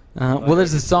is. Well,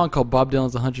 there's a song called Bob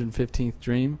Dylan's 115th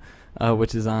Dream,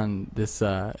 which is on this.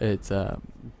 It's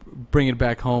Bring It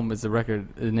Back Home is the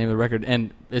record, the name of the record,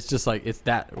 and it's just like it's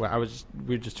that. Where we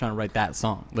were just trying to write that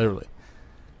song, literally.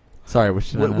 Sorry,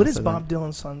 What is Bob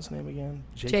Dylan's son's name again?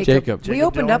 Jacob. We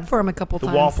opened Dylan? up for him a couple The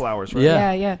times. Wallflowers, right?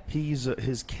 Yeah. Yeah. He's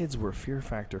his kids were Fear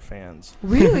Factor fans.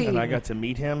 Really? And I got to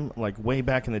meet him like way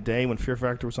back in the day when Fear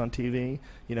Factor was on TV.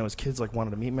 His kids like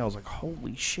wanted to meet me. I was like,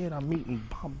 holy shit, I'm meeting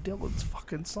Bob Dylan's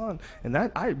fucking son. And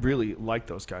that I really like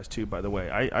those guys too. By the way,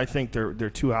 I think their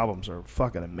 2 albums are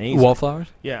fucking amazing. Wallflowers.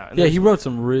 Yeah. and Yeah, there's- he wrote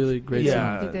some really great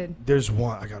Yeah, songs. He did. there's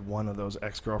one. I got one of those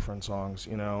ex-girlfriend songs,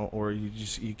 or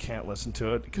you can't listen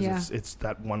to it because Yeah. it's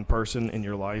that one person in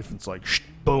your life. It's like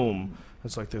boom.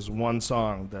 It's like there's one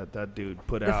song that dude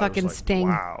put The out. It was fucking like, Sting.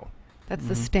 Wow, That's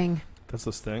the sting. that's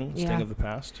the Sting. Yeah. Sting of the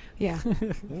past. Yeah.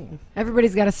 Mm.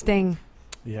 Everybody's got a sting.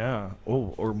 Yeah.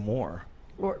 Oh, or more.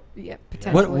 Or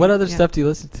potentially. What other yeah. stuff do you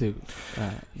listen to?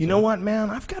 You know what,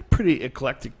 man? I've got pretty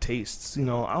eclectic tastes.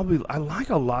 I like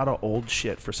a lot of old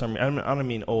shit for some reason. I don't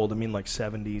mean old. I mean like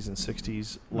 70s and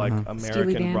 60s, like Mhm. Steely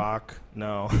American Dan. rock.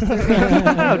 No.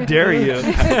 How dare you?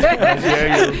 How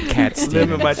dare you? Cat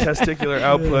Limit my testicular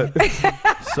output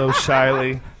so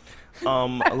shyly. A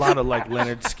lot of like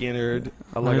Leonard Skinner.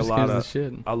 I like Leonard a lot Skinner's of the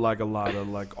shit. I like a lot of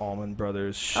like Allman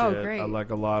Brothers shit. Oh, great. I like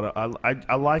a lot of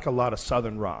I like a lot of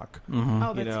Southern rock. Mm-hmm.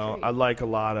 Oh, that's You know, great. I like a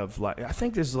lot of like. I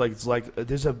think there's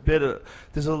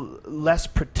there's a less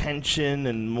pretension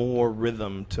and more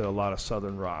rhythm to a lot of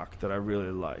Southern rock that I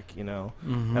really like. You know,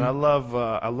 Mm-hmm. and I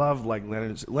love like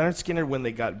Leonard Skinner when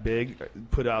they got big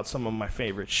put out some of my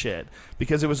favorite shit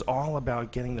because it was all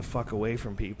about getting the fuck away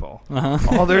from people.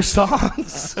 All their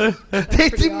songs, they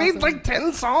made awesome. like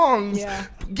 10 songs. Yeah.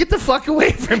 Get the fuck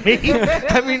away from me.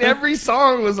 I mean, every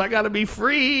song was I gotta be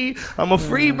free. I'm a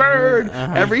free bird.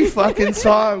 Every fucking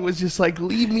song was just like,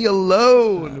 leave me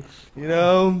alone. You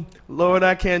know, Lord,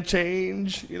 I can't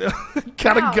change. You know,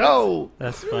 gotta Wow, go.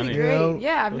 That's Really funny. great. know?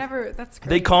 Yeah, I've never. That's great.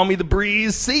 They call me the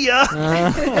breeze. See ya.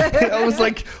 I was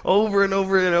like over and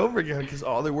over and over again because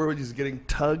all they were was just getting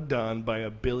tugged on by a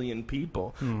billion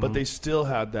people, but they still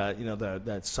had that, you know,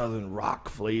 that Southern rock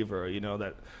flavor. You know,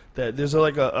 that there's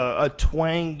like a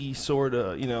twangy sort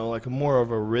of, you know, like more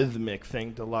of a rhythmic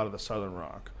thing to a lot of the Southern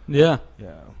rock. Yeah,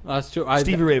 Yeah. that's true.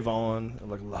 Stevie Ray Vaughan, I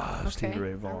like love Okay, Stevie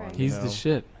Ray Vaughan. alright. He's you the know?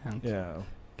 shit, man. Yeah.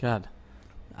 God,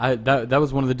 that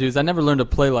was one of the dudes. I never learned to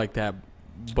play like that,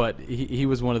 but he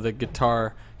was one of the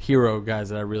guitar hero guys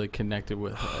that I really connected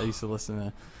with. I used to listen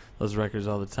to those records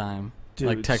all the time,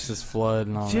 like Dude. Texas Flood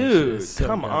and all that shit. Dude, It's so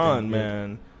come goddamn on, good.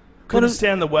 man. Couldn't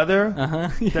stand the weather.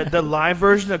 The live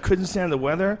version of Couldn't Stand the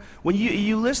Weather. When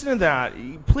you listen to that,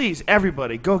 please,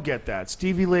 everybody, go get that.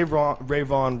 Stevie Ray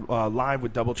Vaughan live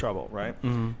with Double Trouble, right?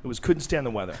 Mhm. It was Couldn't Stand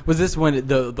the Weather. Was this when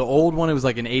the old one? It was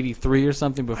like in '83 or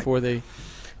something before they.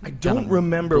 I don't Kinda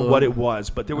remember blew what up. it was,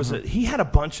 but there was he had a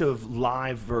bunch of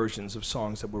live versions of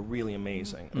songs that were really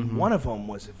amazing. And one of them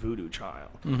was Voodoo Child.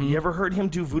 You ever heard him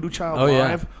do Voodoo Child Oh, yeah.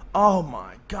 live? Oh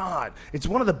my God. It's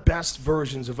one of the best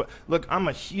versions of Look, I'm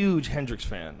a huge Hendrix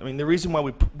fan. I mean, the reason why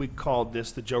we called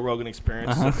this the Joe Rogan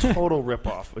Experience is a total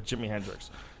ripoff of Jimi Hendrix.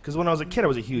 Because when I was a kid, I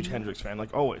was a huge Hendrix fan,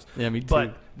 like always. Yeah, me too.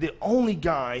 But the only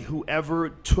guy who ever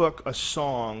took a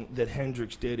song that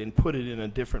Hendrix did and put it in a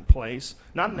different place,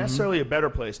 not necessarily a better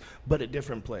place, but a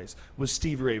different place, was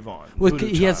Stevie Ray Vaughan. Well, Voodoo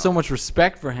he had Child. so much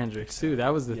respect for Hendrix too. That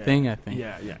was the thing, I think.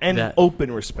 Yeah, and That-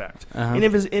 open respect. Uh-huh. And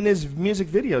in his music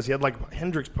videos, he had like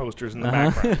Hendrix posters in the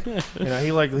background. You know,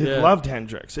 he Yeah. loved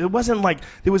Hendrix. It wasn't like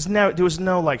there was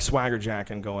no like swagger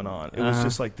jacking going on. It was Uh-huh.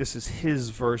 just like this is his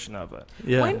version of it.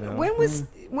 Yeah,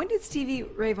 When did Stevie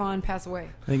Ray Vaughan pass away?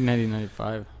 I think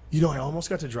 1995. You know, I almost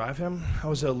got to drive him. I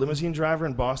was a limousine driver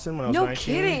in Boston when I was No 19.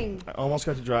 kidding. I almost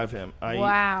got to drive him.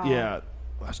 Wow. Yeah.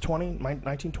 I was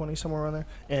 19, 20, somewhere around there.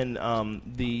 And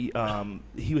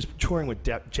he was touring with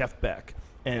Jeff Beck.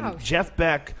 And Oh, shit. Jeff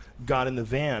Beck got in the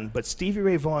van, but Stevie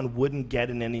Ray Vaughan wouldn't get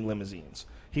in any limousines.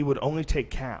 He would only take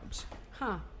cabs.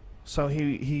 Huh. So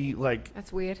he like,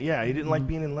 That's weird. yeah, he didn't like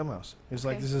being in limos. He was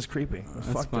like, Okay. this is creepy.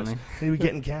 Fuck funny. this. And he would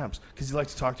get in cabs because he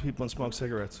liked to talk to people and smoke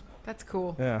cigarettes. That's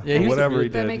cool. Yeah, Yeah, or he was whatever a- he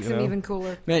did. That makes you him know? even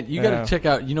cooler. Man, you got to Yeah. check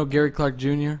out. You know Gary Clark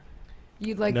Jr.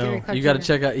 You'd like No. Gary Clark You got to Jr.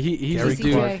 check out. He's Gary this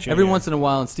dude. Clark Jr. Every once in a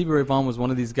while, and Stevie Ray Vaughan was one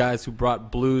of these guys who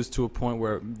brought blues to a point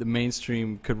where the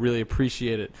mainstream could really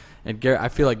appreciate it. And Gary, I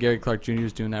feel like Gary Clark Jr.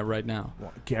 is doing that right now.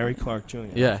 Well, Gary Clark Jr.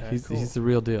 Yeah, Okay, he's cool. he's the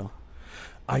real deal.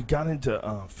 I got into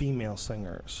female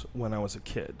singers when I was a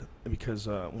kid because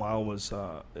while I was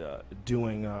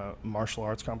doing martial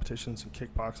arts competitions and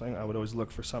kickboxing, I would always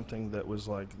look for something that was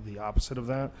like the opposite of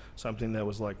that, something that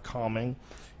was like calming,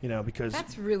 you know, because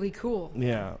That's really cool.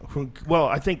 yeah. Well,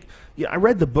 I think I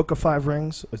read the Book of Five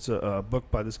Rings. It's a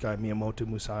book by this guy Miyamoto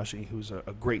Musashi, who's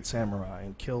a great samurai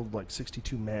and killed like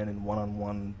 62 men in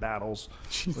one-on-one battles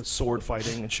with sword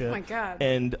fighting and shit. Oh my God.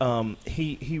 And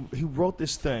he wrote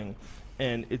this thing,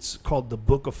 and it's called the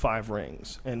Book of Five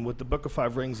Rings. And what the Book of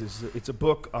Five Rings is, it's a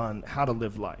book on how to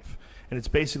live life. And it's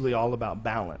basically all about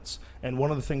balance. And one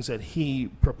of the things that he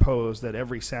proposed, that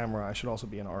every samurai should also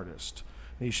be an artist.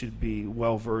 And you should be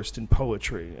well versed in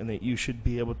poetry, and that you should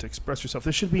be able to express yourself.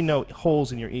 There should be no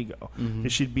holes in your ego. There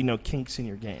should be no kinks in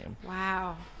your game.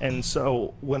 Wow. And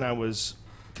so when I was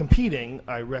competing,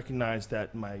 I recognized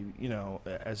that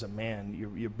as a man,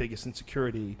 your biggest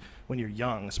insecurity when you're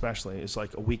young, especially, is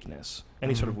like a weakness,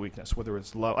 any sort of weakness, whether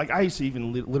it's love. Like I used to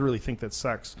even literally think that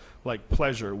sex, like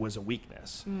pleasure, was a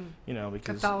weakness, you know,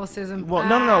 because Catholicism. well,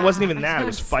 no, it wasn't even Ah. that. It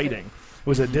was fighting. It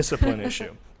was a discipline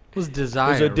issue. It was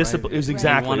desire. It was a discipline. Right? It was Right.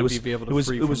 exactly. You want It was. to be able to It was.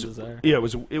 free It was. from desire. Yeah.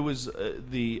 It was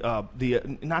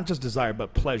the not just desire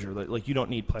but pleasure. Like you don't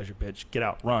need pleasure, bitch. Get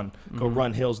out, run, go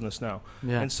run hills in the snow.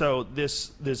 Yeah. And so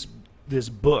this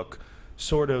book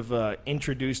sort of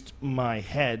introduced my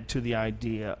head to the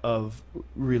idea of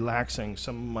relaxing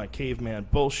some of my caveman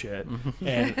bullshit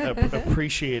and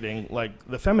appreciating like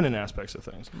the feminine aspects of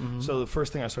things. So the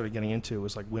first thing I started getting into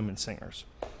was like women singers.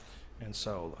 And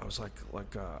so I was like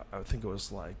I think it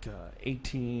was like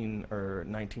 18 or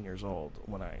 19 years old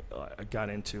when I got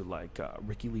into like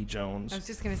Ricky Lee Jones. I was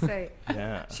just gonna say.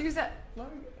 Yeah. She was at.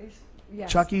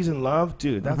 Yes. Chucky's in Love,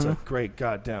 dude. That's a great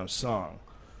goddamn song.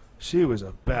 She was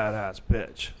a badass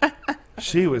bitch.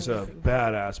 She was a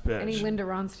badass bitch. Any Linda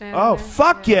Ronstadt? Oh, in there?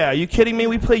 fuck yeah. Are you kidding me?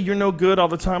 We play You're No Good all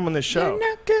the time on this show. You're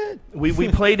not good. We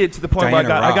played it to the point where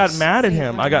Diana I got Ross. mad at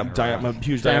him. I'm Diana a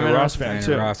huge Diana Ross fan, Diana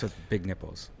too. Ross with big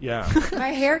nipples. Yeah. My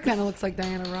hair kind of looks like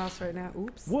Diana Ross right now.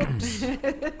 Oops. Whoops.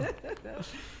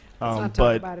 Let's not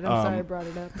talk about it. I'm sorry I brought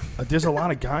it up. There's a lot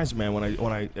of guys, man. When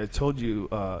I told you,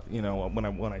 you know, when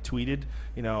I tweeted,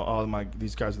 you know,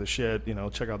 these guys are the shit. You know,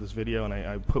 check out this video, and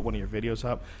I put one of your videos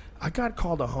up. I got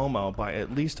called a homo by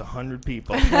at least 100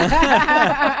 people.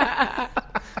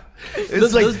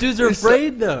 Those dudes are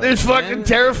afraid, though. They're fucking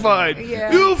terrified.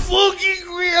 Yeah. You fucking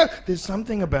queer. There's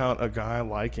something about a guy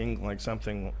liking like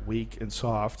something weak and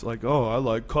soft, like, oh, I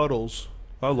like cuddles.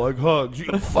 I like hugs.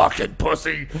 You fucking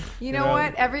pussy. You know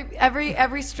what?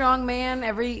 Every strong man,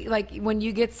 like when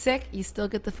you get sick, you still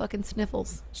get the fucking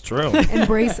sniffles. It's true.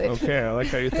 Embrace it. Okay, I like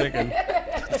how you're thinking.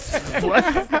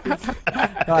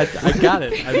 I got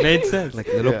it. It made sense. Like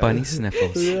little bunny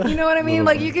sniffles. You know what I mean?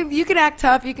 Like you can act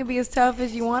tough, you can be as tough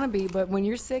as you want to be, but when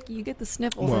you're sick, you get the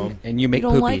sniffles. Well, And you make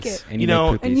don't poopies. like it. And You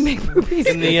know, make poopies. and you make poopies.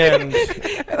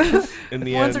 In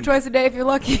the end, Once or twice a day if you're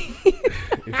lucky.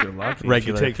 if you're lucky, Regular, if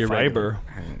you if take you're fiber,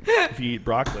 if you eat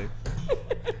broccoli.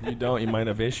 If you don't, you might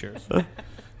have issues.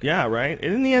 Yeah, right.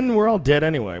 And in the end, we're all dead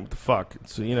anyway. What the fuck?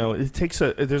 So you know,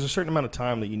 there's a certain amount of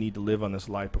time that you need to live on this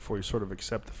life before you sort of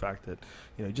accept the fact that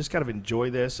you just gotta enjoy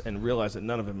this and realize that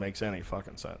none of it makes any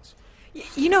fucking sense.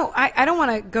 You know, I don't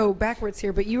want to go backwards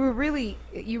here, but you really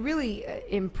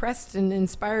impressed and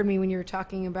inspired me when you were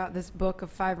talking about this book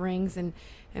of 5 rings and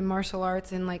martial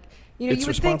arts and like It's you would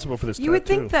responsible think, for this You would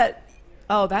tattoo. think that.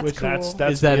 Oh, that's Which cool.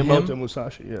 That's Is that Miyamoto him?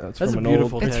 Musashi. Yeah, it's That's from a an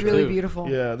beautiful old. it's tattoo. really beautiful.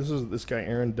 Yeah, this guy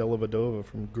Aaron Delavadova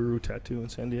from Guru Tattoo in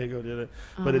San Diego did it.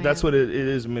 Oh, But that's man. what it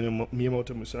is,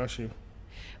 Miyamoto Musashi.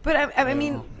 But I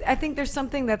mean, I think there's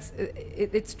something that's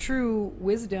it's true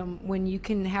wisdom when you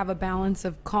can have a balance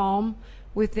of calm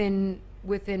within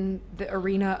the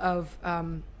arena of I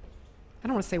don't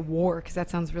want to say war because that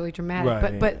sounds really dramatic,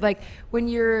 Right. but like when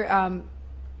you're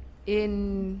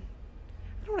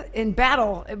in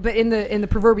battle, but in the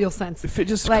proverbial sense. If it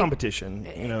just Like-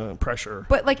 competition, pressure.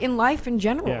 But like in life in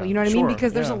general, Yeah, you know what I mean? sure,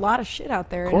 Because there's yeah. a lot of shit out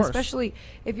there, and course. especially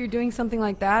if you're doing something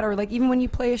like that, or like even when you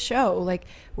play a show, like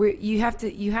where you have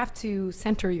to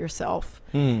center yourself,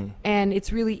 and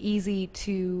it's really easy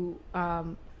to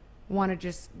want to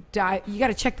just dive. You got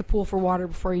to check the pool for water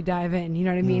before you dive in. You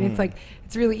know what I mean? It's like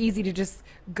it's really easy to just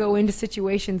go into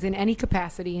situations in any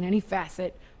capacity, in any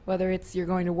facet, whether it's you're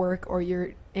going to work or you're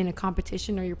in a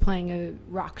competition or you're playing a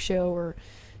rock show or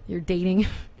you're dating.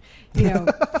 You know,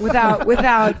 without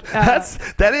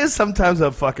that is sometimes a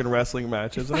fucking wrestling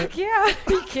match, isn't it? Fuck yeah.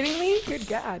 Are you kidding me? Good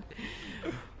God.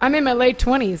 I'm in my late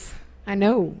 20s. I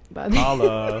know. But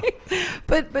Holla.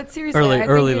 but seriously, I think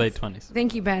Early it's- late 20s.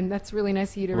 Thank you, Ben. That's really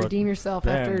nice of you to Look, redeem yourself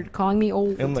Ben. after calling me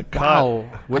old. In the cut. Wow.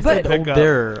 With But- the Old pickup.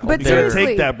 there. But You gotta seriously-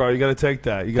 take that, bro. You gotta take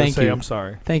that. You gotta Thank say, you. I'm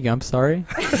sorry. Thank you. I'm sorry.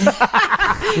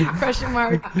 Question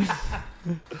mark.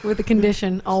 With a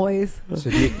condition, always. So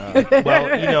do you,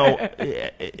 Well,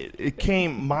 it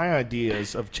came. My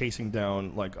ideas of chasing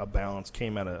down like a balance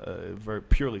came out of very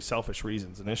purely selfish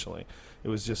reasons. Initially, it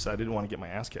was just I didn't want to get my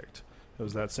ass kicked. It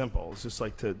was that simple. It's just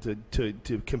like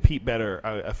to compete better.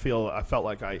 I felt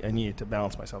like I needed to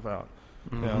balance myself out.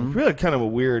 You know, really kind of a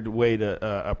weird way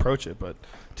to approach it, but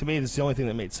to me, it's the only thing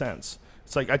that made sense.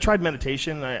 It's like I tried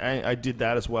meditation. I did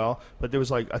that as well, but there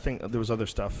was I think there was other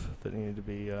stuff that needed to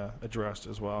be addressed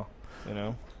as well. You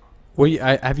know.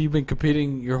 Have you been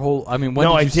competing your whole? I mean, when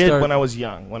No, did I you did start? when I was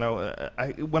young. When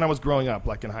I was growing up,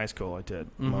 like in high school, I did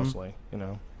mostly. You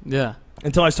know, Yeah.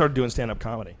 until I started doing stand-up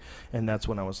comedy, and that's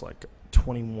when I was like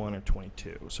 21 or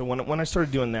 22. So when I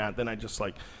started doing that, then I just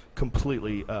like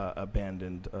completely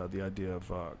abandoned the idea of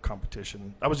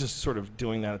competition. I was just sort of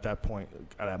doing that at that point,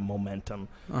 at that momentum.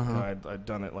 You know, I'd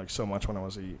done it like so much when I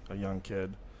was a young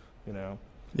kid. You know.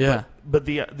 Yeah. But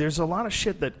there's a lot of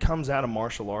shit that comes out of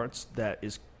martial arts that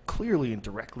is clearly and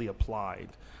directly applied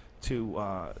to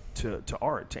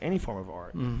art, to any form of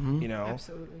art. You know,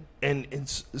 Absolutely. and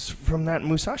it's from that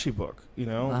Musashi book. You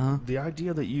know, the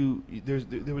idea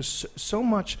that there was so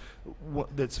much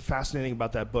that's fascinating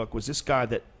about that book was this guy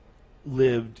that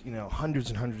lived, hundreds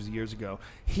and hundreds of years ago.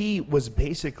 He was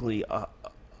basically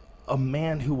a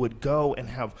man who would go and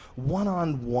have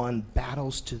one-on-one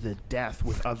battles to the death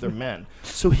with other men.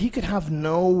 So he could have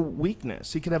no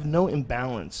weakness. He could have no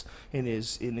imbalance in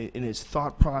his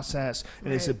thought process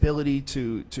and his ability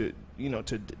to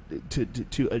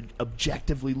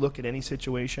objectively look at any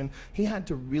situation. He had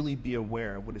to really be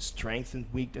aware of what his strengths and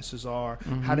weaknesses are,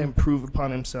 how to improve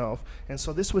upon himself. And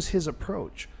so this was his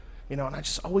approach. And I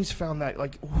just always found that,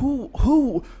 like,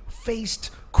 who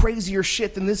faced crazier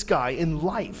shit than this guy in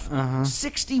life?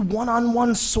 60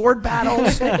 one-on-one sword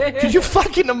battles? Could you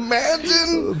fucking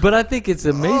imagine? But I think it's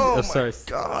amazing. Oh, my sorry.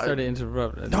 God. Sorry to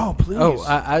interrupt. No, please. Oh,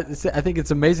 I think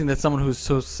it's amazing that someone who's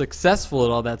so successful at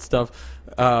all that stuff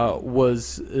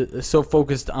was so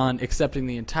focused on accepting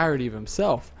the entirety of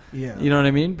himself. Yeah. You know what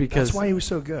I mean? Because that's why he was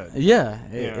so good. Yeah,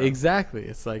 Yeah. Exactly.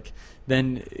 It's like,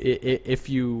 then if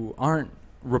you aren't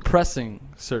repressing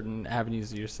certain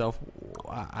avenues of yourself,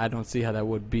 I don't see how that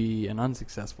would be an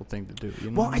unsuccessful thing to do.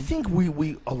 You know Well, what I mean? think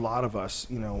we a lot of us,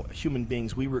 human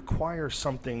beings, we require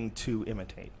something to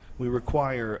imitate. We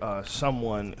require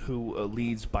someone who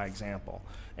leads by example.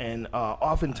 And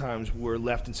oftentimes we're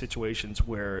left in situations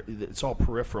where it's all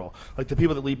peripheral. Like the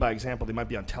people that lead by example, they might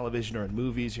be on television or in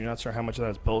movies. You're not sure how much of that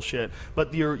is bullshit.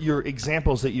 But your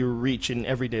examples that you reach in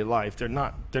everyday life, they're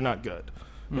not good.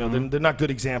 They're not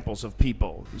good examples of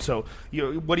people. So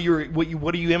what are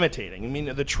you imitating? I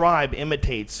mean, the tribe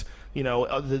imitates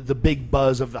the big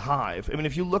buzz of the hive. I mean,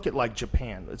 if you look at like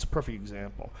Japan, it's a perfect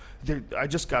example. I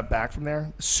just got back from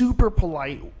there. Super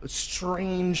polite,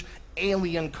 strange,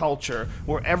 alien culture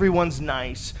where everyone's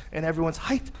nice and everyone's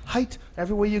height.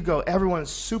 Everywhere you go, everyone's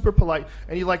super polite.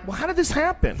 And you're like, well, how did this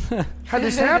happen? How did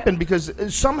this happen? Because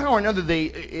somehow or another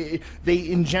they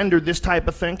engendered this type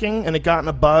of thinking and it got in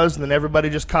a buzz and then everybody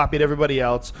just copied everybody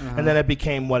else and then it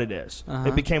became what it is.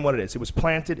 It became what it is. It was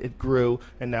planted, it grew,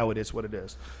 and now it is what it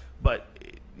is. But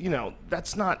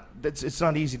it's not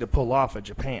easy to pull off at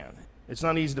Japan. It's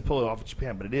not easy to pull it off at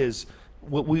Japan, but it is.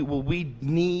 What we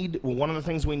need, one of the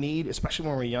things we need, especially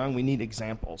when we're young, we need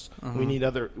examples. We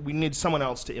need someone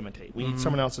else to imitate. We need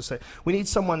someone else to say. We need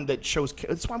someone that shows.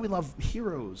 It's why we love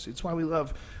heroes. It's why we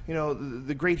love,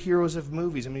 the great heroes of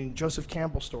movies. I mean, Joseph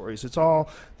Campbell stories. It's all,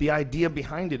 the idea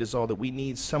behind it is all that we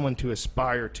need someone to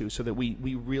aspire to, so that we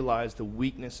realize the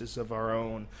weaknesses of our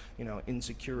own,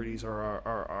 insecurities or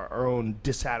our own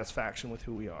dissatisfaction with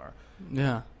who we are.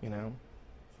 Yeah.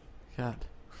 God.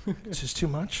 It's just too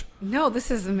much. No, this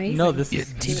is amazing. No, this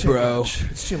is deep, bro.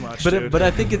 It's too much. But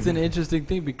I think it's an interesting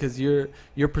thing because your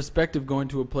perspective going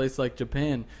to a place like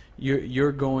Japan,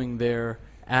 you're going there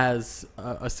as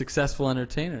a successful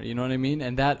entertainer. You know what I mean?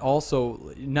 And that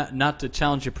also, not to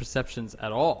challenge your perceptions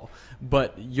at all,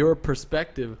 but your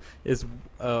perspective is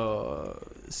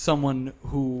someone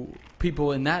who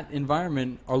people in that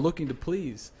environment are looking to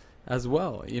please as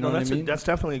well. You know what I mean? That's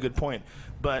definitely a good point.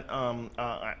 But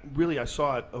I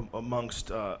saw it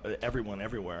amongst everyone,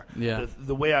 everywhere. Yeah.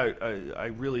 The way I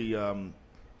really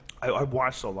I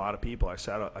watched a lot of people. I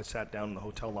sat down in the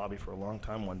hotel lobby for a long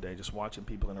time one day, just watching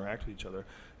people interact with each other,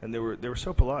 and they were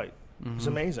so polite. It was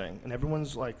amazing, and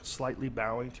everyone's like slightly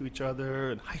bowing to each other,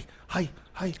 and hi,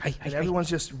 and everyone's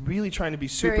just really trying to be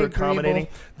super Very accommodating.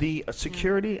 agreeable. The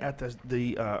security at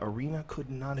the arena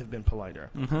could not have been politer.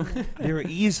 They were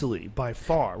easily, by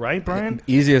far, right, Brian?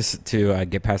 Easiest to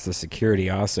get past the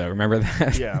security. Also, remember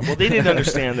that? Yeah. Well, they didn't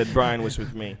understand that Brian was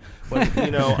with me. But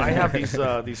I have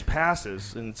these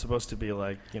passes, and it's supposed to be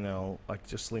like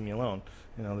just leave me alone.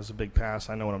 There's a big pass.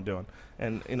 I know what I'm doing.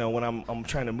 And when I'm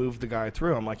trying to move the guy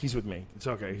through, I'm like, he's with me. It's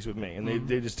okay. He's with me. And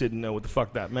they just didn't know what the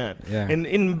fuck that meant. Yeah. And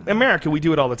in America, we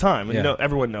do it all the time. And Yeah.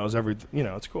 everyone knows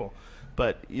it's cool.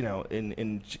 But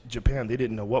in Japan, they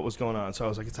didn't know what was going on. So I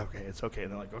was like, it's okay.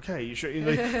 And they're like, okay, you sure?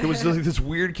 It was like this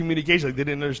weird communication. Like they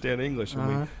didn't understand English.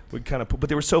 And we kind of, but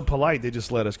they were so polite. They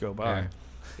just let us go by. Yeah.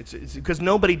 It's because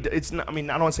nobody. It's not. I mean,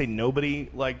 I don't want to say nobody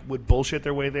would bullshit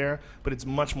their way there, but it's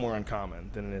much more uncommon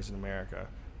than it is in America.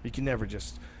 You can never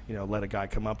just let a guy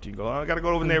come up to you and go, oh, I gotta go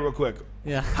over there real quick.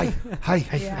 Yeah.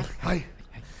 Hi.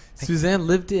 Suzanne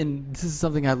lived in. This is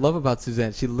something I love about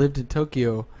Suzanne. She lived in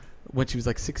Tokyo when she was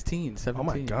like 16, 17. Oh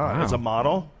my God! Wow. As a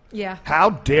model? Yeah. How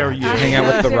dare you? Hang out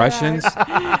with the Russians.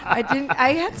 I didn't.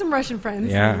 I had some Russian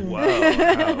friends. Yeah.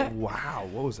 Whoa! Wow!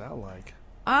 What was that like?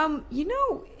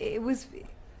 It was.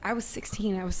 I was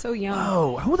 16. I was so young.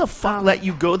 Oh, who the fuck let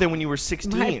you go there when you were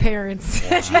 16? My parents.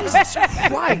 Jesus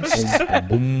Christ!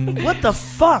 What the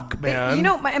fuck, man?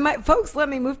 My folks let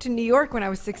me move to New York when I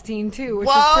was 16 too, which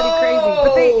was pretty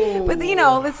crazy.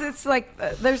 But it's like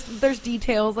there's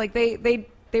details like they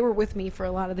they were with me for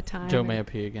a lot of the time. Joe and- may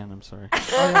pee again. I'm sorry. Oh,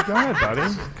 yeah, go ahead,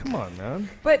 buddy. Come on, man.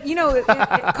 But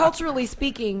culturally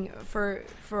speaking, for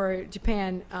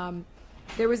Japan,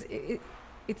 there was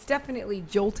it's definitely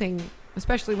jolting,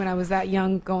 especially when I was that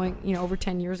young, going over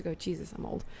 10 years ago. Jesus, I'm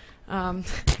old.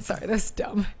 Sorry, that's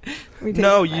dumb. Let me take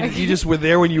No, it back. you just were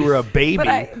there when you were a baby.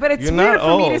 But it's You're weird not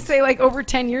for me to old. say like over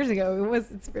 10 years ago.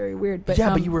 It's very weird. But yeah,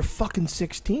 but you were fucking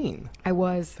 16. I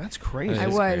was. That's crazy. That I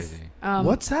is was. crazy.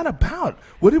 What's that about?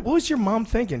 What was your mom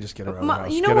thinking? Just get her out of the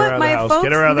house. You know Get her what? out of My the house. folks,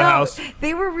 Get her out of the no, house.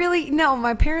 they were really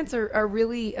My parents are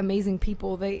really amazing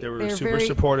people. They were they're super very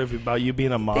supportive about you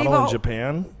being a model all- in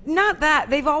Japan. Not that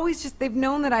they've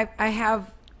known that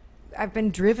I've been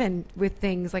driven with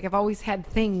things. Like I've always had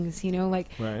things, like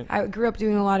Right. I grew up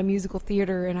doing a lot of musical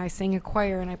theater, and I sang a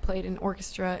choir, and I played in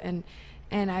orchestra, and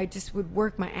I just would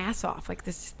work my ass off. Like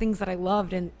this just things that I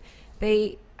loved, and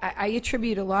I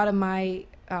attribute a lot of my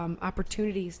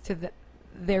opportunities to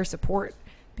their support,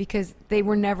 because they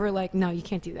were never like, no, you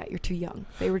can't do that, you're too young.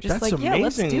 They were just That's like, yeah,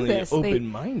 let's do amazingly this.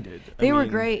 open-minded. They were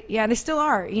great. Yeah, they still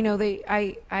are. They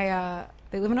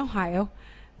live in Ohio,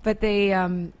 but they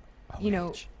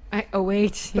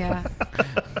OH, yeah.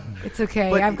 It's okay.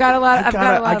 But I've got a lot. I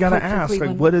gotta of hope for ask, like,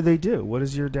 Cleveland. what do they do? What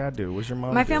does your dad do? What's your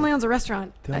mom My do? family owns a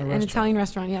restaurant, They own a an restaurant. Italian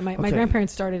restaurant. Yeah, my Okay.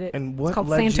 grandparents started it. And It's what called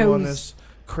led Santos. you on this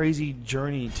crazy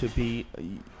journey to be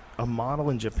a model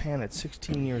in Japan at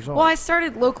 16 years old? Well, I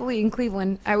started locally in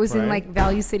Cleveland. I was in Right. like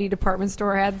Value City department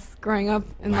store ads growing up,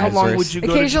 and How like, long would you go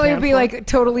to occasionally it Japan would be for? like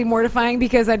totally mortifying,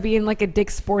 because I'd be in like a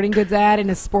Dick's Sporting Goods ad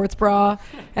in a sports bra,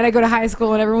 and I go to high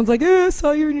school and everyone's like, I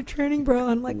saw you in your training bra.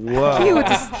 I'm like, Whoa. fuck you,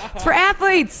 it's for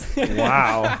athletes.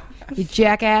 Wow. You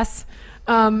jackass.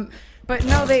 But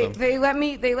no, they let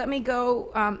me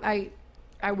go.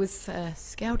 I was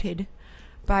scouted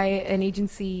by an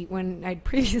agency when I'd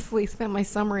previously spent my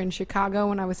summer in Chicago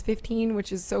when I was 15,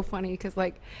 which is so funny because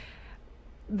like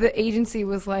the agency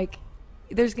was like,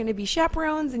 there's going to be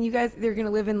chaperones and they're going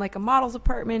to live in like a model's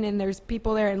apartment and there's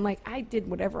people there, and like I did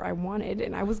whatever I wanted,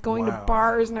 and I was going to Wow.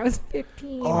 bars and I was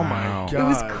 15. Oh my Wow. god. It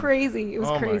was crazy. It was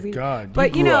Oh my crazy. God.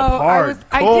 But You grew up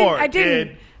hardcore,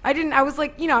 kid. I was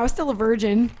like, I was still a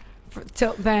virgin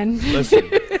till then. Listen,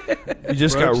 you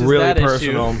just got Broaches really that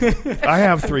personal. I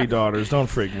have 3 daughters. Don't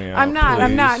freak me out. I'm not.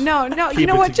 please. No. Keep You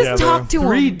know it what? Just together. talk to him.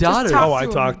 3 Just daughters? talk Oh, I to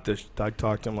him.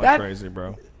 talked to him like That- crazy,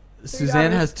 bro. Suzanne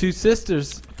daughters. has 2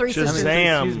 sisters. 3 sisters.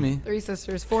 Shazam. Excuse me. 3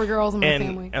 sisters. 4 girls in my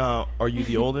family. And are you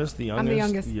the oldest, the youngest? I'm the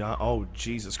youngest. Yeah. Oh,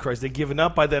 Jesus Christ. They're giving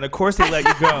up by then. Of course they let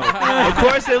you go. Of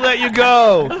course they let you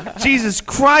go. Jesus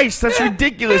Christ. That's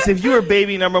ridiculous. If you were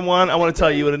baby number 1, I want to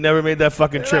tell you, you would have never made that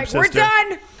fucking They're trip, like, sister. we're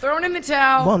done. Thrown in the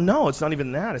towel. Well, no, it's not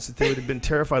even that. It's that they would have been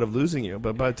terrified of losing you.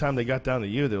 But by the time they got down to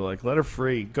you, they were like, let her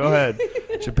free. Go ahead.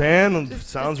 Japan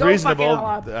sounds go reasonable. fuck it all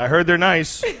up. I heard they're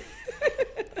nice.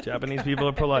 Japanese people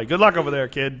are polite. Good luck over there,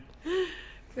 kid.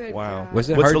 Good Wow. God. Was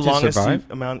it What's hard the to longest survive?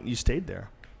 amount you stayed there?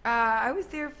 I was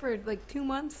there for like 2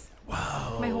 months.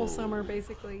 Wow. My whole summer,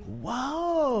 basically.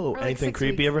 Whoa. like Anything 6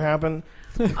 creepy weeks. ever happen?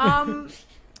 Why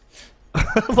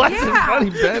is it Yeah. funny,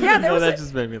 Ben? Yeah, there No, was that a-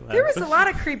 just made me laugh. There was a lot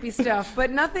of creepy stuff, but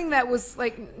nothing that was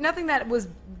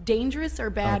dangerous or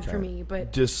bad for Okay. me.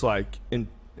 But Just like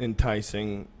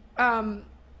enticing,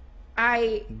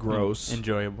 I gross,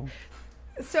 Enjoyable.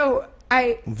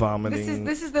 vomiting.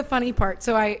 This is the funny part.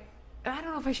 So I don't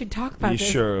know if I should talk about You this.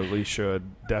 surely should,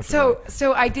 definitely.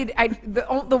 So I did.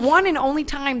 The one and only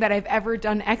time that I've ever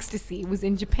done ecstasy was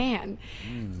in Japan,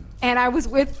 and I was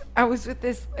with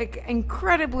this like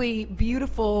incredibly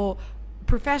beautiful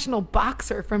professional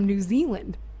boxer from New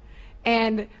Zealand,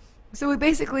 and so we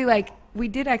basically we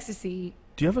did ecstasy.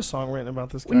 Do you have a song written about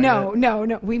this guy? No,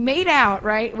 yet? we made out,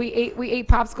 right? We ate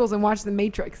popsicles and watched The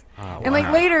Matrix, and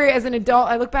wow. later as an adult,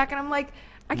 I look back and I'm like,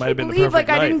 I Might can't have been the believe perfect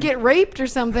I night. didn't get raped or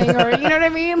something, or you know what I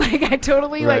mean? Like I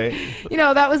totally Right.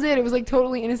 that was it. It was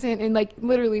totally innocent, and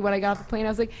literally when I got off the plane, I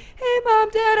was like, hey mom,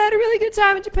 dad, I had a really good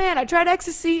time in Japan. I tried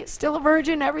ecstasy, still a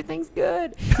virgin, everything's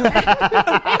good.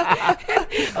 I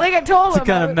told It's the him,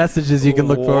 kind of messages you can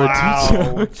look forward to. Wow.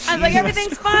 I was like, Jesus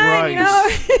everything's fine,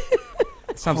 Christ.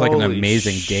 Sounds like an Holy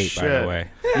amazing date, by shit. the way.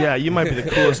 Yeah, you might be the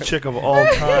coolest chick of all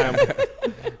time.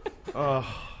 I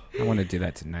want to do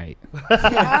that tonight.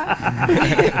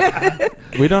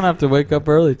 We don't have to wake up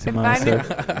early tomorrow. I knew,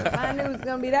 So. if I knew it was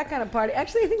gonna be that kind of party.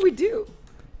 Actually, I think we do.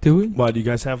 Do we? Why do you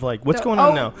guys have like what's No, going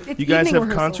on oh, now? it's You guys evening have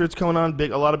rehearsal. concerts going on,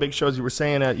 a lot of big shows. You were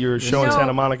saying at your show in No,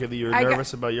 Santa Monica that you were I got-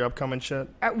 nervous about your upcoming shit.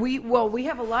 We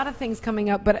have a lot of things coming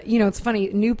up, but it's funny.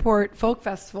 Newport Folk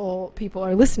Festival people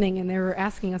are listening, and they were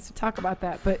asking us to talk about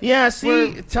that. But Yeah,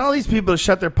 see, tell these people to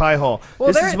shut their pie hole.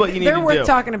 well, This is what you need they're to worth do.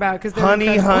 talking about because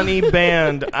Honey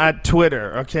Band at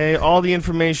Twitter. Okay, all the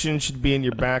information should be in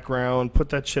your background. Put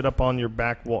that shit up on your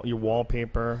back wall, your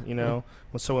wallpaper.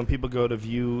 So when people go to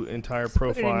view entire Put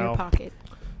it in your profile, pocket.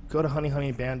 go to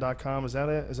honeyhoneyband.com. Is that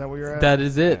it? Is that where you're at? That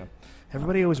is it. Yeah.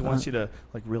 Everybody always wants you to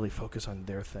like really focus on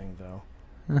their thing, though.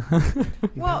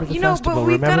 Well, the but festival,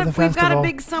 we've got remember the we've got a festival?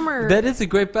 big summer. That is a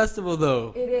great festival,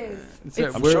 though. It is.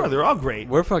 So I'm we're- sure they're all great.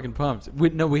 We're fucking pumped.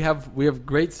 We have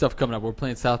great stuff coming up. We're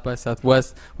playing South by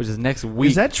Southwest, which is next week.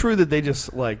 Is that true that they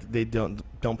just like they don't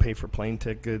pay for plane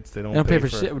tickets? They don't, They don't pay for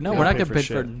shit. No, they we're don't not pay gonna pay for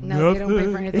shit. No, they don't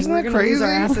pay for anything. Isn't We're that gonna lose our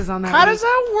crazy? asses on that. How one. does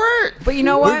that work? But you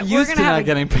know what? We're used gonna to have not a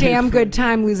getting paid damn for good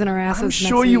time losing our asses. I'm next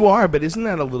sure you week. are, but isn't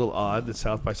that a little odd that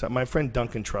South by South? My friend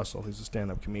Duncan Trussell, who's a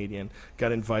stand-up comedian,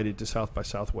 got invited to South by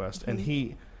Southwest, and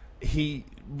he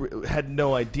had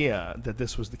no idea that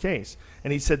this was the case.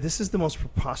 And he said, "This is the most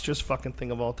preposterous fucking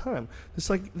thing of all time. This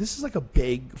is like a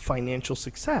big financial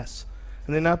success."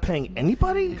 And they're not paying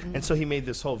anybody, and so he made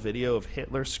this whole video of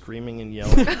Hitler screaming and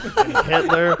yelling. And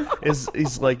Hitler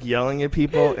is like yelling at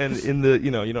people, and in the you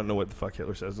don't know what the fuck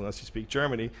Hitler says unless you speak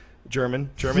Germany.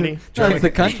 That's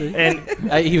the country. And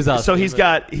He was awesome. so he's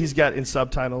got in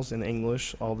subtitles in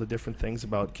English all the different things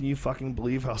about. Can you fucking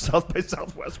believe how South by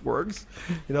Southwest works?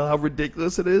 You know how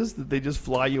ridiculous it is that they just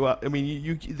fly you out. I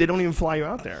mean, they don't even fly you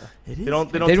out there. They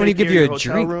don't. They don't take even give to you your a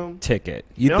hotel drink room. ticket.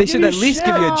 They don't They give should you at least shit.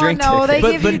 give you a drink no, ticket.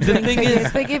 they give But you the drink thing tickets.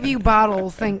 is- They give you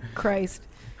bottles. Thank Christ.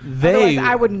 They Otherwise,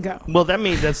 I wouldn't go. Well, that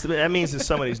means that means that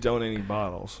somebody's donating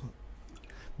bottles.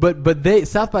 But they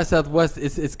South by Southwest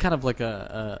it's kind of like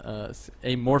a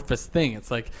amorphous thing.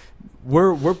 It's like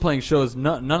we're playing shows.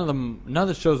 None of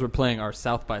the shows we're playing are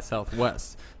South by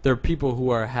Southwest. There are people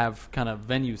who have kind of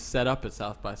venues set up at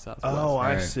South by Southwest. Oh,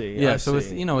 I Right. see. yeah. I So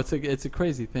see. it's a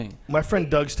crazy thing. My friend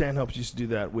Doug Stanhope used to do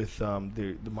that with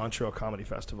the Montreal Comedy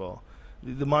Festival.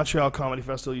 The Montreal Comedy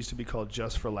Festival used to be called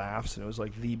Just for Laughs, and it was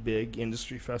like the big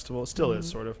industry festival. It still is,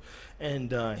 sort of.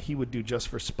 And he would do Just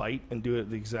for Spite and do it at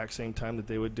the exact same time that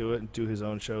they would do it and do his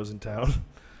own shows in town.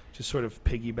 Just sort of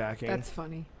piggybacking. That's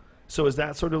funny. So is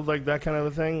that sort of like that kind of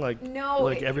a thing? Like, No,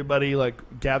 like everybody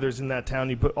like gathers in that town.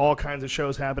 You put all kinds of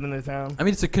shows happen in the town. I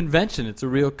mean, it's a convention. It's a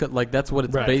real that's what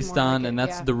it's Right. based It's more on, like and it,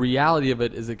 that's yeah. the reality of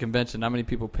it is a convention. Not many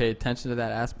people pay attention to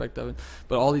that aspect of it,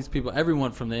 but all these people,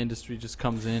 everyone from the industry, just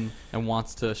comes in and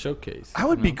wants to showcase. I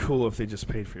would you be know? cool if they just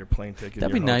paid for your plane ticket,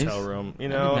 That'd your be nice. hotel room. You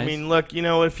That'd know, be I nice. mean, look,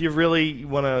 if you really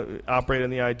want to operate on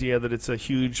the idea that it's a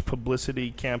huge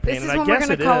publicity campaign, This is and when I we're guess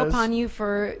going to it call is. upon you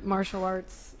for martial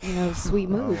arts, sweet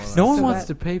moves. No one So wants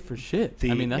that- to pay for shit.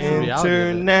 The I mean, that's the reality of it.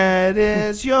 internet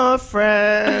is your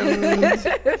friend.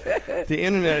 The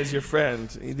internet is your friend.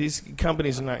 These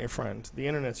companies are not your friend. The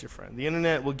internet's your friend. The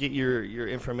internet will get your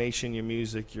information, your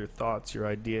music, your thoughts, your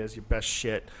ideas, your best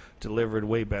shit delivered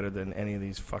way better than any of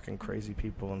these fucking crazy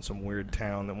people in some weird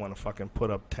town that want to fucking put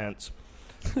up tents.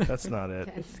 That's not it.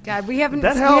 Tents. God, we haven't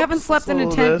That we haven't helps slept a in a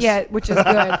little tent bit. yet, which is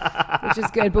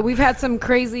good. But we've had some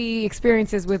crazy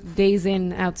experiences with Days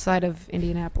Inn outside of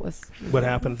Indianapolis. What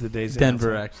happened to the days?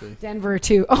 Denver, actually. Denver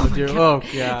too. Oh, my Dear, God. oh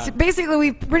yeah. So basically,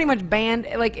 we've pretty much banned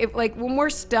if when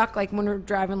we're stuck, like when we're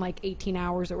driving like 18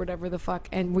 hours or whatever the fuck,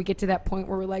 and we get to that point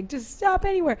where we're like, just stop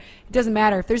anywhere. It doesn't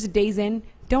matter if there's a Days Inn,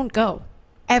 don't go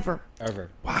ever. Ever.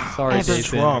 Sorry, Ever. Days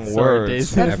Strong Inn. words.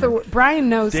 Days That's Inn. the Brian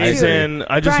knows Days too. Inn.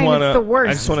 I just Brian, want it's the worst.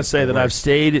 I just want to say that I've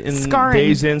stayed in Scarring.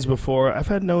 Days Inns before. I've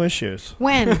had no issues.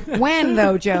 When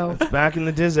though, Joe? Back in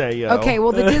the Dizzy, yo. Okay,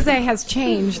 well the Disney has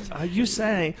changed. You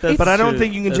say, That's but I don't true.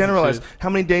 think you can That's the generalize. truth. How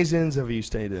many Days Inns have you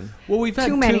stayed in? Well, we've had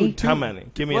Too many. two. How many?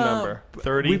 Give me a Well, number.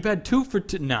 30. We've had 2 for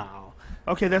no.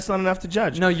 Okay, that's not enough to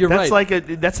judge. No, you're that's right.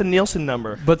 That's a Nielsen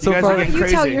number. But you so guys far- are getting You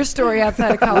crazy. tell your story outside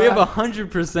of We Colorado. have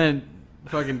 100%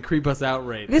 fucking creep us out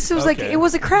rate. This was like Okay. it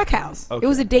was a crack house. Okay. It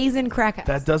was a Days Inn crack house.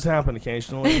 That does happen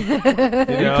occasionally. you Are you comfortable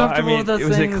I mean, with us it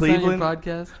was saying in this on your Cleveland.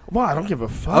 podcast? Well, I don't give a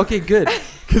fuck. Okay, good.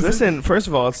 Listen, first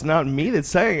of all, it's not me that's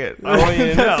saying it. I want you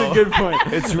to That's know. a good point.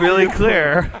 It's really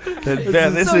clear that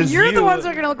Ben, this so is you're you. the ones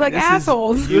who are gonna look like This is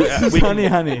assholes. you. This is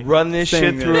honey. Run this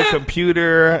saying shit through that. a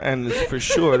computer, and it's for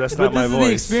sure that's But not my this is voice.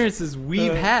 the experiences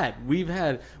we've had.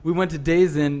 We went to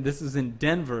Days Inn. This was in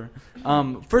Denver.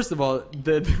 First of all,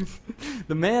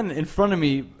 the man in front of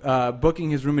me booking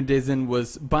his room in Days Inn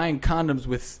was buying condoms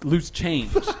with loose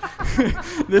change.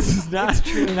 This is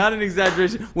not an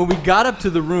exaggeration. When we got up to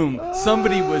the room,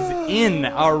 somebody was in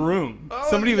our room.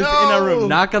 Somebody was in our room.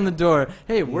 Knock on the door.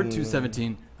 Hey, we're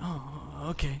 217.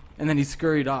 okay. And then he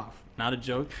scurried off. Not a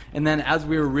joke. And then as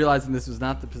we were realizing this was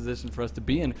not the position for us to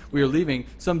be in, we were leaving.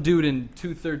 Some dude in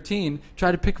 213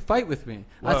 tried to pick a fight with me.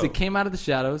 I Whoa. said, came out of the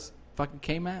shadows, fucking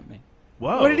came at me.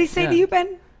 Whoa. What did he say Yeah. to you,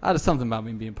 Ben? Something about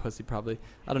me being pussy, probably.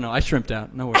 I don't know. I shrimped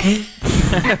out. No worries. I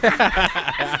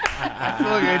feel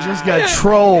like I just got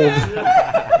trolled.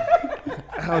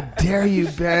 How dare you,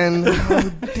 Ben? How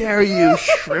dare you,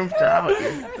 shrimped out?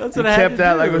 That's You what I had kept to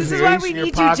that do. like it was This the is why ace we in your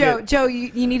need you, pocket. Joe. Joe,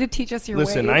 you need to teach us your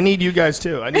Listen, ways. I need you guys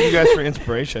too. I need you guys for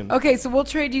inspiration. Okay, so we'll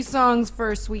trade you songs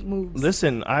for sweet moves.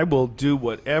 Listen, I will do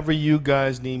whatever you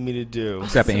guys need me to do.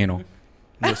 Except anal.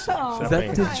 Listen, Oh, Is that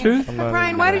except the me. truth? I'm not Brian,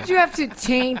 even why gonna- did you have to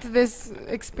taint this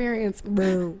experience?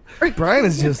 Boo. Brian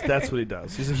is just—that's what he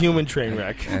does. He's a human train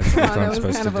wreck. That's Come what on, I'm that was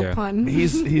supposed kind of to a do. pun.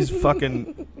 He's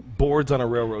fucking boards on a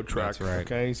railroad track. That's right.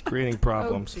 Okay, he's creating Oh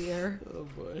problems. dear.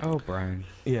 Oh, Brian.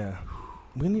 Yeah,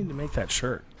 we need to make that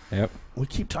shirt. Yep. We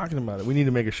keep talking about it. We need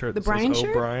to make a shirt. The that says, Brian "Oh,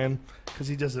 shirt? Brian," because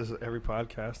he does this at every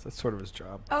podcast. That's sort of his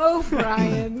job. Oh,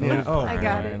 Brian. Yeah. Oh, I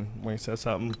got it. Brian. When he says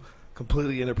something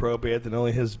completely inappropriate that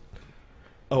only his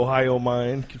Ohio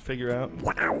mind can figure out.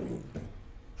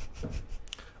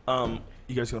 You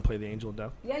guys gonna play the Angel of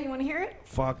Death? Yeah, you want to hear it?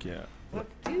 Fuck yeah.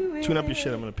 Let's do it. Tune up your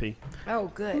shit. I'm gonna pee. Oh,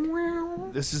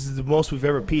 good. This is the most we've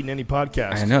ever peed in any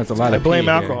podcast. I know, it's a lot I of blame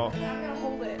pee here. alcohol. I'm gonna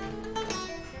hold it.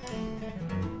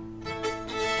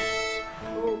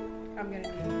 Oh, I'm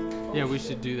gonna need. Yeah, we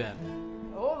should do that.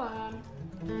 Hold on.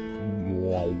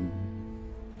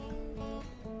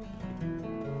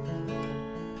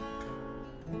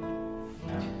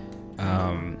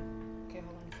 Okay,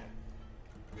 hold on a second.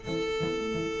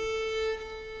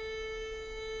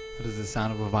 What is the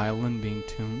sound of a violin being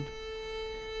tuned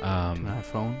to an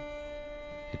iPhone?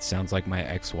 It sounds like my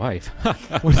ex-wife. What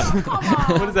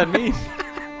does that mean?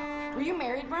 Were you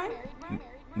married, Brian?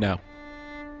 No.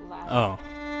 Oh.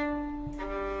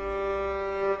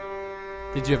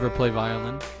 Did you ever play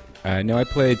violin? No, I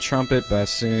played trumpet,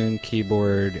 bassoon,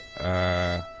 keyboard,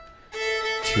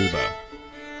 tuba.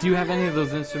 Do you have any of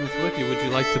those instruments with you? Would you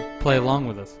like to play along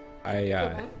with us?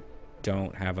 I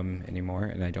don't have them anymore,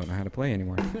 and I don't know how to play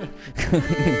anymore.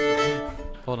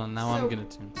 Hold on, now I'm gonna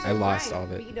tune. I lost all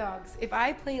of it. B-Dogs. If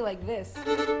I play like this,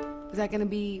 is that gonna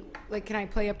be like? Can I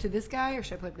play up to this guy or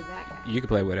should I play up to that guy? You can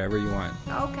play whatever you want.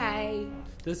 Okay.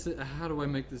 This is, how do I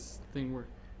make this thing work?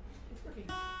 It's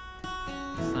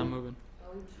not moving.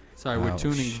 Sorry, we're Oh,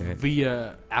 tuning shit.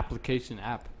 via application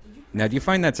app. Now, do you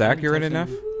find that's accurate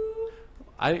enough?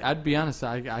 I'd be honest,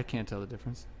 I can't tell the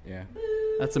difference. Yeah.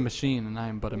 That's a machine, and I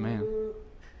am but a man.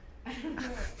 Let's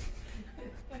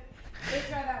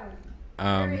try that one.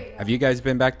 Have you guys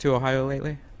been back to Ohio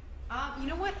lately? You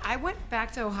know what? I went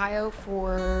back to Ohio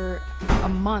for a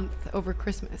month over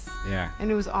Christmas, Yeah.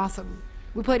 and it was awesome.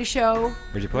 We played a show.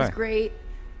 Where'd you It was play? great.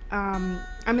 I'm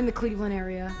in the Cleveland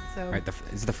area, so. Right,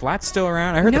 is the Flats still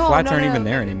around? I heard the No, Flats no, aren't no, even no.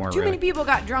 there anymore. Too really. many people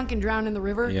got drunk and drowned in the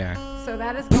river. Yeah. So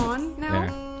that is gone now.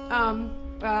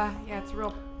 Yeah. Yeah, it's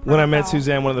real. When I met foul.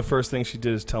 Suzanne, one of the first things she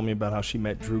did is tell me about how she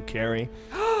met Drew Carey.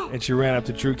 And she ran up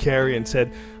to Drew Carey and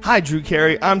said, "Hi, Drew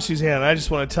Carey. I'm Suzanne. And I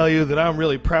just want to tell you that I'm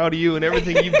really proud of you and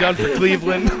everything you've done for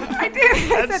Cleveland." I did.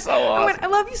 I That's said, so I went,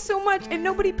 awesome. I love you so much, and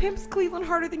nobody pimps Cleveland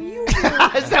harder than you do.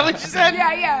 Is that what you said?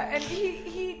 Yeah. And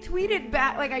he tweeted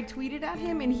back, like I tweeted at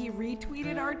him, and he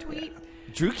retweeted our tweet.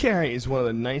 Drew Carey is one of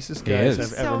the nicest He guys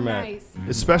is. I've ever So met, nice.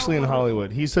 especially in So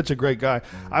Hollywood. He's such a great guy.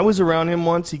 I was around him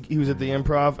once. He was at the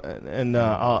Improv, and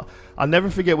I'll never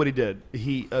forget what he did.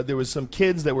 There was some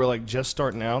kids that were like just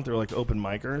starting out. They were like open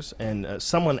micers, and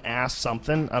someone asked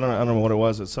something. I don't know what it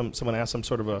was. Someone asked some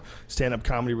sort of a stand-up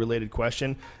comedy related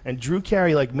question, and Drew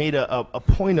Carey like made a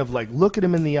point of like look at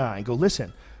him in the eye and go,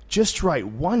 "Listen, just write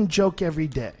one joke every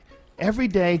day. Every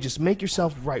day, just make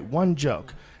yourself write one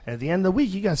joke." And at the end of the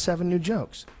week, you got 7 new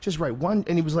jokes. Just write one.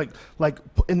 And he was like,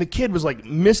 and the kid was like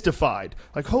mystified.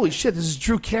 Like, holy shit, this is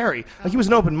Drew Carey. Like, he was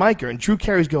an open micer. And Drew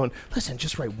Carey's going, "Listen,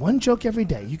 just write one joke every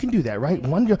day. You can do that, right?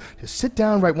 One joke. Just sit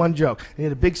down, write one joke." And he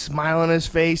had a big smile on his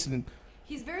face. And,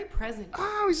 He's very present.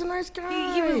 oh, he's a nice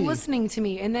guy. He was listening to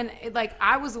me, and then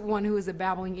I was the one who was a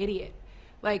babbling idiot.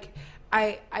 Like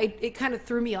it kind of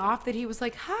threw me off that he was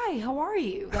like, "Hi, how are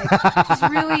you?" Like just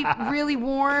really, really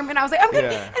warm, and I was like, "I'm good."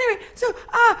 Yeah. Anyway, so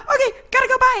okay, gotta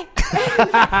go. Bye. He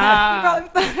probably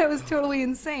thought I was totally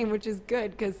insane, which is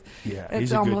good because Yeah, it's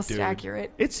he's a good almost dude.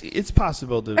 accurate. It's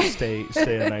possible to stay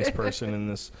a nice person in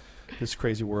this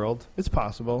crazy world. It's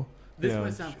possible. This You know,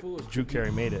 might sound foolish. Drew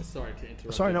Carey made it. Sorry to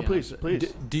interrupt. Sorry, no, again.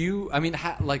 please. Do you? I mean,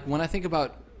 like when I think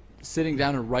about sitting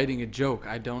down and writing a joke.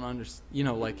 I don't understand. You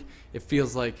know, like it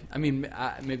feels like. I mean,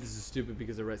 maybe this is stupid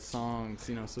because I write songs.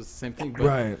 You know, so it's the same thing. But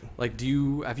Right. like,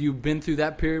 have you been through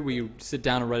that period where you sit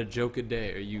down and write a joke a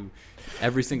day, or you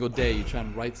every single day you try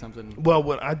and write something? Well,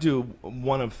 what I do,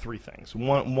 one of three things.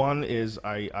 One is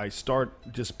I start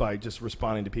just by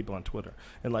responding to people on Twitter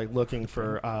and like looking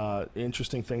for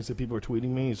interesting things that people are tweeting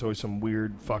me. It's always some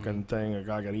weird fucking thing. A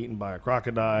guy got eaten by a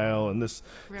crocodile, and this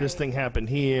thing happened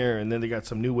here, and then they got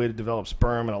some new way to develop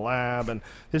sperm in a lab, and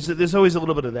there's always a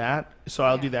little bit of that. So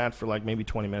I'll do that for like maybe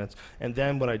 20 minutes, and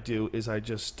then what I do is I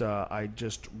just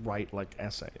write like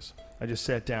essays. I just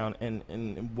sat down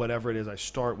and whatever it is I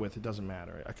start with, it doesn't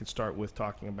matter. I could start with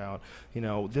talking about,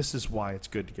 this is why it's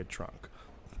good to get drunk.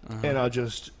 And I'll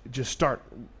just start,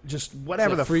 just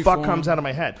whatever the fuck comes out of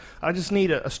my head. I just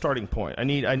need a starting point. I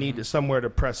need somewhere to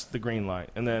press the green light,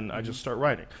 and then I just start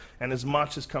writing. And as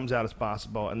much as comes out as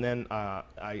possible, and then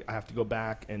I have to go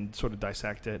back and sort of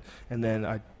dissect it, and then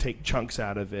I take chunks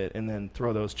out of it, and then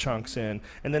throw those chunks in,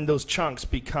 and then those chunks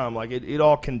become like it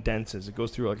all condenses. It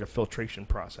goes through like a filtration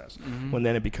process, when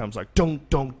then it becomes like don't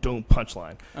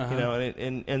punchline,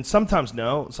 and sometimes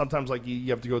no, sometimes like you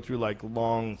have to go through like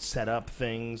long setup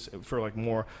things for like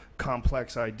more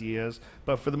complex ideas,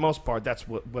 but for the most part, that's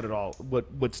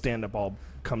what stand-up all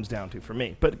comes down to for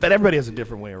me. But everybody has a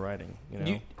different way of writing.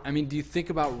 Do you think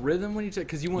about rhythm when you talk?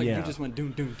 Because you just went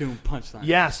doom doom doom punchline.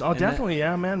 Yes, definitely,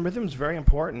 man. Rhythm's very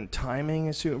important. Timing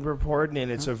is super important,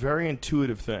 and it's a very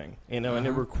intuitive thing, and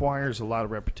it requires a lot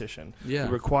of repetition. Yeah.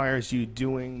 It requires you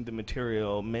doing the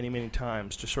material many, many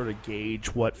times to sort of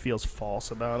gauge what feels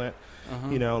false about it.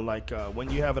 When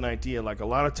you have an idea, like a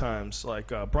lot of times,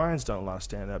 like Brian's done a lot of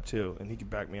stand-up too, and he can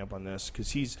back me up on this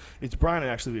because it's Brian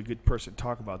actually a good person to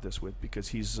talk about this with because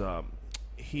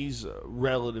he's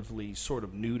relatively sort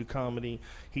of new to comedy.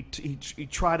 He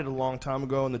tried it a long time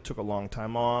ago and then took a long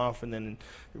time off and then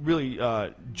really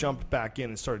jumped back in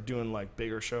and started doing like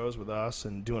bigger shows with us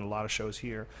and doing a lot of shows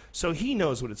here. So he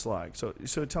knows what it's like.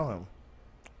 So tell him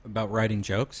about writing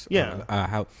jokes. Yeah,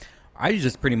 how I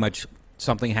just pretty much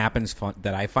something happens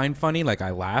that I find funny, like I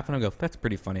laugh and I go, that's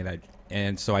pretty funny.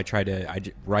 And so I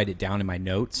write it down in my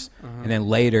notes, and then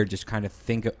later just kind of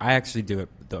I actually do it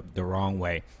the wrong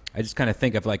way. I just kind of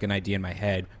think of like an idea in my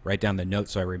head, write down the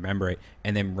notes so I remember it,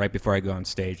 and then right before I go on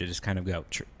stage, I just kind of go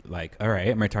like, all right,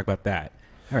 I'm going to talk about that.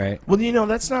 All right. Well,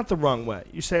 that's not the wrong way.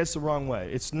 You say it's the wrong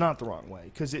way. It's not the wrong way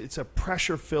because it's a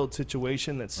pressure-filled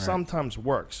situation that sometimes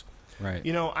works. Right.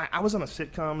 I was on a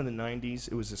sitcom in the 90s.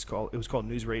 It was called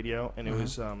News Radio, and it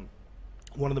was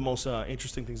one of the most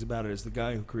interesting things about it is the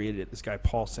guy who created it, this guy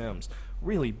Paul Sims,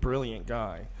 really brilliant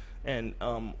guy. And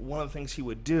one of the things he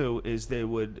would do is they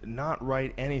would not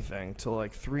write anything till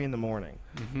like 3 a.m.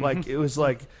 Like it was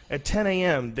like at 10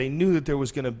 a.m. they knew that there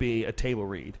was going to be a table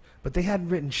read, but they hadn't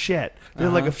written shit. They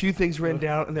had like a few things written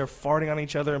down, and they're farting on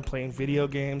each other and playing video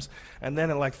games. And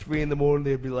then at like 3 a.m.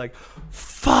 they'd be like,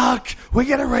 "Fuck, we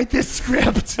got to write this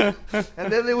script," and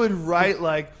then they would write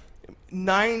like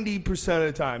 90% of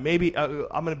the time, maybe I'm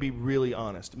going to be really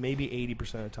honest, maybe 80%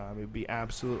 of the time it would be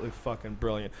absolutely fucking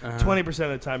brilliant. 20% of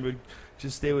the time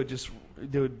they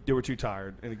were too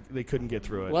tired and they couldn't get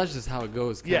through it. Well, that's just how it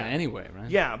goes anyway,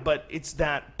 right? Yeah, but it's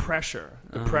that pressure,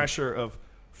 the pressure of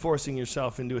forcing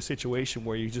yourself into a situation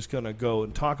where you're just going to go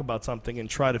and talk about something and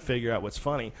try to figure out what's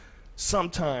funny.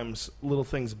 Sometimes little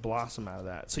things blossom out of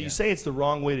that. So you say it's the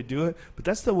wrong way to do it, but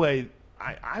that's the way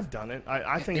I've done it.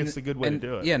 I think it's a good way to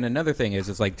do it. Yeah, and another thing is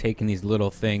it's like taking these little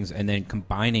things and then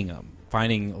combining them,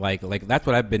 finding like that's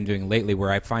what I've been doing lately, where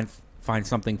I find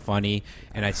something funny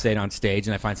and I say it on stage,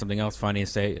 and I find something else funny and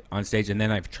say it on stage, and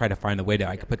then I try to find a way that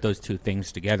I can put those two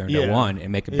things together into one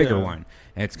and make a bigger one.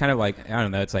 And it's kind of like, I don't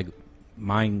know, it's like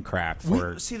Minecraft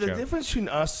for see the difference between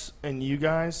us and you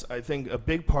guys. I think a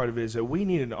big part of it is that we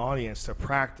need an audience to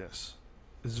practice.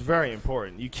 It's very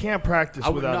important. You can't practice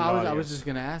without an audience. I was just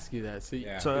going to ask you that. So,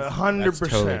 so 100%.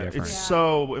 Totally it's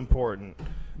so important.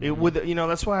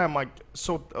 That's why I'm like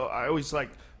I always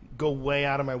like go way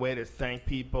out of my way to thank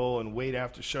people and wait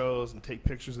after shows and take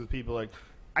pictures with people. Like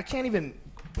I can't even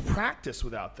practice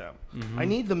without them. I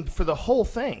need them for the whole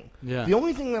thing. Yeah. The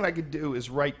only thing that I could do is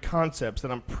write concepts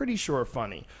that I'm pretty sure are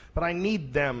funny, but I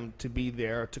need them to be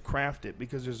there to craft it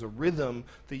because there's a rhythm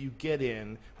that you get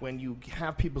in when you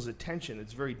have people's attention.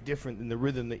 It's very different than the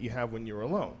rhythm that you have when you're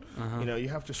alone. You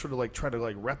have to sort of like try to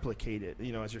like replicate it,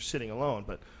 as you're sitting alone,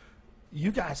 but you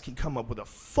guys can come up with a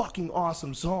fucking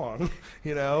awesome song,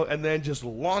 and then just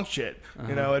launch it,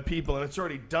 at people, and it's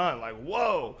already done. Like,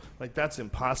 whoa! Like, that's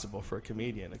impossible for a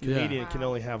comedian. A comedian can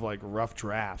only have, like, rough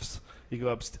drafts. You go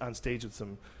up on stage with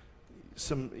some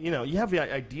you have the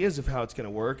ideas of how it's going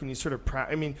to work, and you sort of,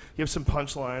 you have some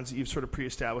punchlines that you've sort of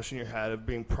pre-established in your head of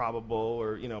being probable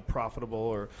or, profitable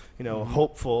or,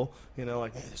 hopeful,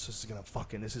 like, hey, this is going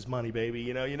to this is money, baby,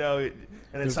 and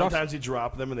then sometimes you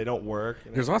drop them and they don't work.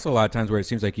 There's also a lot of times where it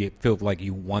seems like you feel like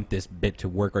you want this bit to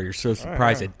work, or you're so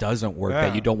surprised it doesn't work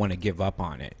that you don't want to give up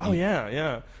on it. Oh,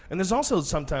 yeah. And there's also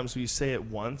sometimes where you say it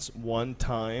one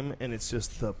time, and it's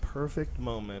just the perfect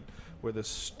moment where the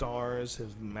stars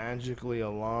have magically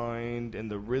aligned and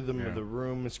the rhythm of the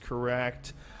room is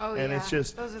correct. Oh, and yeah. it's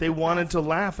just Those are they the wanted best. to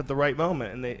laugh at the right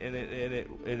moment, and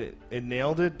it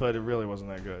nailed it, but it really wasn't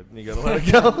that good. And you gotta let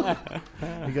it go.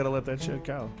 You gotta let that shit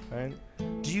go, right?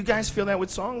 Do you guys feel that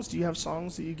with songs? Do you have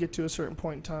songs that you get to a certain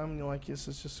point in time and you're like, yes,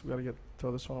 it's just we gotta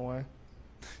throw this one away?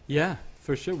 Yeah,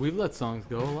 for sure. We've let songs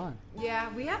go a lot.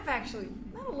 Yeah, we have actually.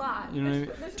 Not a lot. You know what I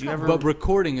mean? There's Do you a ever- couple. But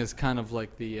recording is kind of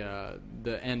like the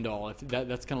end all.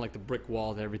 That's kind of like the brick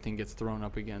wall that everything gets thrown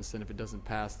up against, and if it doesn't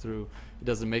pass through, it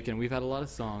doesn't make it. And we've had a lot of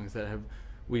songs that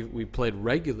we played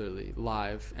regularly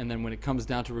live, and then when it comes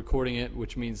down to recording it,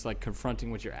 which means like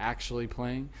confronting what you're actually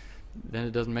playing, then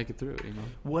it doesn't make it through.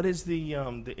 What is the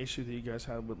issue that you guys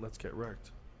had with Let's Get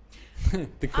Wrecked?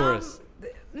 The chorus.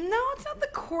 No, it's not the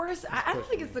chorus. I don't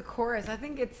think it's the chorus. I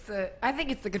think it's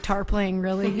the guitar playing.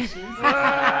 Really.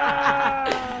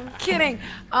 Kidding.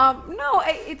 No,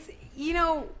 it's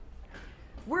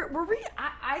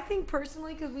I think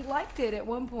personally, because we liked it at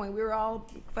one point, we were all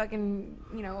fucking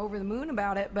over the moon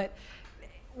about it. But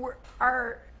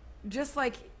just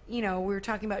like we were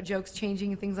talking about jokes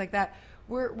changing and things like that.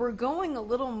 We're going a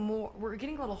little more. We're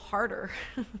getting a little harder,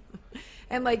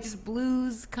 and like just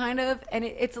blues kind of, and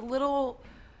it's a little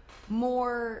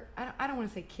more. I don't want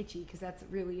to say kitschy because that's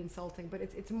really insulting, but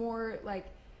it's more like.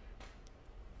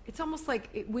 It's almost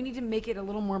like we need to make it a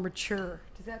little more mature.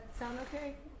 Does that sound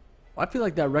okay? I feel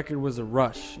like that record was a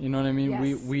rush. You know what I mean?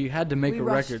 Yes. We had to make We a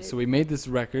rushed record, it. so we made this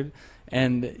record,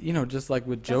 and just like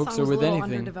with That jokes song or was with a little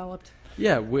anything. underdeveloped.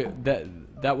 Yeah,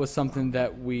 that was something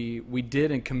that we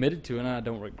did and committed to, and I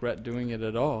don't regret doing it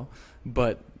at all.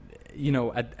 But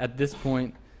at this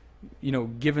point,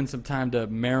 given some time to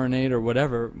marinate or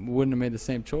whatever, wouldn't have made the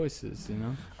same choices.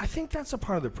 I think that's a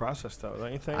part of the process, though,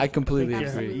 don't you think? I completely think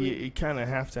agree. You kind of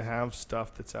have to have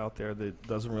stuff that's out there that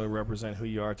doesn't really represent who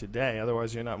you are today.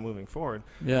 Otherwise, you're not moving forward.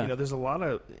 Yeah. There's a lot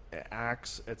of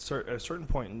acts at a certain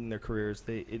point in their careers.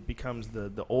 It becomes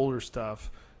the older stuff.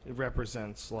 It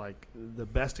represents like the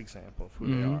best example of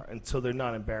who they are, and so they're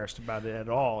not embarrassed about it at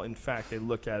all. In fact, they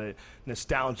look at it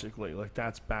nostalgically, like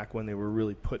that's back when they were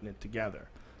really putting it together.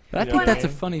 But I You know think what I that's a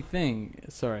mean? funny thing.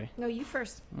 Sorry. No, you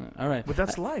first. All right. But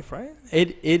that's life, right?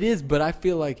 It is, but I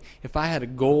feel like if I had a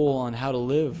goal on how to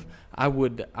live, I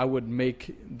would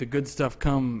make the good stuff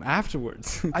come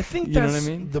afterwards. I think you know that's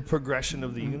what I mean? the progression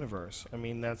of the universe. I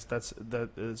mean,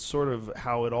 that is sort of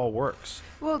how it all works.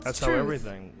 Well, it's That's truth. how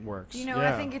everything works.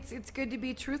 I think it's good to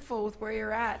be truthful with where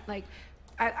you're at. Like,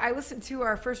 I listened to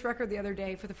our first record the other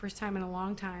day for the first time in a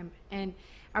long time, and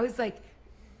I was like,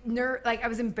 I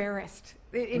was embarrassed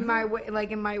in my way,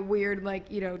 like in my weird,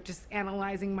 just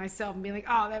analyzing myself and being like,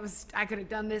 oh, I could have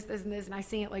done this, and this, and I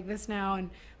sing it like this now,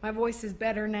 and my voice is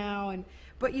better now,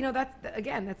 but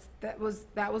that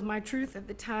was my truth at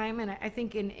the time, and I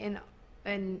think and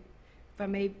if I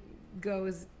may go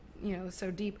as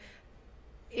so deep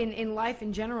in life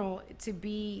in general, to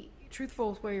be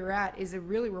truthful with where you're at is a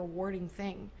really rewarding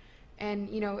thing, and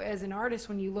as an artist,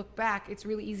 when you look back, it's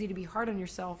really easy to be hard on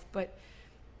yourself, but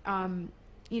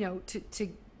to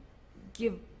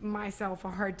give myself a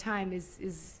hard time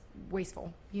is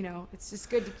wasteful. It's just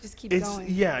good to just keep going.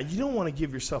 Yeah, you don't want to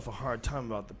give yourself a hard time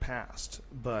about the past,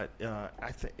 but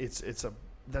I think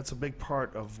that's a big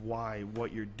part of why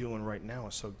what you're doing right now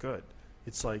is so good.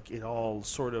 It's like it all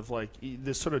sort of like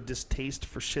this sort of distaste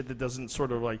for shit that doesn't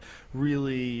sort of like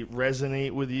really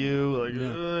resonate with you. Like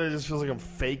it just feels like I'm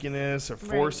faking this or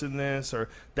forcing this, or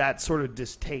that sort of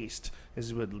distaste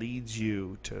is what leads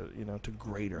you to to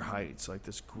greater heights. Like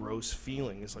this gross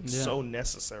feeling is like so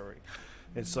necessary.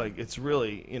 It's like it's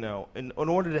really in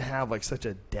order to have like such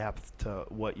a depth to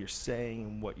what you're saying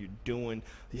and what you're doing,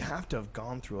 you have to have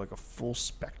gone through like a full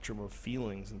spectrum of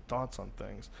feelings and thoughts on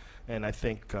things. And I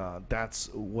think that's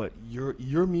what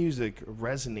your music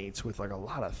resonates with, like a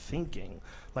lot of thinking.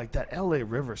 Like that L.A.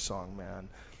 River song, man.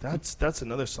 That's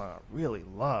another song I really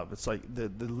love. It's like the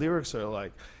lyrics are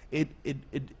like it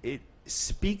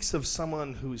speaks of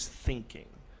someone who's thinking.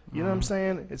 You know what I'm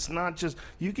saying? It's not just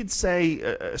you could say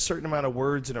a certain amount of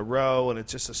words in a row and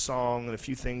it's just a song and a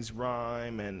few things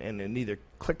rhyme and it either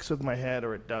clicks with my head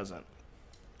or it doesn't.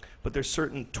 but there's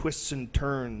certain twists and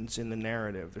turns in the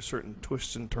narrative. There's certain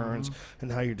twists and turns in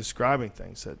how you're describing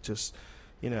things that just,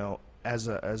 as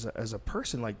a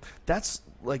person, that's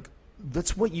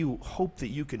what you hope that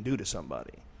you can do to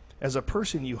somebody. As a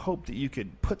person, you hope that you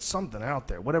could put something out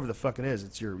there, whatever the fuck it is.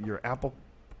 It's your apple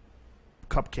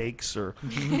cupcakes or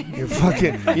your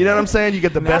fucking, you know what I'm saying? You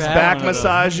get the best back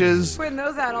massages. Putting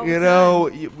those out all the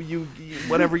time. You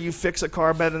whatever, you fix a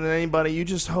car better than anybody. You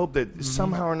just hope that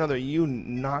somehow or another you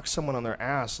knock someone on their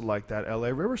ass like that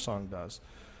L.A. River song does.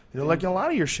 Like a lot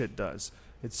of your shit does.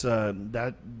 It's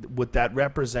that what that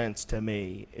represents to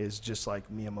me is just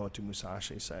like Miyamoto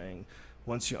Musashi saying,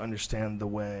 once you understand the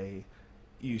way,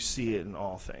 you see it in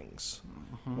all things.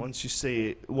 Once you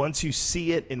see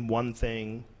it in one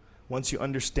thing, once you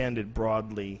understand it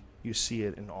broadly, you see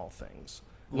it in all things.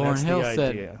 Lauryn That's Hill the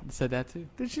idea. said that too.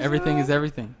 Did she Everything say is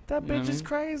everything. That You know bitch what I is mean?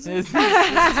 crazy.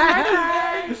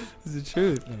 It's the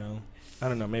truth. I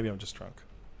don't know. Maybe I'm just drunk.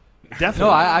 Definitely. No,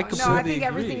 I No, I completely think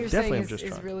everything agree. you're Definitely I'm saying just is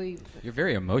drunk. really. You're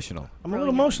very emotional. I'm a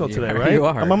little emotional today, Yeah, right? you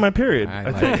are. I'm on my period. I I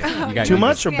like think. it. You got Too your-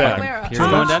 much or bad? Clara. Too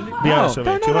Going much? down? Be honest with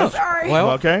me. Too much? Sorry.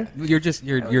 Well, Okay. You're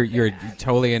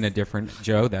totally in a different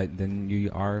Joe than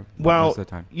you are Well, most of the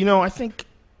time. I think,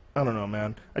 I don't know,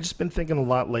 man. I've just been thinking a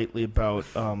lot lately about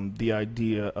the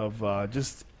idea of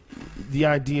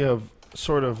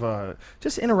sort of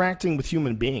just interacting with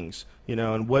human beings,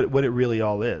 and what it really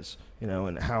all is,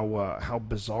 and how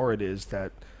bizarre it is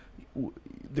that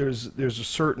there's a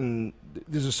certain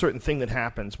thing that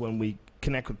happens when we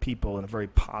connect with people in a very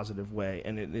positive way,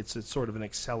 and it's sort of an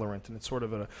accelerant, and it's sort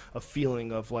of a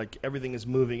feeling of like everything is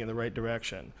moving in the right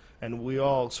direction, and we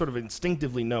all sort of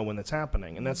instinctively know when that's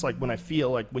happening. And that's like when I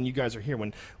feel like when you guys are here,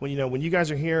 when you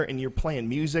guys are here and you're playing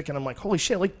music, and I'm like, holy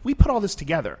shit, like we put all this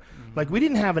together. Like we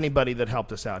didn't have anybody that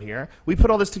helped us out here. We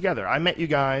put all this together. I met you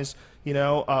guys.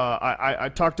 I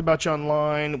talked about you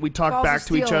online. We talked Balls back of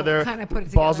to each Steel other. kinda put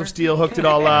it Balls together. of Steel hooked it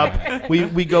all up.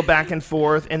 We go back and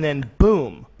forth, and then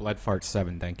boom. Blood Fart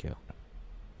 7, thank you.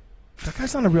 That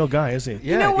guy's not a real guy, is he?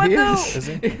 You know what though? Is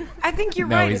he? I think you're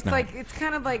No, right. he's It's not. like it's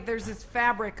kind of like there's this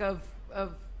fabric of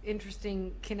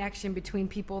interesting connection between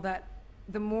people that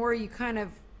the more you kind of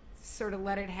sort of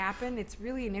let it happen, it's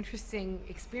really an interesting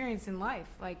experience in life.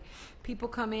 Like people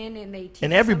come in and they teach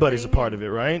And everybody's a something part and- of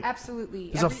it, right? Absolutely.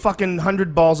 There's a fucking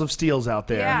 100 balls of steels out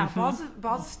there. Yeah, balls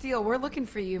of steel. We're looking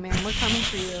for you, man. We're coming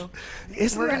for you.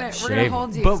 Isn't We're that gonna shame?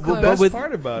 hold you But- close. but best with-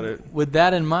 part about it? With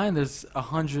that in mind, there's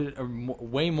 100 or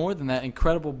way more than that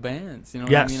incredible bands. You know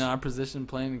what Yes. I mean? In our position,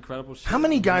 playing incredible shit. How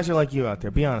many guys are like you out there?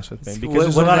 Be honest with me, because What-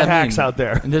 there's what a lot does of that hacks mean? out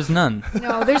there. And there's none.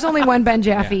 No, there's only one Ben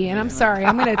Jaffe, and I'm sorry.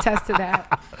 I'm going to attest to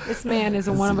that. This man is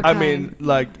a one of a I kind. mean,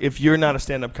 like, if you're not a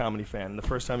stand-up comedy fan, the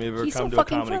first time you've ever He's come so to a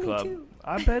fucking comedy funny, club, too.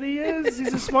 I bet he is.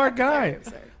 He's a smart guy.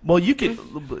 Sorry. Well, you could.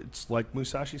 It's like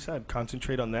Musashi said,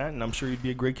 concentrate on that, and I'm sure you'd be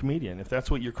a great comedian if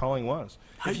that's what your calling was.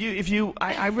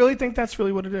 I really think that's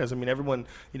really what it is. I mean, everyone,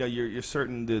 you're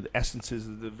certain the essences,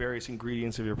 the various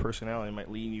ingredients of your personality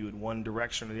might lean you in one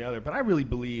direction or the other. But I really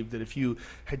believe that if you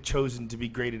had chosen to be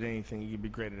great at anything, you'd be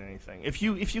great at anything. If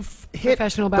you hit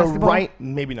Professional the basketball? right,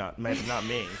 maybe not me,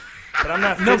 but I'm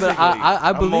not. No, but I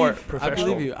I'm more believe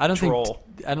professional you. I don't troll.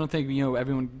 think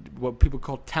everyone what people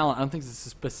call talent. I don't think it's a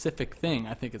specific thing.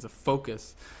 I think it's a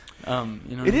focus.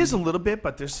 It is a little bit,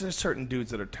 but there's certain dudes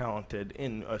that are talented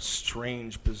in a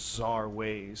strange, bizarre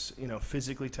ways.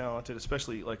 Physically talented,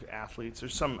 especially like athletes.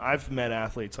 There's some I've met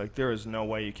athletes like there is no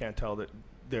way you can't tell that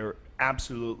they're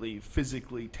absolutely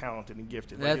physically talented and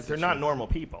gifted. Like, That's if they're the not truth. normal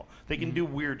people. They can do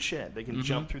weird shit. They can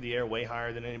jump through the air way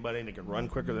higher than anybody. They can run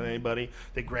quicker than anybody.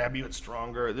 They grab you, it's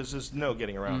stronger. There's just no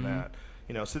getting around that.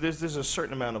 So there's a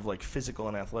certain amount of like physical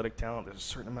and athletic talent. There's a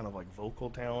certain amount of like vocal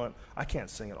talent. I can't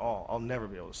sing at all. I'll never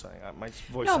be able to sing. My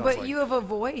voice No, sounds but like you have a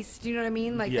voice. Do you know what I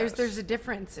mean? Like Yes. there's a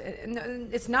difference. No,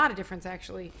 it's not a difference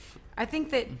actually. I think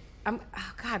that oh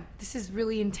God, this is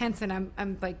really intense, and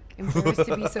I'm like embarrassed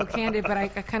to be so candid, but I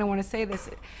kind of want to say this.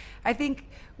 I think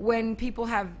when people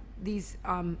have these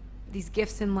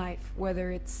gifts in life,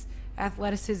 whether it's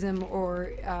athleticism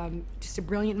or just a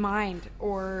brilliant mind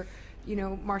or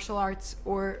martial arts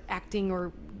or acting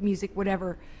or music,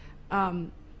 whatever,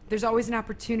 there's always an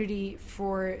opportunity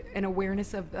for an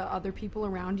awareness of the other people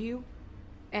around you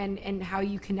and how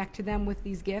you connect to them with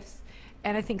these gifts.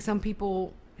 And I think some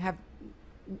people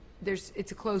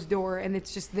it's a closed door and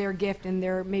it's just their gift and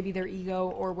maybe their ego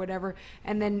or whatever.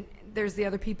 And then there's the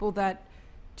other people that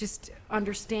just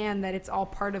understand that it's all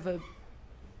part of a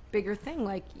bigger thing.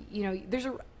 Like,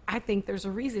 I think there's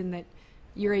a reason that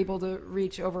you're able to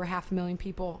reach over 500,000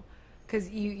 people because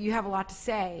you have a lot to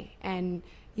say, and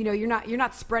you're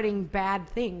not spreading bad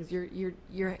things. You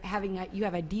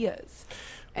have ideas,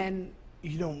 and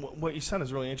You know, what you said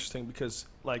is really interesting because,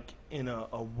 like, in a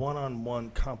one-on-one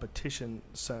competition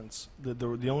sense,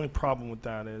 the only problem with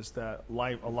that is that a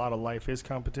lot of life is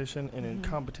competition, and in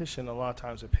competition, a lot of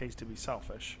times it pays to be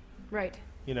selfish. Right.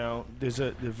 You know, there's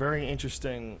a very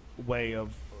interesting way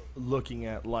of looking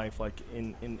at life, like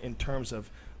in terms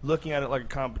of looking at it like a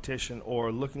competition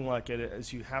or looking like it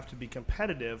as you have to be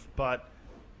competitive, but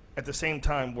at the same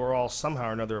time, we're all somehow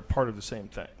or another a part of the same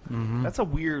thing. That's a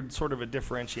weird sort of a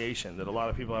differentiation that a lot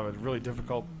of people have a really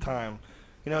difficult time.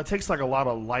 You know, it takes like a lot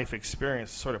of life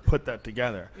experience to sort of put that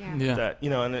together. Yeah. That, you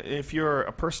know, and if you're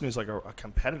a person who's like a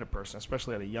competitive person,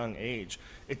 especially at a young age,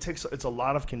 it's a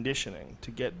lot of conditioning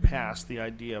to get past the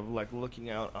idea of like looking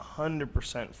out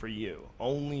 100% for you,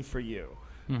 only for you,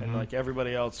 and like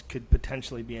everybody else could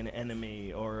potentially be an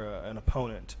enemy or an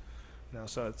opponent. You know,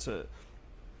 so it's a.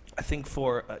 I think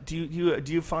for do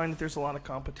you find that there's a lot of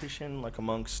competition like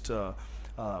amongst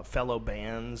fellow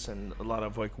bands and a lot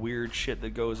of like weird shit that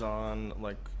goes on,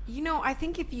 like? You know, I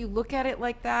think if you look at it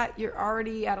like that, you're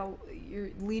already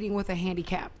you're leading with a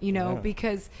handicap, you know,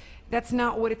 because that's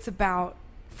not what it's about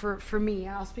for me.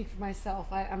 I'll speak for myself.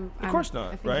 Of course not,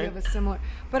 I think right? you have a similar,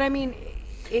 but I mean,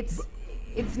 it's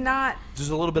not. There's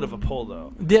a little bit of a pull,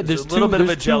 though. Yeah, there's a little bit of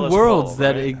a two jealous worlds pull,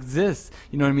 that right? exist.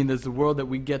 You know what I mean? There's the world that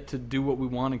we get to do what we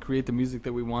want and create the music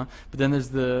that we want, but then there's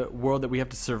the world that we have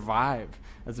to survive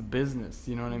as a business.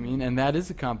 You know what I mean? And that is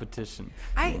a competition.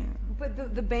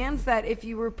 But the bands that, if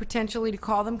you were potentially to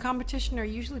call them competition, are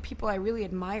usually people I really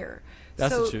admire.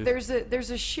 That's so the truth. there's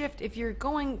a shift. If you're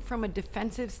going from a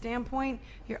defensive standpoint,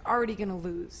 you're already going to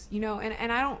lose. You know,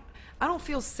 and I don't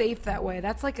feel safe that way.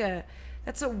 That's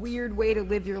a weird way to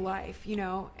live your life, you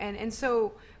know? And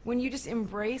so when you just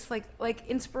embrace like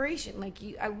inspiration,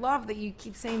 I love that you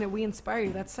keep saying that we inspire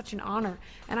you. That's such an honor.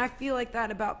 And I feel like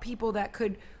that about people that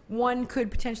could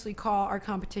potentially call our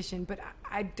competition, but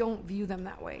I don't view them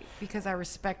that way because I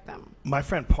respect them. My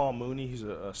friend Paul Mooney, he's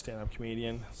a stand-up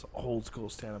comedian. He's an old-school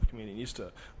stand-up comedian. He used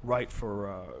to write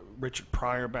for Richard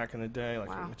Pryor back in the day,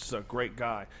 which is a great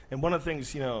guy. And one of the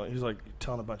things, you know, he was like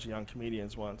telling a bunch of young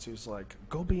comedians once, he was like,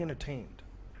 go be entertained.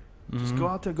 Just go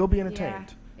out there, go be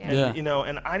entertained. Yeah. And, you know,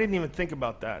 and I didn't even think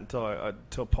about that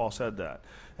until Paul said that.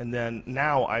 And then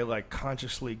now I like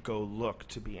consciously go look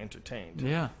to be entertained.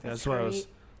 Yeah. And that's why I was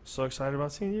so excited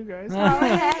about seeing you guys.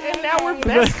 And now we're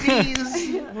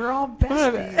besties. We're all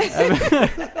besties.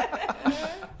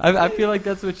 I feel like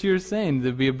that's what you were saying,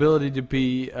 the ability to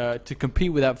be to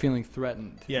compete without feeling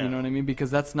threatened. Yeah. You know what I mean?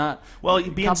 Because that's not. Well,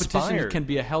 you be competition inspired. can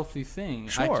be a healthy thing.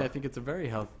 Sure. Actually, I think it's a very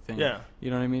healthy thing. Yeah. You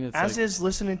know what I mean? It's As like, is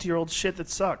listening to your old shit that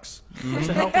sucks. It's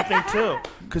a healthy thing too,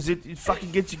 because it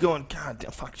fucking gets you going. God damn,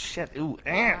 fuck shit. Ooh,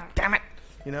 damn it.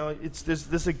 You know, there's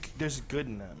good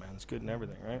in that, man. It's good in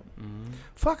everything, right?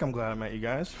 Fuck, I'm glad I met you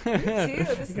guys. Me too.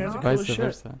 This is guys are awesome. cool vice as shit.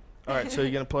 versa. All right, so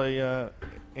you're gonna play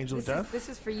Angel of Death? This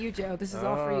is for you, Joe. This is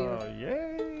all for you. Oh,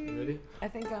 yay! Ready? I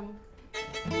think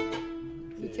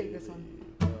you take this one.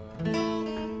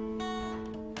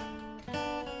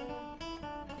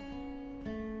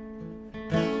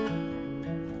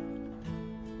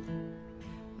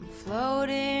 I'm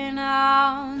floating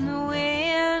on the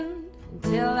wind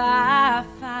until I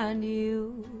find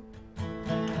you.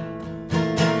 I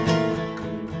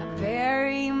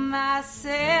bury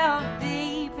myself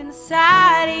deep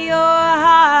inside of your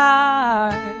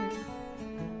heart.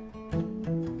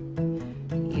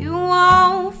 You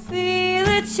won't feel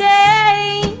a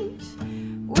change.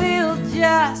 We'll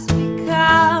just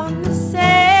become the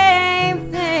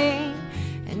same thing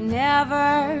and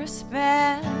never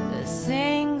spend a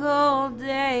single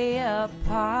day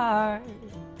apart.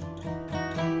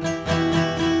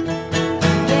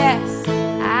 Yes,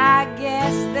 I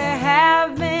guess there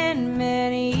have been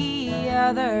many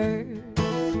others.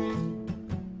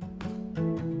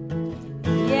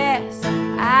 Yes,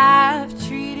 I've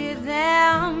treated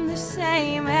them the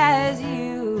same as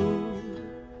you.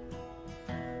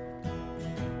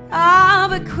 Oh,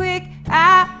 but quick,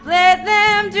 I let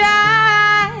them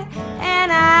dry,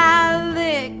 and I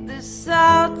lick the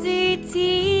salty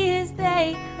tears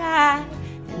they cried.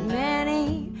 And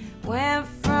many went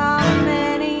from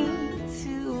many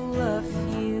to a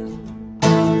few.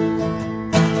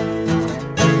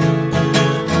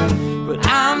 But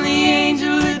I'm the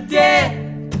angel of death,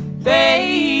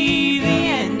 babe, the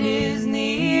end is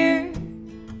near.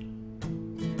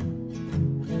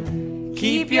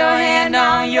 Keep your hand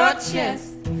on your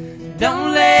chest,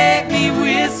 don't let me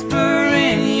whisper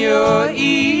in your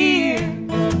ear.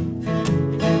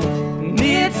 And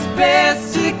it's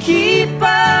best to keep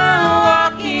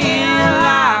on walking,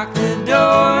 lock the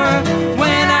door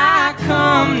when I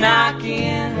come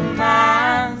knocking.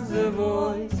 Mine's the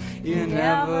voice you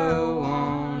never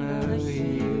wanna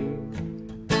hear.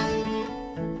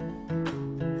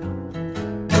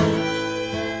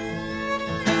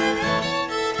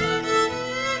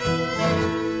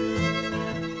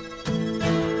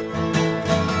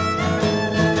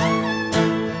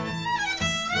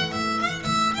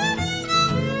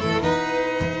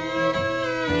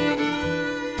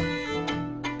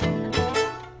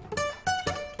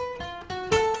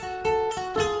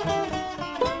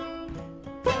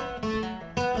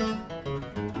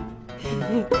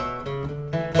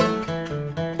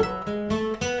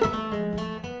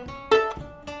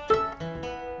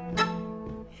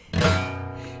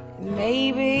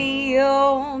 Maybe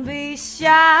you'll be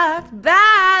shocked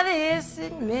by this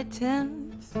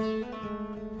admittance,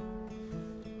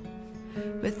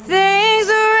 but things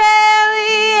are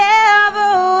rarely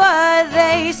ever what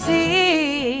they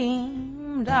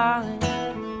seem, darling.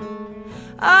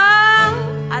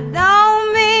 Oh, I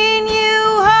don't mean you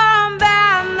harm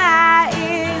by my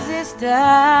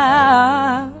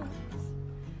existence.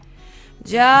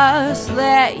 Just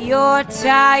let your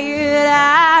tired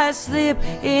eyes slip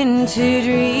into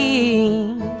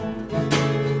dreams.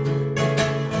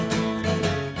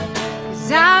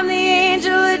 'Cause I'm the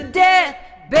angel of death,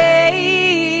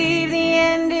 babe, the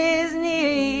end is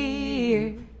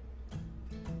near.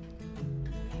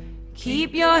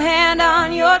 Keep your hand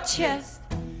on your chest,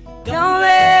 don't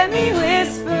let me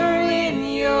whisper in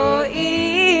your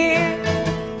ear.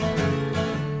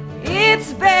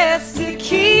 It's best to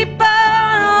keep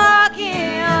on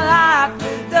walking, lock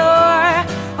the door.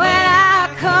 When I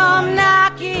come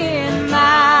knocking,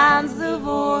 mine's the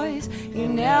voice you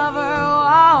never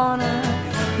wanna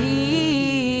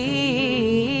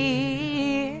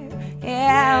hear.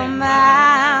 Yeah,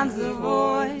 mine's the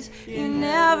voice you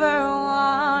never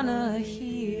wanna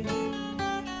hear.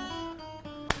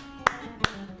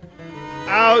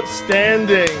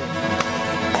 Outstanding.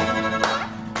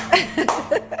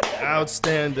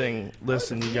 Outstanding.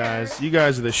 Listen, you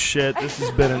guys are the shit. This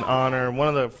has been an honor. One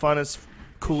of the funnest,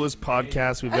 coolest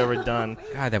podcasts we've ever done.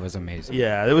 God, that was amazing.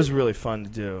 Yeah, it was really fun to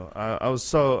do. I'm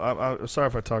sorry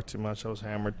if I talked too much. I was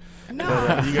hammered. No.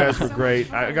 But, you guys were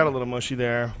great. I got a little mushy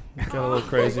there. Got a little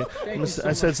crazy.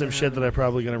 I said some shit that I'm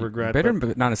probably going to regret. Better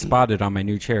but not have spotted on my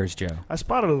new chairs, Joe. I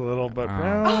spotted a little, but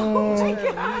Oh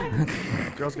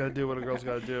girls got to do what a girl's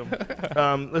got to do.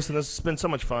 Listen, this has been so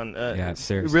much fun. Yeah,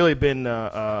 seriously. It's really been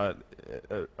an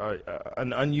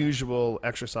unusual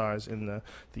exercise in the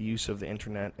use of the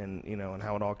internet and and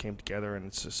how it all came together, and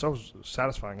it's so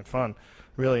satisfying and fun,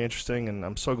 really interesting, and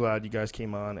I'm so glad you guys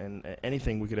came on. And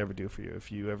anything we could ever do for you,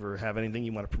 if you ever have anything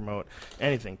you want to promote,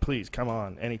 anything, please come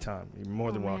on anytime. You're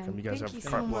more than welcome. You guys Thank have you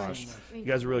carte so blanche. much. You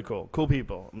guys are really cool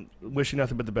people. Wish you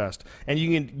nothing but the best. And you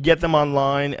can get them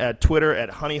online at Twitter at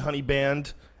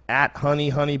HoneyHoneyBand. At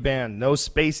HoneyHoneyBand. No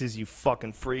spaces, you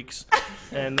fucking freaks.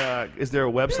 And is there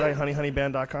a website,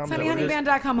 honeyhoneyband.com?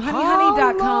 Honeyhoneyband.com.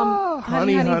 Honeyhoney.com.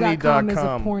 Honeyhoney.com is a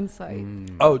Honeyhoney.com. porn site.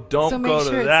 Oh, don't So make go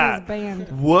sure to it that. says band.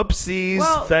 Whoopsies.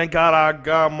 Well- Thank God I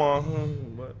got my...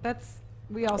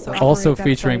 We also Also operate that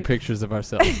featuring site. pictures of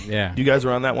ourselves. Yeah. You guys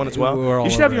are on that one as well? We're all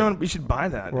You should have over your it. own... You should buy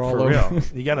that, We're for all real. over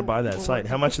You got to buy that site.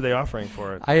 How much are they offering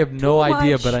for it? I have no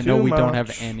idea, much. but I know Too we don't much.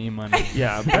 have any money.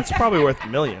 Yeah, that's probably worth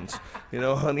millions.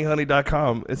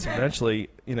 Honeyhoney.com. It's eventually,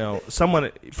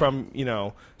 someone from,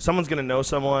 someone's going to know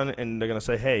someone and they're going to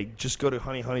say, hey, just go to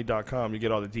honeyhoney.com. You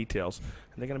get all the details.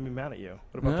 And they're going to be mad at you.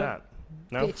 What about Yeah. that?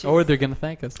 No? Bitches. Or they're going to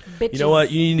thank us. Bitches. You know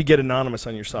what? You need to get anonymous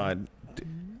on your side.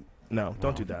 No,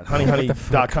 don't do that.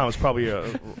 Honeyhoney.com is probably a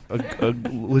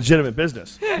legitimate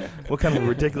business. What kind of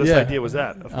ridiculous Yeah. idea was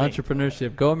that? of me?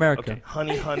 Entrepreneurship. Go America. Okay,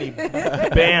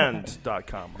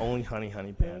 honeyhoneyband.com. Only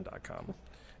honeyhoneyband.com.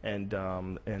 And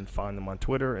find them on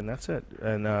Twitter, and that's it.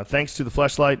 And thanks to the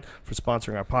Fleshlight for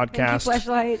sponsoring our podcast. Thank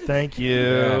you, Fleshlight. Thank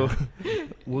you.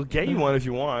 We'll get you one if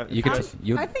you want. You could.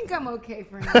 I think I'm okay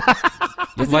for now.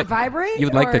 You'd Does like. it vibrate?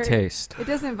 You'd like the or- taste. It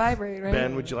doesn't vibrate, right?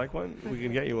 Ben, would you like one? We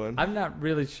can get you one. I'm not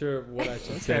really sure what I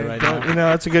should say Okay, right don't- now.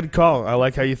 that's a good call. I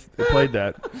like how you played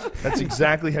that. That's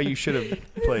exactly how you should have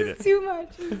played it. This is too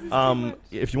much. This is too much.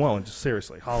 If you want one, just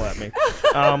seriously, holla at me.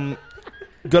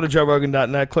 Go to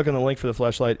JoeRogan.net, click on the link for the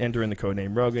Fleshlight, enter in the code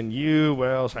name Rogan. You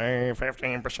will save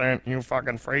 15%, you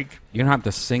fucking freak. You don't have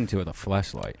to sing to the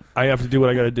Fleshlight. I have to do what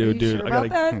I gotta do, Are you dude. sure I about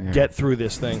gotta that? get through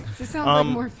this thing. This sounds like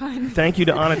more fun. Thank you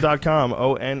to Onnit.com,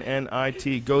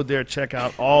 ONNIT. Go there, check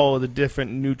out all of the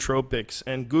different nootropics,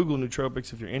 and Google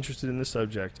nootropics if you're interested in the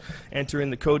subject. Enter in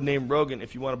the code name Rogan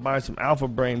if you want to buy some Alpha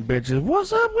Brain, bitches.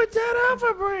 What's up with that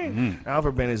Alpha Brain?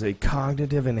 Alpha Brain is a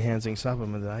cognitive enhancing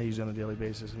supplement that I use on a daily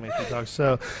basis. It makes me talk so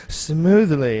so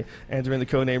smoothly entering the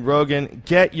codename Rogan.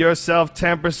 Get yourself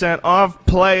 10% off,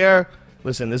 player.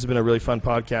 Listen, this has been a really fun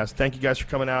podcast. Thank you guys for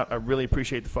coming out. I really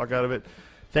appreciate the fuck out of it.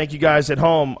 Thank you guys at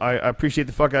home. I appreciate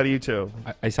the fuck out of you too.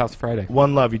 Ice House Friday.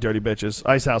 One love, you dirty bitches.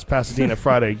 Ice House, Pasadena,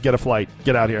 Friday. Get a flight.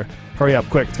 Get out here. Hurry up,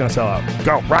 quick. It's going to sell out.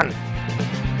 Go, run.